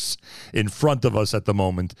to us in front of us at the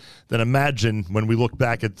moment, then imagine when we look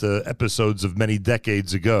back at the episodes of many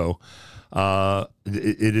decades ago.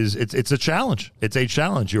 It's a challenge. It's a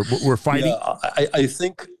challenge. We're fighting. Yeah, I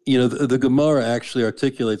think, the Gemara actually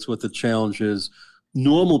articulates what the challenge is.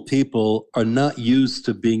 Normal people are not used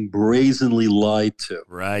to being brazenly lied to.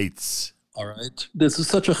 Right. All right. This is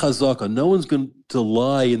such a chazaka. No one's going to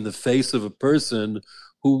lie in the face of a person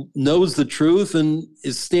who knows the truth and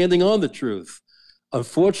is standing on the truth.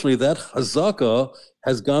 Unfortunately, that chazaka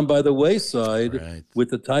has gone by the wayside with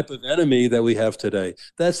the type of enemy that we have today.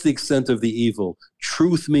 That's the extent of the evil.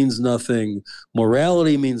 Truth means nothing.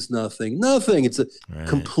 Morality means nothing. Nothing. It's a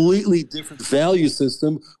completely different value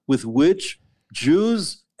system with which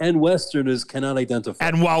Jews and Westerners cannot identify.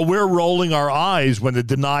 And while we're rolling our eyes when the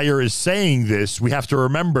denier is saying this, we have to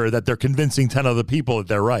remember that they're convincing 10 other people that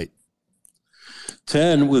they're right.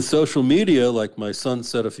 10, with social media, like my son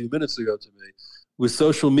said a few minutes ago to me, with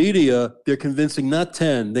social media, they're convincing not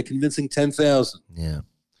 10, they're convincing 10,000. Yeah. And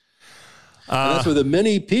that's where there are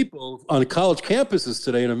many people on college campuses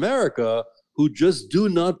today in America who just do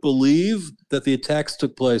not believe that the attacks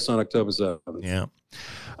took place on October 7th. Yeah.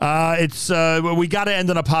 We got to end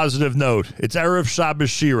on a positive note. It's Erev Shabbos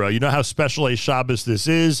Shira. You know how special a Shabbos this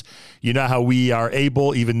is. You know how we are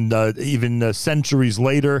able, even centuries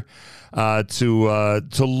later, to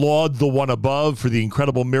laud the one above for the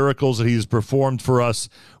incredible miracles that he has performed for us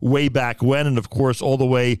way back when, and of course all the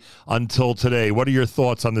way until today. What are your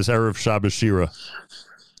thoughts on this Erev Shabbos Shira?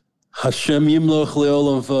 Hashem Yimloch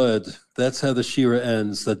Leolam Vod. That's how the Shira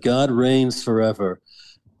ends. That God reigns forever.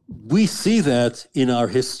 We see that in our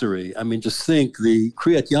history. I mean, just think, the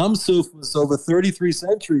Kriyat Yamsuf was over 33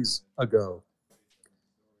 centuries ago.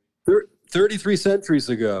 33 centuries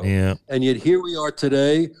ago. Yeah. And yet here we are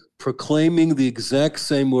today proclaiming the exact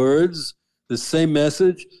same words, the same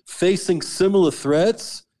message, facing similar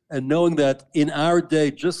threats, and knowing that in our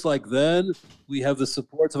day, just like then, we have the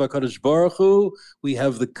support of HaKadosh Baruch Hu, we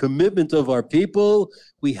have the commitment of our people,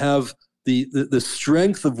 we have the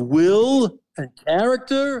strength of will and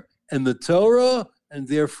character and the Torah, and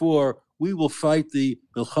therefore we will fight the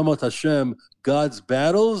Milchamat Hashem, God's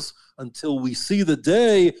battles, until we see the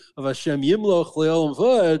day of Hashem Yimloch Le'olam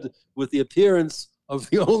V'ed, with the appearance of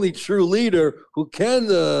the only true leader who can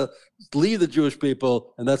lead the Jewish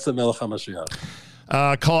people, and that's the Melech HaMashiach.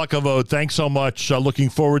 Kol HaKavod, thanks so much. Looking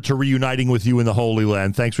forward to reuniting with you in the Holy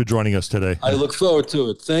Land. Thanks for joining us today. I look forward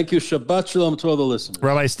to it. Thank you. Shabbat Shalom to all the listeners.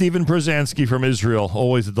 Rabbi Stephen Pruzansky from Israel.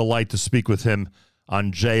 Always a delight to speak with him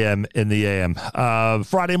on JM in the AM.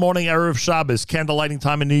 Friday morning, Erev Shabbos. Candle lighting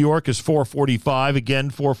time in New York is 4:45. Again,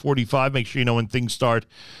 4:45. Make sure you know when things start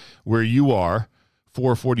where you are.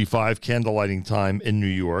 4:45 candle lighting time in New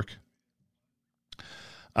York.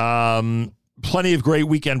 Plenty of great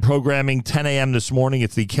weekend programming. 10 a.m. this morning.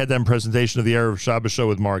 It's the Kedem presentation of the Erev Shabbos show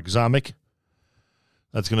with Mark Zamek.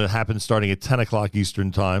 That's going to happen starting at 10 o'clock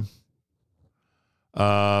Eastern time.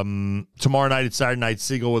 Tomorrow night, it's Saturday Night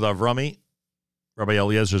Siegel with Avrami. Rabbi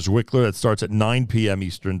Eliezer Zwickler. That starts at 9 p.m.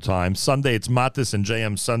 Eastern time. Sunday, it's Matis and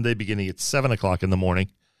JM Sunday beginning at 7 o'clock in the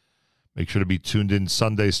morning. Make sure to be tuned in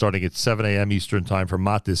Sunday starting at 7 a.m. Eastern time for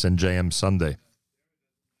Matis and JM Sunday.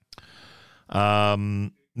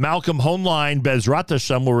 Malcolm Hoenlein, Bezrat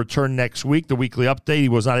Hashem, will return next week. The weekly update. He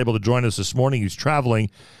was not able to join us this morning. He's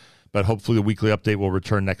traveling, but hopefully the weekly update will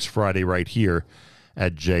return next Friday right here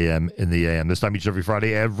at JM in the AM. This time each every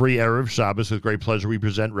Friday, every Erev Shabbos, with great pleasure, we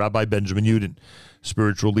present Rabbi Benjamin Yudin,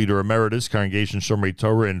 spiritual leader emeritus, Congregation Shomrei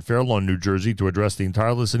Torah in Fair Lawn, New Jersey, to address the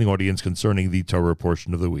entire listening audience concerning the Torah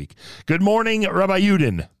portion of the week. Good morning, Rabbi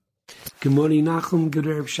Yudin. Good morning, Nachum. Good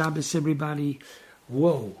Erev Shabbos, everybody.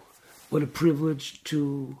 Whoa, what a privilege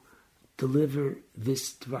to deliver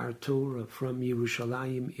this Dvar Torah from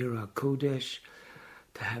Yerushalayim, Ira Kodesh,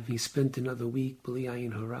 to having spent another week, B'li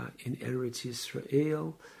Ayin Hara, in Eretz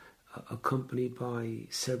Yisrael, accompanied by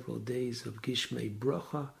several days of Gishmei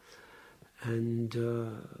Bracha, and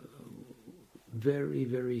very,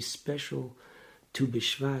 very special Tu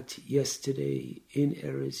B'Shvat yesterday in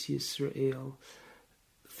Eretz Yisrael.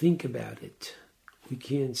 Think about it. We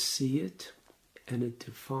can't see it, and it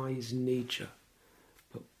defies nature.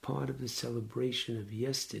 But part of the celebration of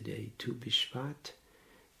yesterday, Tu B'Shvat,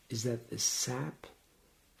 is that the sap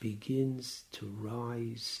begins to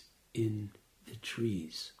rise in the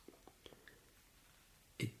trees.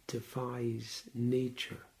 It defies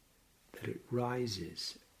nature that it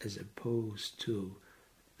rises as opposed to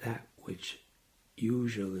that which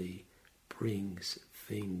usually brings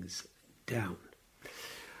things down.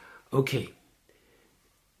 Okay,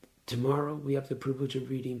 tomorrow we have the privilege of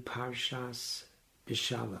reading Parshas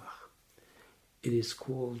Beshalach. It is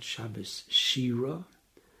called Shabbos Shira,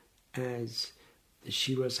 as the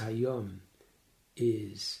Shiras Hayom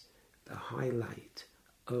is the highlight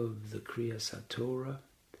of the Kriyas HaTorah,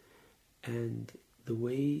 and the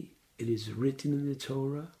way it is written in the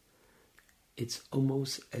Torah, it's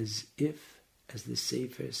almost as if, as the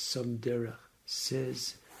Sefer Samderach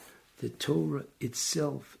says, the Torah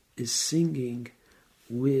itself is singing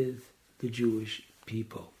with the Jewish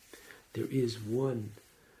people. There is one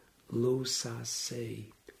lo saseh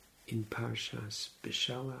in Parshas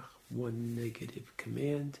Beshalach, one negative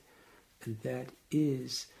command, and that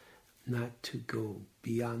is not to go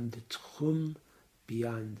beyond the tchum,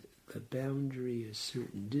 beyond the boundary, a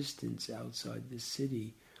certain distance outside the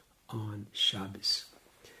city on Shabbos.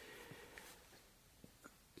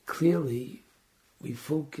 Clearly, we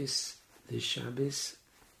focus the Shabbos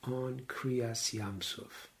on Kriyas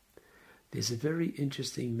Yamsuf. There's a very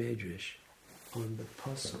interesting medrash on the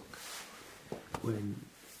pasuk when,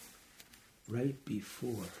 right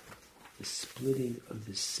before the splitting of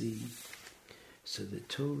the sea, so the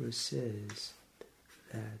Torah says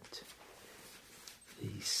that the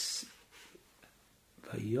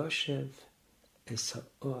Vayoshev es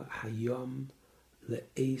hayom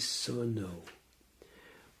le'esono,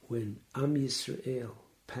 when Am Yisrael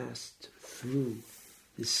passed through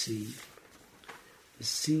the sea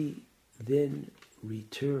then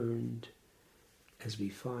returned, as we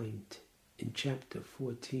find in chapter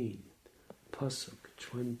 14, pasuk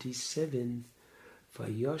 27,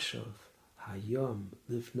 Vayoshav hayom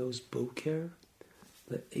lifnos boker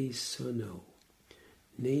le'esono,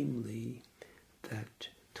 namely that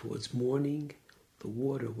towards morning the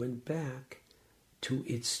water went back to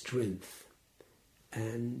its strength,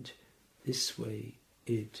 and this way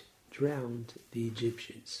it drowned the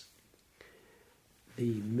Egyptians.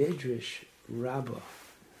 The Medrash Rabbah,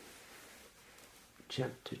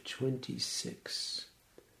 chapter 26,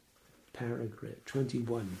 paragraph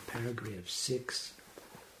 21, paragraph 6,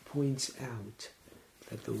 points out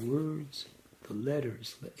that the words, the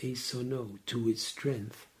letters, le'esono, to its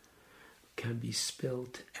strength, can be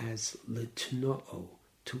spelt as letno'o,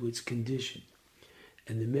 to its condition.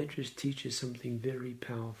 And the Medrash teaches something very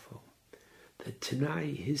powerful. That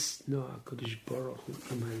Tanai Hisno HaKadosh Baruch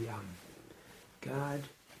Hu Im Hayam. God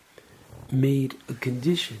made a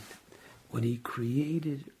condition when He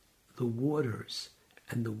created the waters,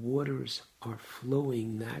 and the waters are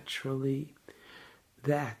flowing naturally,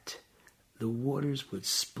 that the waters would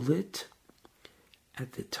split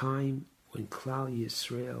at the time when Klal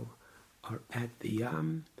Yisrael are at the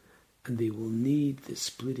Yam, and they will need the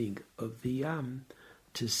splitting of the Yam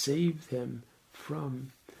to save them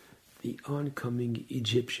from the oncoming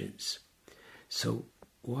Egyptians. So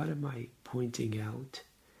what am I pointing out?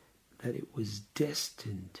 That it was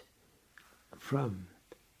destined from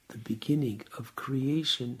the beginning of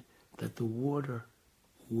creation that the water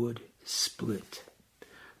would split.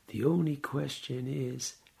 The only question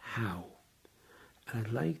is how. And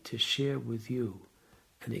I'd like to share with you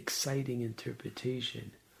an exciting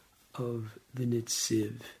interpretation of the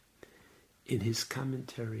Netziv in his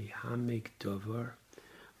commentary Hamek Dover,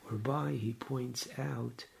 whereby he points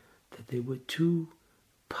out that there were two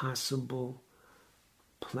possible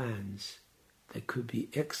plans that could be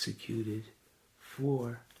executed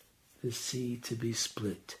for the sea to be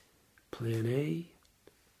split. Plan A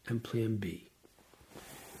and Plan B.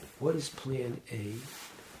 What is Plan A?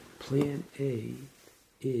 Plan A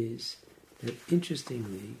is that,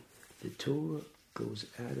 interestingly, the Torah goes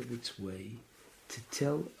out of its way to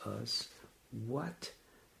tell us what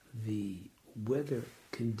the weather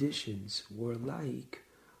conditions were like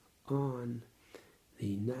on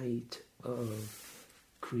the night of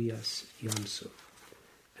Kriyas Yamsuf.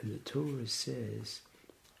 And the Torah says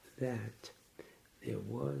that there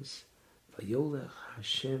was Vayolech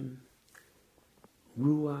Hashem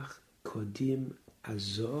Ruach Kodim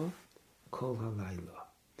Azor Kol Halayla.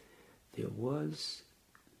 There was,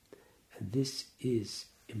 and this is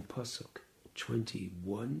in Pasuk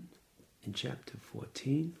 21 in chapter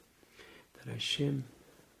 14, that Hashem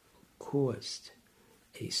caused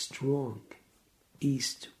a strong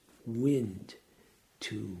east wind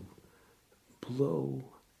to blow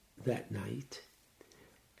that night,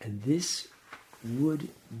 and this would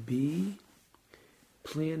be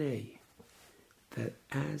Plan A, that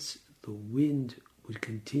as the wind would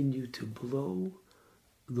continue to blow,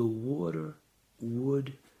 the water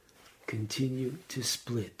would continue to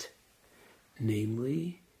split.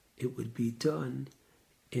 Namely, it would be done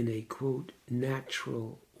in a, quote,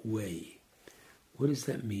 natural way. What does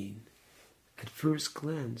that mean? At first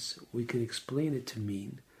glance, we can explain it to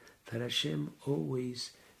mean that Hashem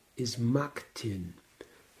always is maktin.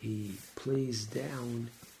 He plays down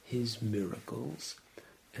His miracles,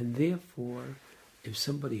 and therefore, if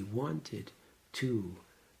somebody wanted to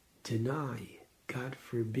deny, God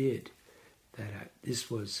forbid, that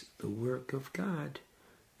this was the work of God,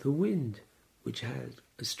 the wind, which had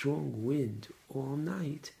a strong wind all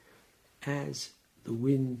night, as the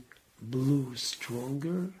wind blew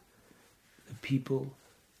stronger, the people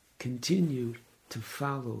continued to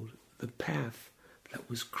follow the path that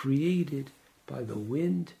was created by the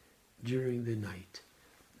wind during the night.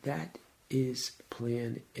 That is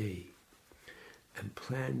Plan A. And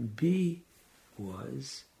Plan B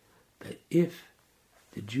was that if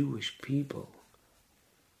the Jewish people,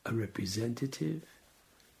 a representative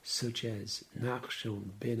such as Nachshon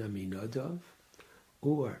ben Aminadav,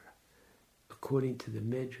 or, according to the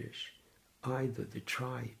Medrash, either the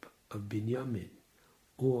tribe of Binyamin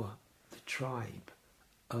or the tribe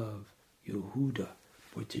of Yehuda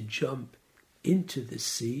were to jump into the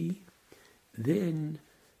sea, then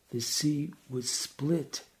the sea would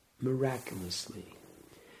split miraculously.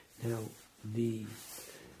 Now, the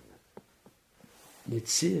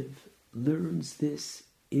Netziv learns this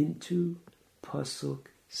into Pasuk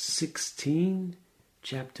 16,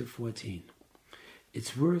 chapter 14.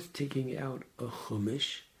 It's worth taking out a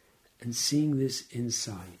Chumash and seeing this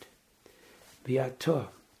inside. V'atah,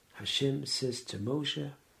 Hashem says to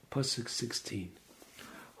Moshe, Pasuk 16,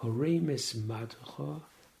 Horemes madcha,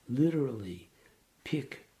 literally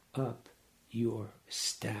pick up your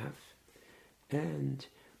staff, and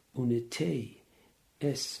unetei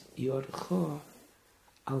es yodcha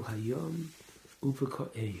al hayom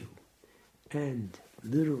uvekaehu, and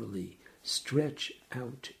literally stretch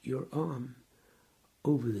out your arm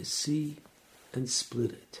over the sea and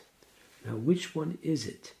split it. Now, which one is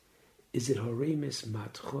it? Is it Horemes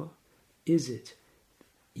Matcha? Is it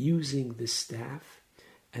using the staff?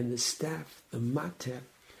 And the staff, the Mate,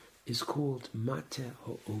 is called Mate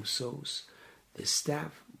Ho'osos, the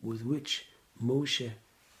staff with which Moshe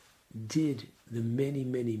did the many,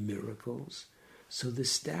 many miracles. So the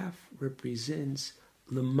staff represents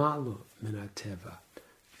lemalo minateva,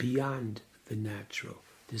 beyond the natural,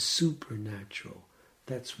 the supernatural.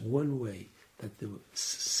 That's one way that the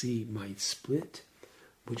sea might split,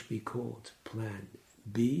 which we called Plan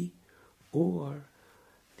B, or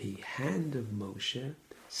the hand of Moshe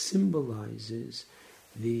symbolizes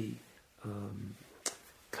the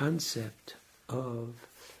concept of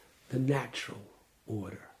the natural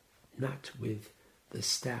order, not with the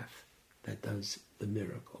staff that does the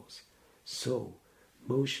miracles. So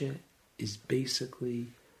Moshe is basically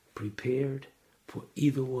prepared for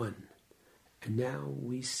either one. And now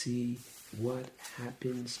we see what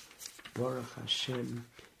happens, Baruch Hashem,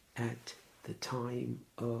 at the time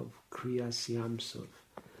of Kriyas Yamsuf.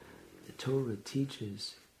 The Torah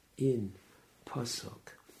teaches in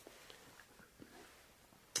Pasuk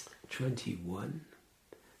 21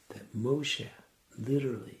 that Moshe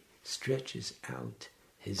literally stretches out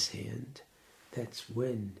his hand. That's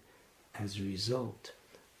when, as a result,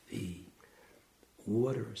 the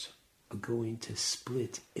waters are going to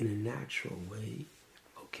split in a natural way,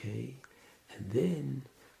 okay? And then,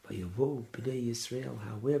 Vayavo B'nai Yisrael,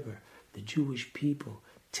 however, the Jewish people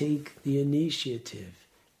take the initiative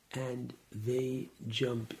and they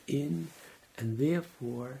jump in, and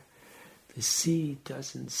therefore the sea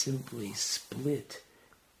doesn't simply split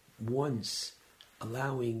once,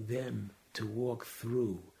 allowing them to walk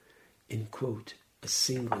through in, quote, a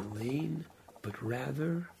single lane, but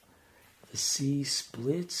rather the sea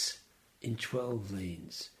splits in 12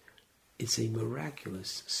 lanes. It's a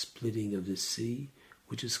miraculous splitting of the sea,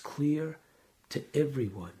 which is clear to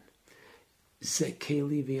everyone.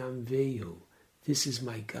 Zekeli v'amvehu, this is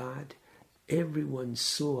my God. Everyone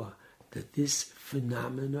saw that this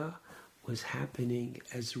phenomena was happening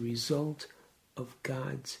as a result of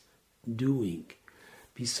God's doing.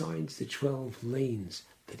 Besides the 12 lanes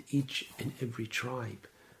that each and every tribe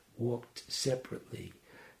walked separately,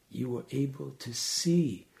 you were able to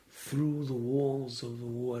see through the walls of the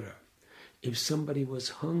water. If somebody was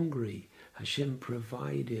hungry, Hashem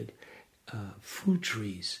provided fruit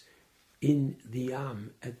trees in the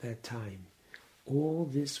Yam at that time. All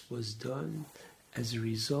this was done as a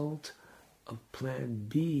result of Plan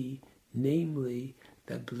B, namely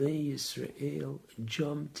that Bnei Yisrael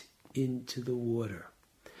jumped into the water.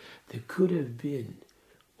 There could have been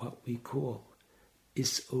what we call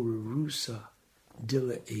Isorusa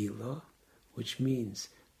Dila'ela, which means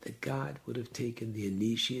that God would have taken the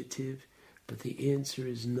initiative, but the answer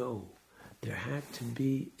is no. There had to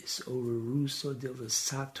be Isorusa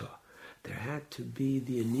Dilasata. There had to be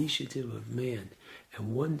the initiative of man.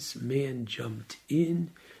 And once man jumped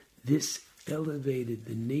in, this elevated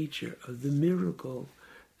the nature of the miracle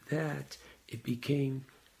that it became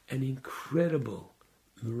an incredible,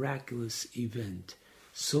 miraculous event.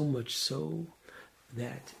 So much so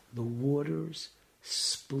that the waters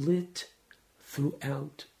split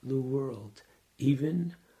throughout the world.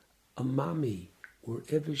 Even a mommy,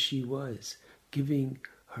 wherever she was, giving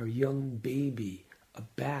her young baby a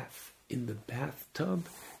bath in the bathtub,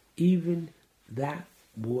 even that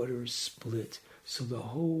water split. So the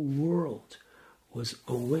whole world was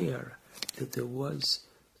aware that there was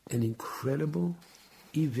an incredible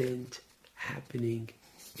event happening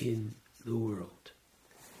in the world.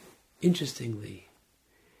 Interestingly,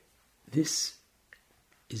 this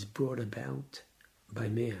is brought about by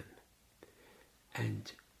man.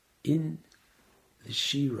 And in the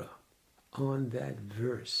Shira, on that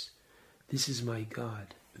verse, this is my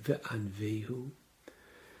God, ve'anvehu.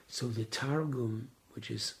 So the Targum, which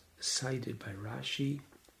is cited by Rashi,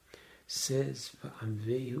 says,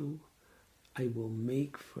 ve'anvehu, I will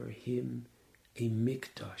make for him a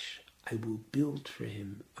mikdash. I will build for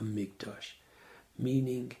him a mikdash.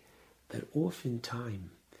 Meaning that oftentimes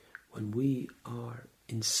when we are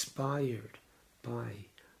inspired by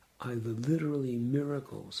either literally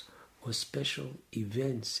miracles or special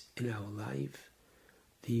events in our life,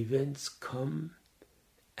 the events come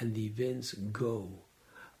and the events go.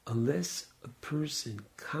 Unless a person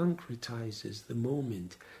concretizes the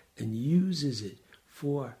moment and uses it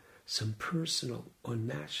for some personal or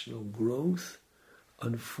national growth,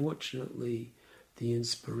 unfortunately, the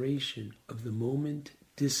inspiration of the moment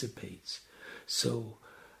dissipates. So,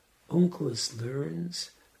 Onkelos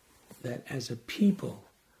learns that as a people,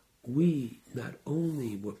 we not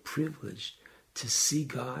only were privileged to see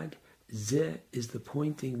God, Zeh is the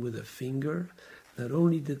pointing with a finger. Not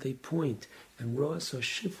only did they point, and Rosa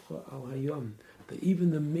Shifra al Hayom, that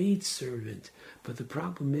even the maidservant, but the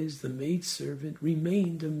problem is the maidservant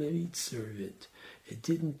remained a maidservant. It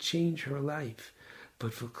didn't change her life.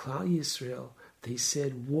 But for Klal Yisrael, they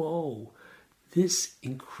said, whoa, this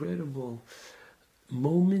incredible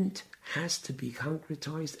moment has to be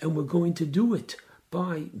concretized, and we're going to do it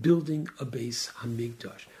by building a Beis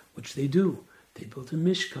Hamikdash, which they do. They build a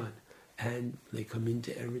Mishkan, and they come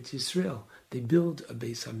into Eretz Yisrael. They build a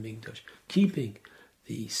Beis Hamikdash, keeping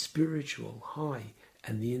the spiritual high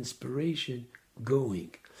and the inspiration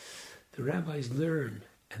going. The rabbis learn,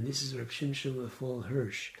 and this is Reb Shimshon Lefol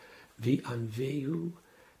Hirsch, V'anvehu,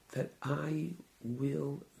 that I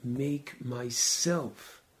will make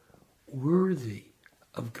myself worthy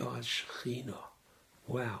of God's Shekhinah.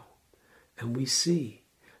 Wow. And we see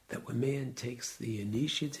that when man takes the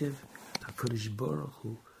initiative, HaKadosh Baruch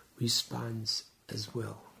Hu responds as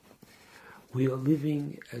well. We are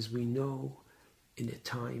living, as we know, in a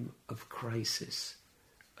time of crisis,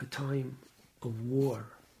 a time of war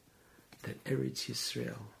that Eretz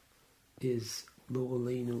Yisrael is lo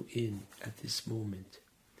aleinu in at this moment.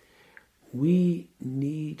 We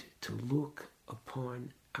need to look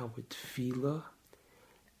upon our tefillah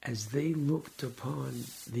as they looked upon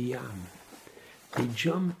the Yam. They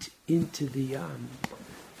jumped into the Yam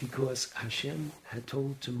because Hashem had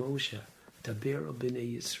told to Moshe, Daber al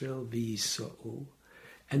b'nei Yisrael v'yisa'u,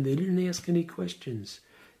 and they didn't ask any questions.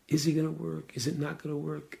 Is it going to work? Is it not going to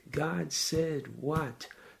work? God said what?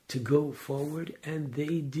 To go forward, and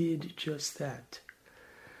they did just that.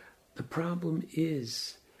 The problem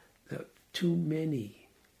is that too many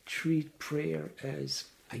treat prayer as,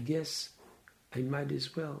 I guess, I might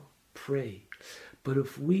as well pray. But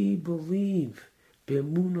if we believe,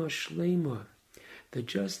 be'emunah shlema, that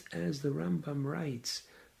just as the Rambam writes,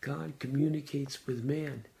 God communicates with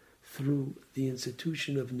man through the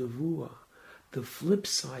institution of Nevuah, the flip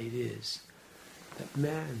side is that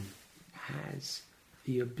man has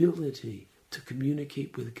the ability to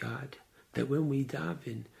communicate with God, that when we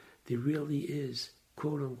daven, there really is,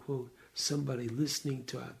 quote unquote, somebody listening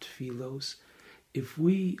to our tefillos. If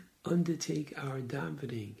we undertake our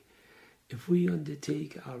davening, if we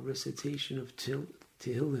undertake our recitation of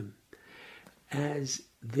Tehillim, as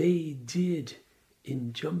they did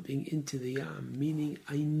in jumping into the Yam, meaning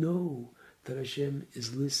I know that Hashem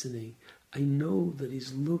is listening, I know that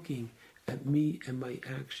He's looking at me and my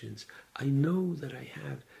actions, I know that I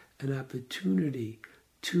have an opportunity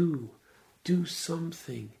to do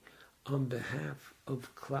something on behalf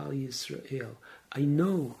of Klal Yisrael. I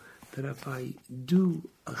know that if I do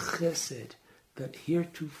a chesed that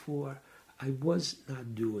heretofore I was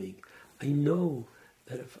not doing, I know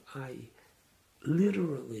that if I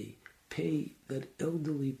literally pay that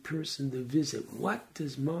elderly person the visit, what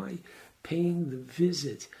does my paying the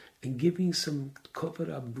visit and giving some kavod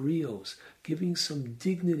abrios, giving some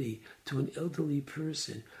dignity to an elderly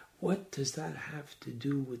person, what does that have to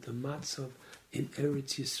do with the matzav in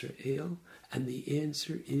Eretz Yisrael? And the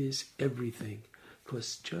answer is everything.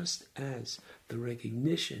 Because just as the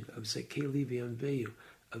recognition of Zakeli V'Anveyu,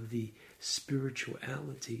 of the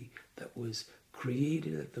spirituality that was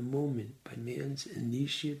created at the moment by man's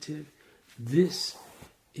initiative, this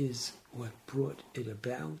is what brought it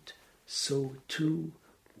about. So too,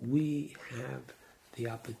 we have the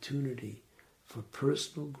opportunity for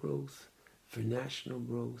personal growth, for national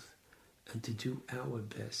growth, and to do our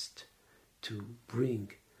best to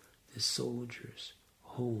bring the soldiers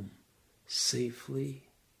home safely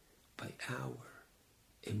by our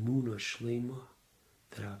emunah shlema,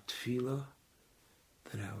 that our tefillah,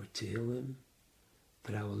 that our tehillim,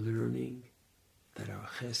 that our learning, that our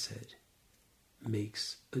chesed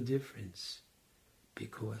makes a difference,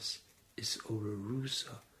 because it's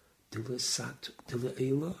orarusa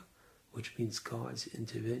dila'ela, which means God's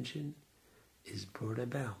intervention is brought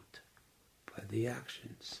about by the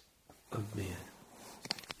actions of man.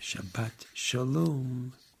 Shabbat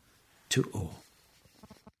Shalom to all.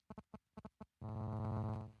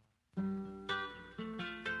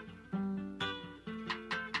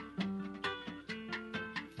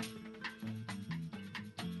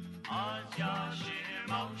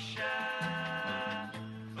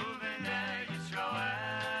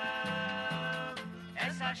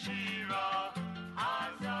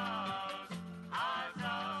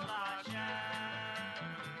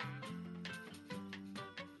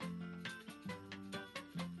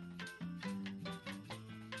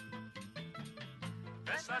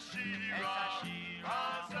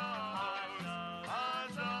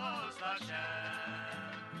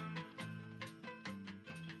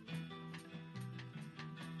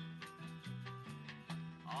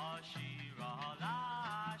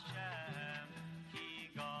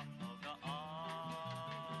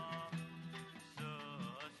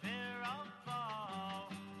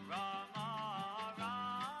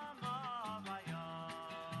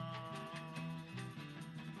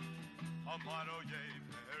 Amaroye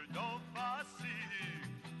perdovasi,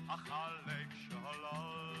 ach חלק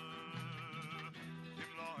שולל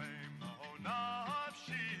תמלוהם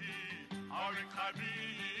נפשי אריק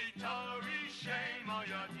חבי תורי שם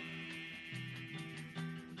ידי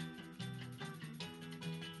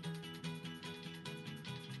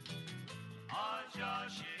אז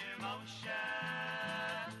ישיר משה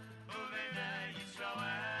ובני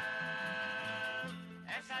ישראל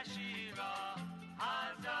אס השירה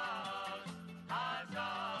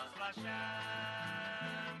הזאת לשם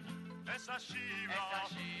אס השירה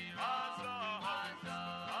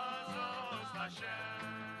הזאת לשם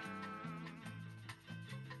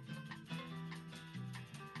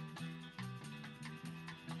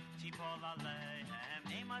תיפול עליהם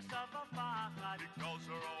עם הסוף הפחד תגלוז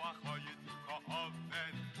רוח הידיקה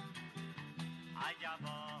עובד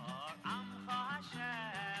היבור עמך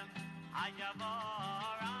השם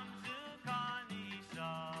היבור עם זוכה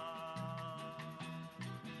ניסה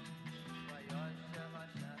ויושב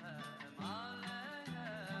השם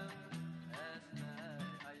עליהם אסני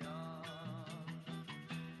היום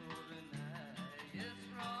ובני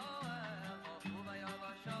ישראל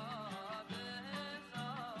וביבשה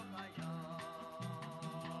בסוף היום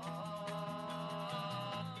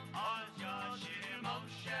אז ישיר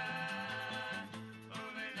משה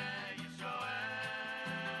ובני ישראל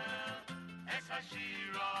אס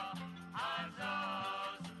השירה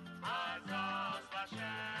הזאת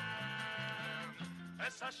לשם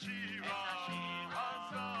אס השירה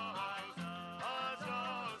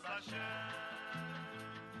הזאת לשם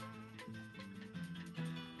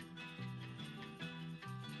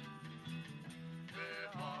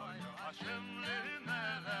והי השם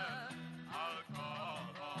למלך על כל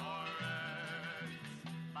הארץ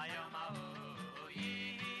ביום ההוא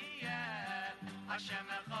יהיה השם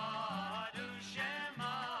אחד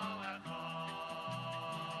ושמו אחד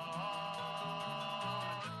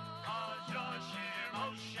אז ישיר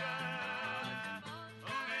משה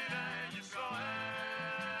ובני ישראל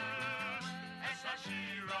אס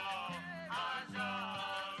השירה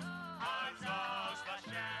הזאת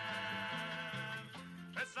לשם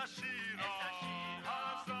אס השירה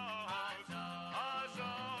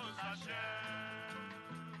הזאת לשם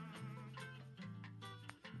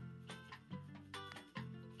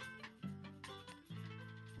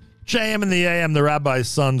JM in the AM, the Rabbi's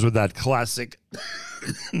Sons with that classic,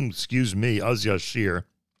 excuse me, Az Yashir.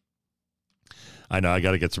 I know, I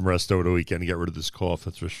got to get some rest over the weekend to get rid of this cough,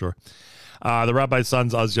 that's for sure. The Rabbi's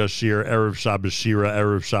Sons, Az Yashir, Erev Shabbos Shira,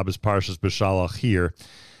 Erev Shabbos Parshas B'Shalach here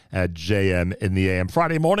at JM in the AM.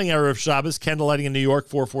 Friday morning, Erev Shabbos, candlelighting in New York,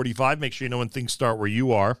 4:45. Make sure you know when things start where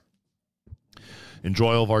you are.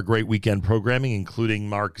 Enjoy all of our great weekend programming, including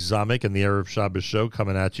Mark Zamek and the Erev Shabbos show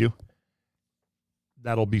coming at you.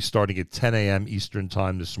 That'll be starting at 10 a.m. Eastern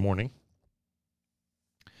Time this morning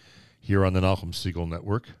here on the Nachum Segal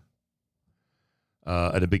Network.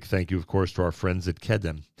 And a big thank you, of course, to our friends at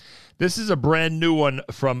Kedem. This is a brand new one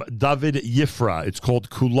from David Yifra. It's called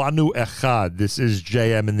Kulanu Echad. This is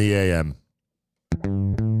JM in the AM.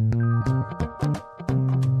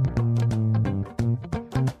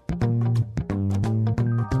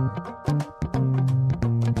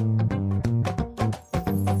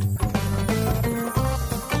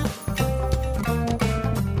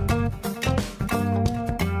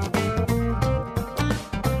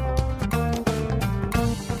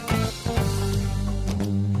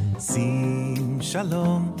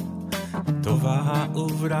 שלום, טובה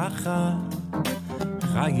וברכה,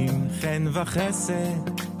 חיים חן וחסד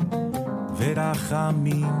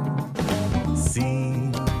ורחמים.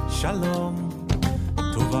 שים שלום,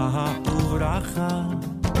 טובה וברכה,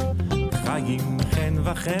 חיים חן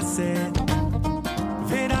וחסד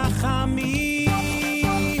ורחמים.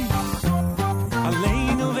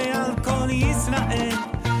 עלינו ועל כל ישראל,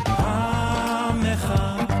 עמך,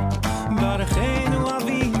 ברכנו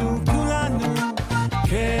אבינו כולנו,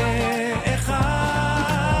 כאחד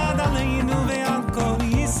עלינו ועל כל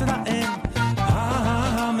ישראל,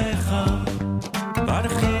 עמך,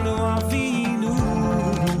 ברכנו אבינו,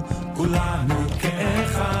 כולנו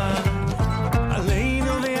כאחד,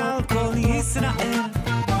 עלינו ועל כל ישראל,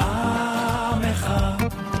 עמך,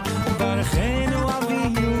 ברכנו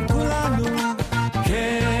אבינו, כולנו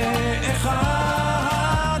כאחד,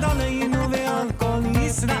 עלינו ועל כל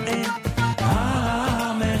ישראל,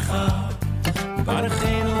 עמך,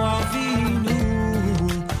 ברכנו אבינו,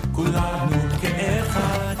 כולנו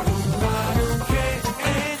כאחד, כולנו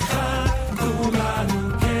כאחד, כולנו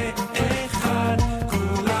כאחד,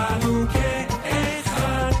 כולנו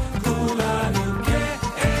כאחד, כולנו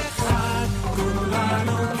כאחד, כולנו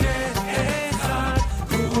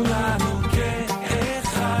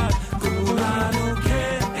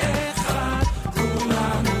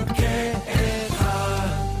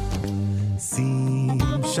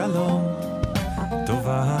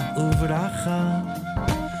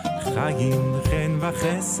חיים חן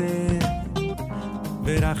וחסד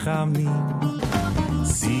ורחמים,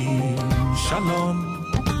 שים שלום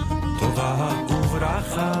טובה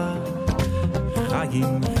וברכה,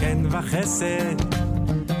 חיים חן וחסד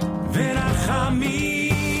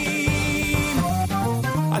ורחמים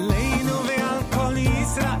עלינו ועל כל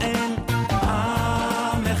ישראל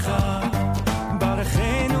עמך,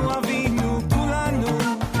 ברכנו אבינו כולנו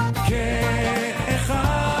כאחד,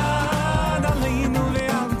 עלינו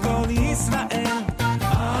ועל כל ישראל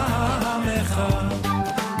עמך,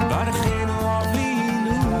 ברכנו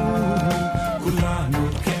אבינו כולנו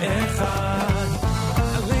כאחד,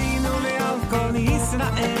 עלינו ועל כל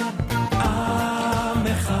ישראל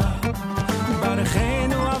עמך,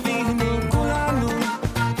 ברכנו אבינו כולנו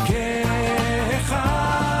כאחד,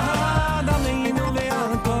 עלינו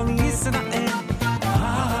ועל כל ישראל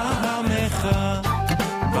עמך,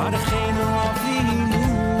 ברכנו אבינו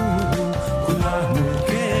כולנו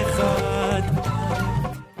כאחד.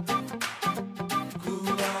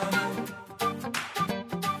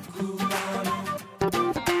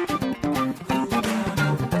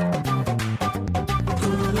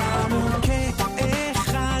 כולנו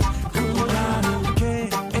כאחד, כולנו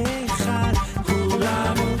כאחד, כולנו כאחד,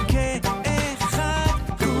 כולנו כאחד,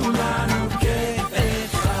 כולנו כאחד,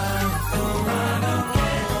 כולנו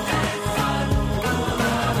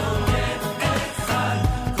כאחד,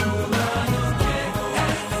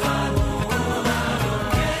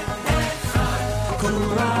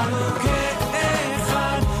 כולנו כאחד, כולנו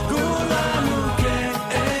כאחד, כולנו כאחד,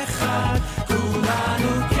 כולנו כאחד,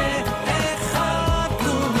 כולנו כאחד,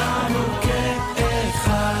 כולנו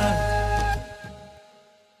כאחד.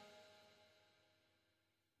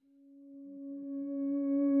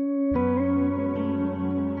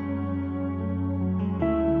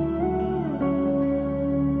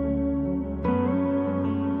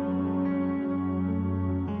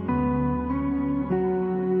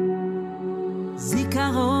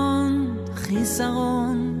 זיכרון,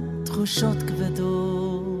 חיסרון, תחושות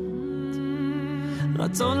כבדות,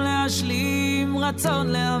 רצון להשלים, רצון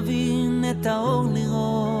להבין, את האור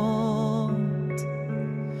לראות.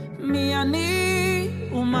 מי אני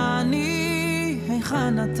ומה אני,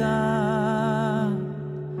 היכן אתה,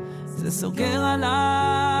 זה סוגר עליי,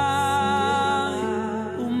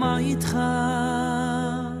 ומה איתך?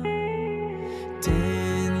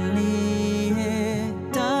 תן לי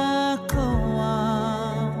את הכוח,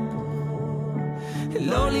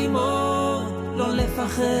 לא לימוד, לא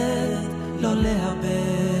לפחד, לא לאבד.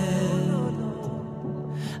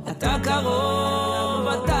 אתה קרוב,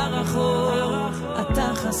 אתה רחוק,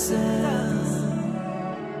 אתה חסר.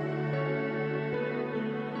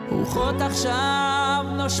 רוחות עכשיו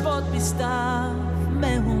נושבות בסתיו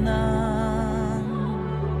מהונן,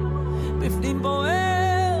 בפנים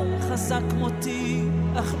בוער חזק מותי,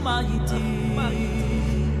 אך מה איתי?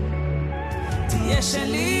 תהיה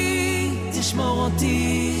שלי, תשמור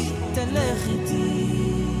אותי, תלך איתי.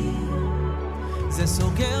 זה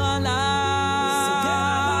סוגר עליי,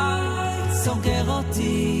 סוגר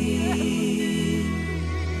אותי.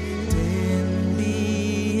 תן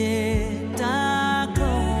לי את הכוח,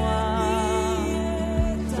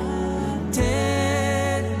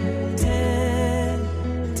 תן.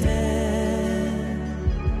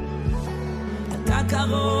 אתה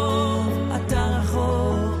קרוב, אתה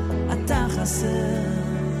רחוק, אתה חסר.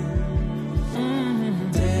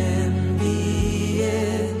 תן לי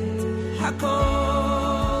את הכל.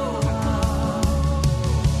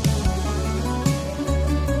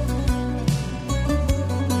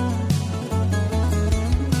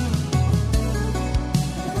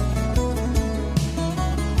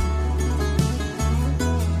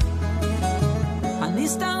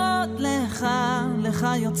 הנסתרות לך, לך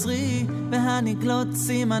יוצרי, והנגלות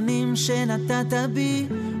סימנים שנתת בי,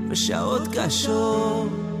 בשעות קשות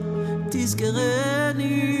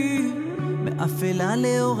תזכרני, מאפלה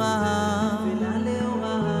לאורה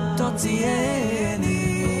תוציאני.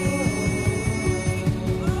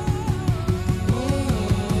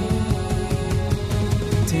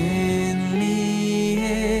 תן לי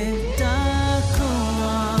את הכוח,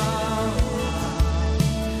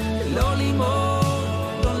 לא לימוד,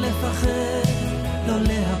 לא לפחד, לא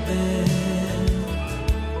לאבד.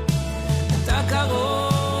 אתה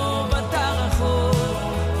קרוב, אתה רחוק,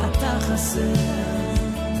 אתה חסר.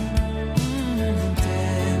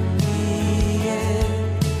 תן לי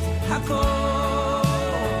את הכוח.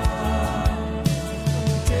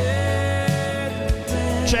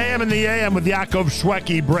 JM in the AM with Yaakov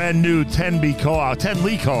Shweki, brand new 10 Li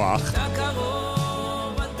Koach.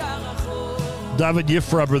 David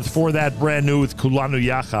Yifra before that, brand new with Kulanu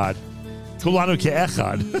Yachad. Kulanu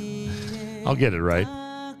Ke'echad. I'll get it right.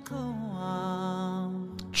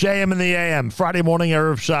 JM in the AM, Friday morning,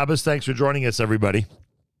 Erev Shabbos. Thanks for joining us, everybody.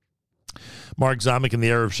 Mark Zamek and the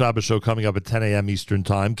Erev Shabbos show coming up at 10 a.m. Eastern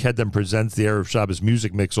Time. Kedem presents the Erev Shabbos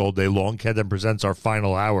music mix all day long. Kedem presents our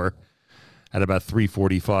final hour at about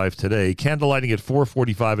 3:45 today. Candlelighting at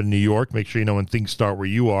 4:45 in New York. Make sure you know when things start where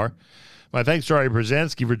you are. My thanks to Rabbi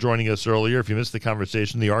Pruzansky for joining us earlier. If you missed the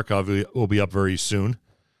conversation, the archive will be up very soon.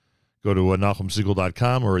 Go to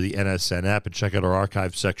NachumSegal.com or the NSN app and check out our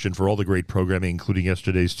archive section for all the great programming, including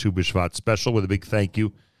yesterday's Tu B'Shvat special, with a big thank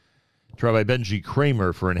you to Rabbi Benji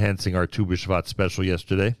Kramer for enhancing our Tu B'Shvat special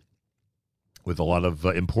yesterday with a lot of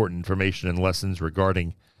important information and lessons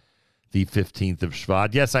regarding the 15th of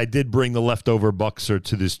Shvat. Yes, I did bring the leftover Buxer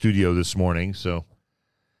to the studio this morning, so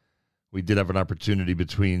we did have an opportunity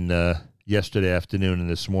between yesterday afternoon and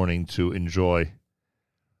this morning to enjoy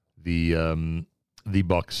the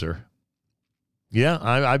Buxer. Yeah,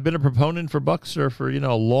 I've been a proponent for Buxer for,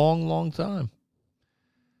 a long, long time.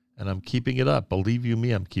 And I'm keeping it up. Believe you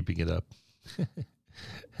me, I'm keeping it up.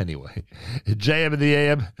 Anyway, JM in the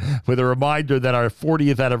AM with a reminder that our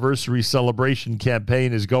 40th anniversary celebration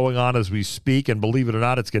campaign is going on as we speak. And believe it or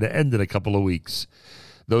not, it's going to end in a couple of weeks.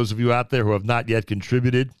 Those of you out there who have not yet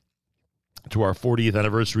contributed to our 40th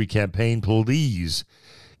anniversary campaign, please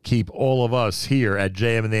keep all of us here at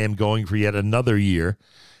JM in the AM going for yet another year.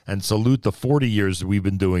 And salute the 40 years that we've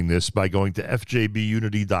been doing this by going to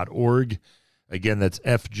fjbunity.org. Again, that's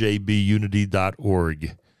fjbunity.org.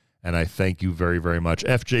 And I thank you very, very much.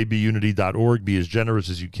 fjbunity.org. Be as generous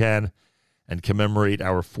as you can and commemorate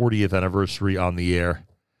our 40th anniversary on the air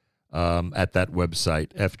at that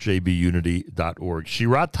website, fjbunity.org.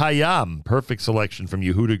 Shirat Hayam, perfect selection from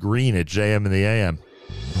Yehuda Green at JM in the AM.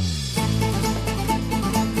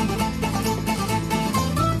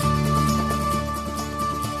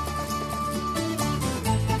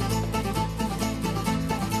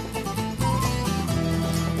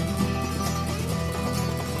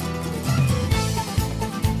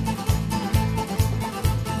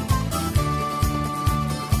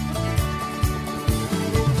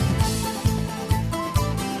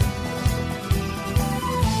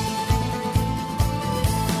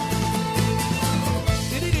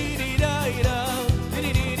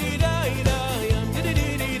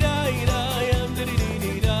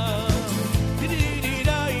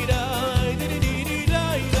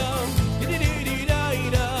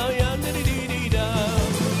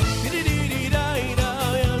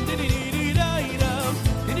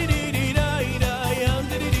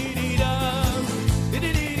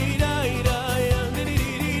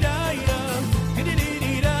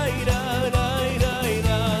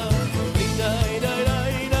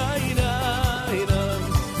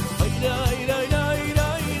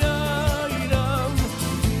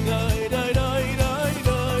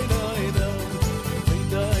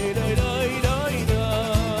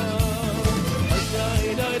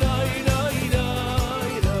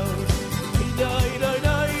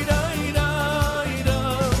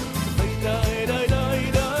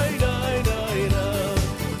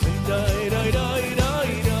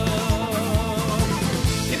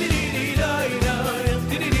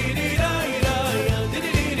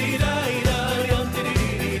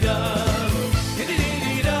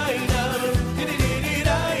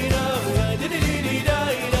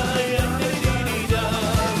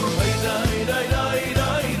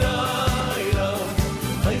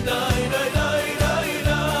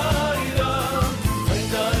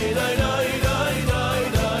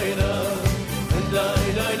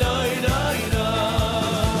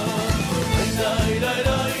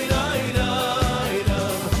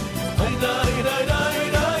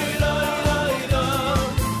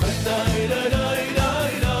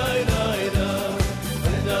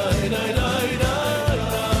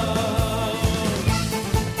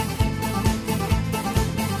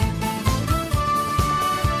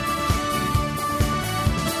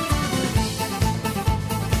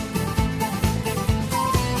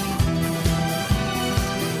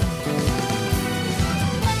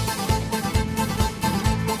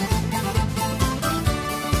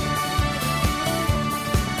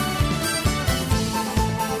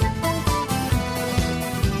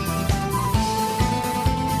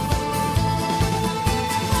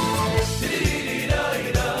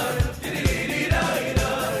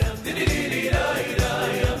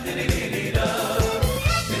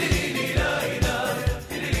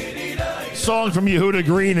 Song from Yehuda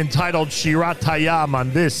Green entitled Shirat Hayam on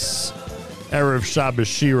this Erev Shabbos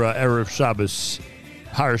Shira, Erev Shabbos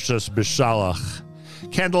Parshas B'Shalach.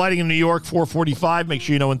 Candlelighting in New York, 4:45. Make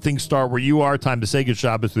sure you know when things start where you are. Time to say good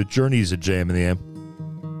Shabbos with Journeys at JM in the AM.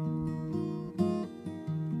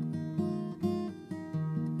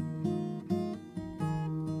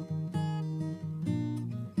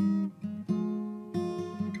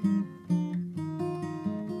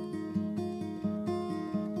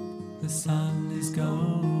 sun is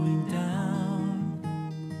going down.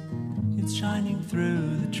 It's shining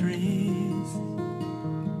through the trees.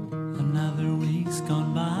 Another week's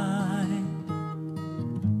gone by,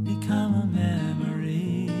 become a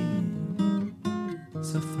memory.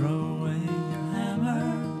 So throw away your hammer,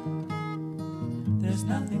 there's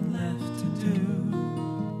nothing left to do.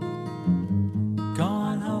 Go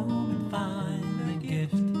on home and find a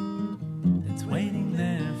gift that's waiting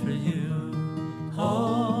there for you.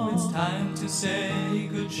 Oh, it's time to say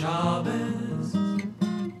good Shabbos,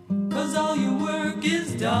 'cause all your work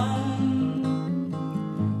is done.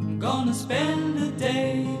 Gonna spend a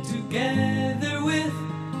day together with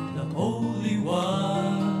the Holy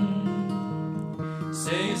One.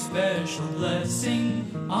 Say a special blessing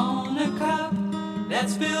on a cup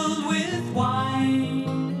that's filled with wine.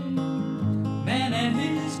 Man and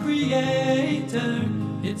his creator,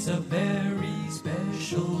 it's a very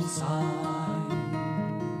special sign.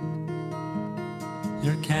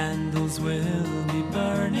 Your candles will be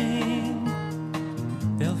burning,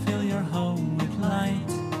 they'll fill your home with light.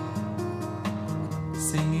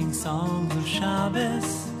 Singing songs of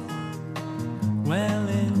Shabbos well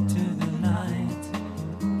into the night.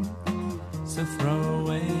 So throw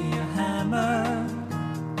away your hammer,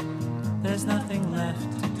 there's nothing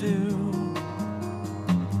left to do.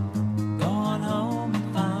 Go on home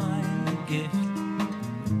and find a gift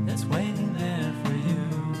that's waiting there for you.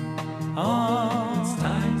 Oh, it's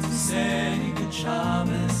time to say good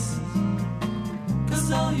Shabbos,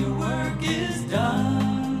 'cause all your work is done.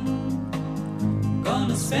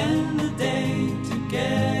 Gonna spend the day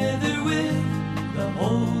together with the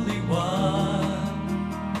Holy One.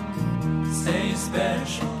 Say a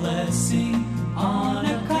special blessing on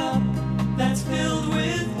a cup that's filled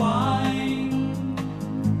with wine.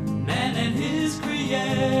 Man and his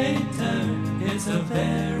creator, it's a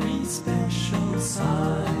very special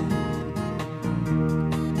sign.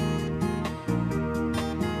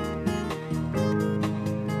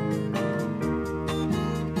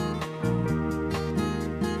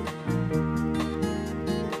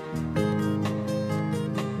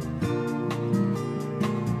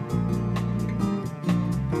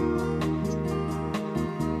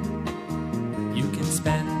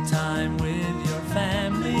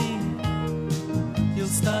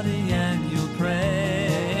 Study and you'll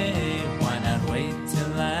pray. Why not wait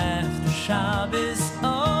till after Shabbos?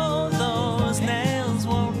 Oh, those nails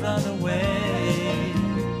won't run away.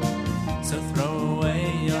 So throw away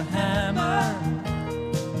your hammer,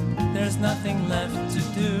 there's nothing left to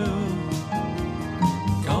do.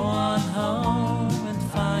 Go on home and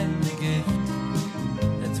find the gift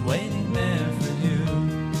that's waiting there for you.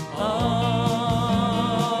 Oh,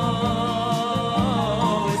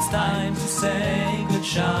 it's time to say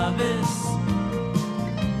Shabbos,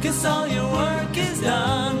 'cause all your work is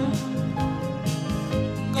done.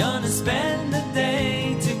 Gonna spend the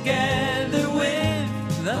day together with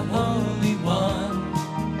the Holy One.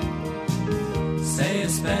 Say a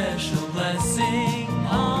special blessing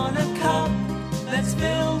on a cup that's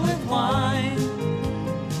filled with wine.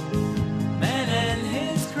 Man and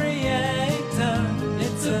his creator,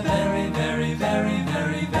 it's a very, very, very,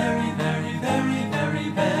 very, very, very, very, very,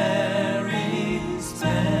 very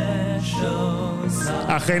special sign.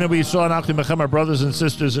 Our brothers and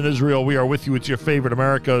sisters in Israel, we are with you. It's your favorite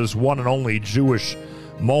America's one and only Jewish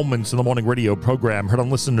Moments in the Morning radio program, heard on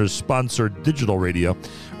listeners-sponsored digital radio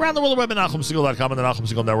around the world, the web at NachumSegal.com and the Nachum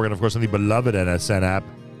Segal Network, and of course on the beloved NSN app.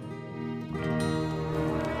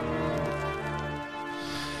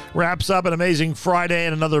 Wraps up an amazing Friday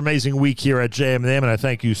and another amazing week here at JM&M, and I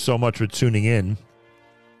thank you so much for tuning in.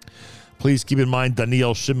 Please keep in mind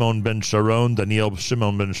Daniel Shimon ben Sharon. Daniel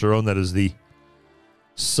Shimon ben Sharon, that is the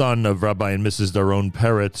son of Rabbi and Mrs. Daron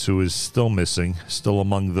Peretz, who is still missing, still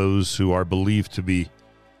among those who are believed to be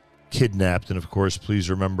kidnapped. And of course, please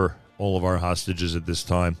remember all of our hostages at this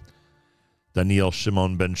time. Daniel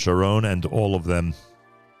Shimon ben Sharon and all of them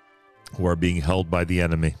who are being held by the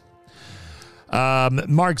enemy.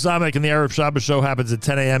 Mark Zamek and the Erev Shabbos show happens at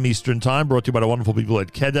 10 a.m. Eastern Time, brought to you by the wonderful people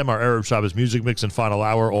at Kedem. Our Erev Shabbos music mix and final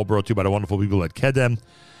hour, all brought to you by the wonderful people at Kedem.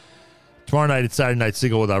 Tomorrow night, it's Saturday Night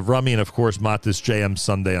Segal with Avrami, and of course, Matis JM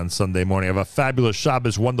Sunday on Sunday morning. Have a fabulous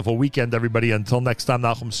Shabbos, wonderful weekend, everybody. Until next time,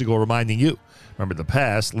 Nachum Segal reminding you, remember the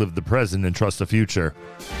past, live the present, and trust the future.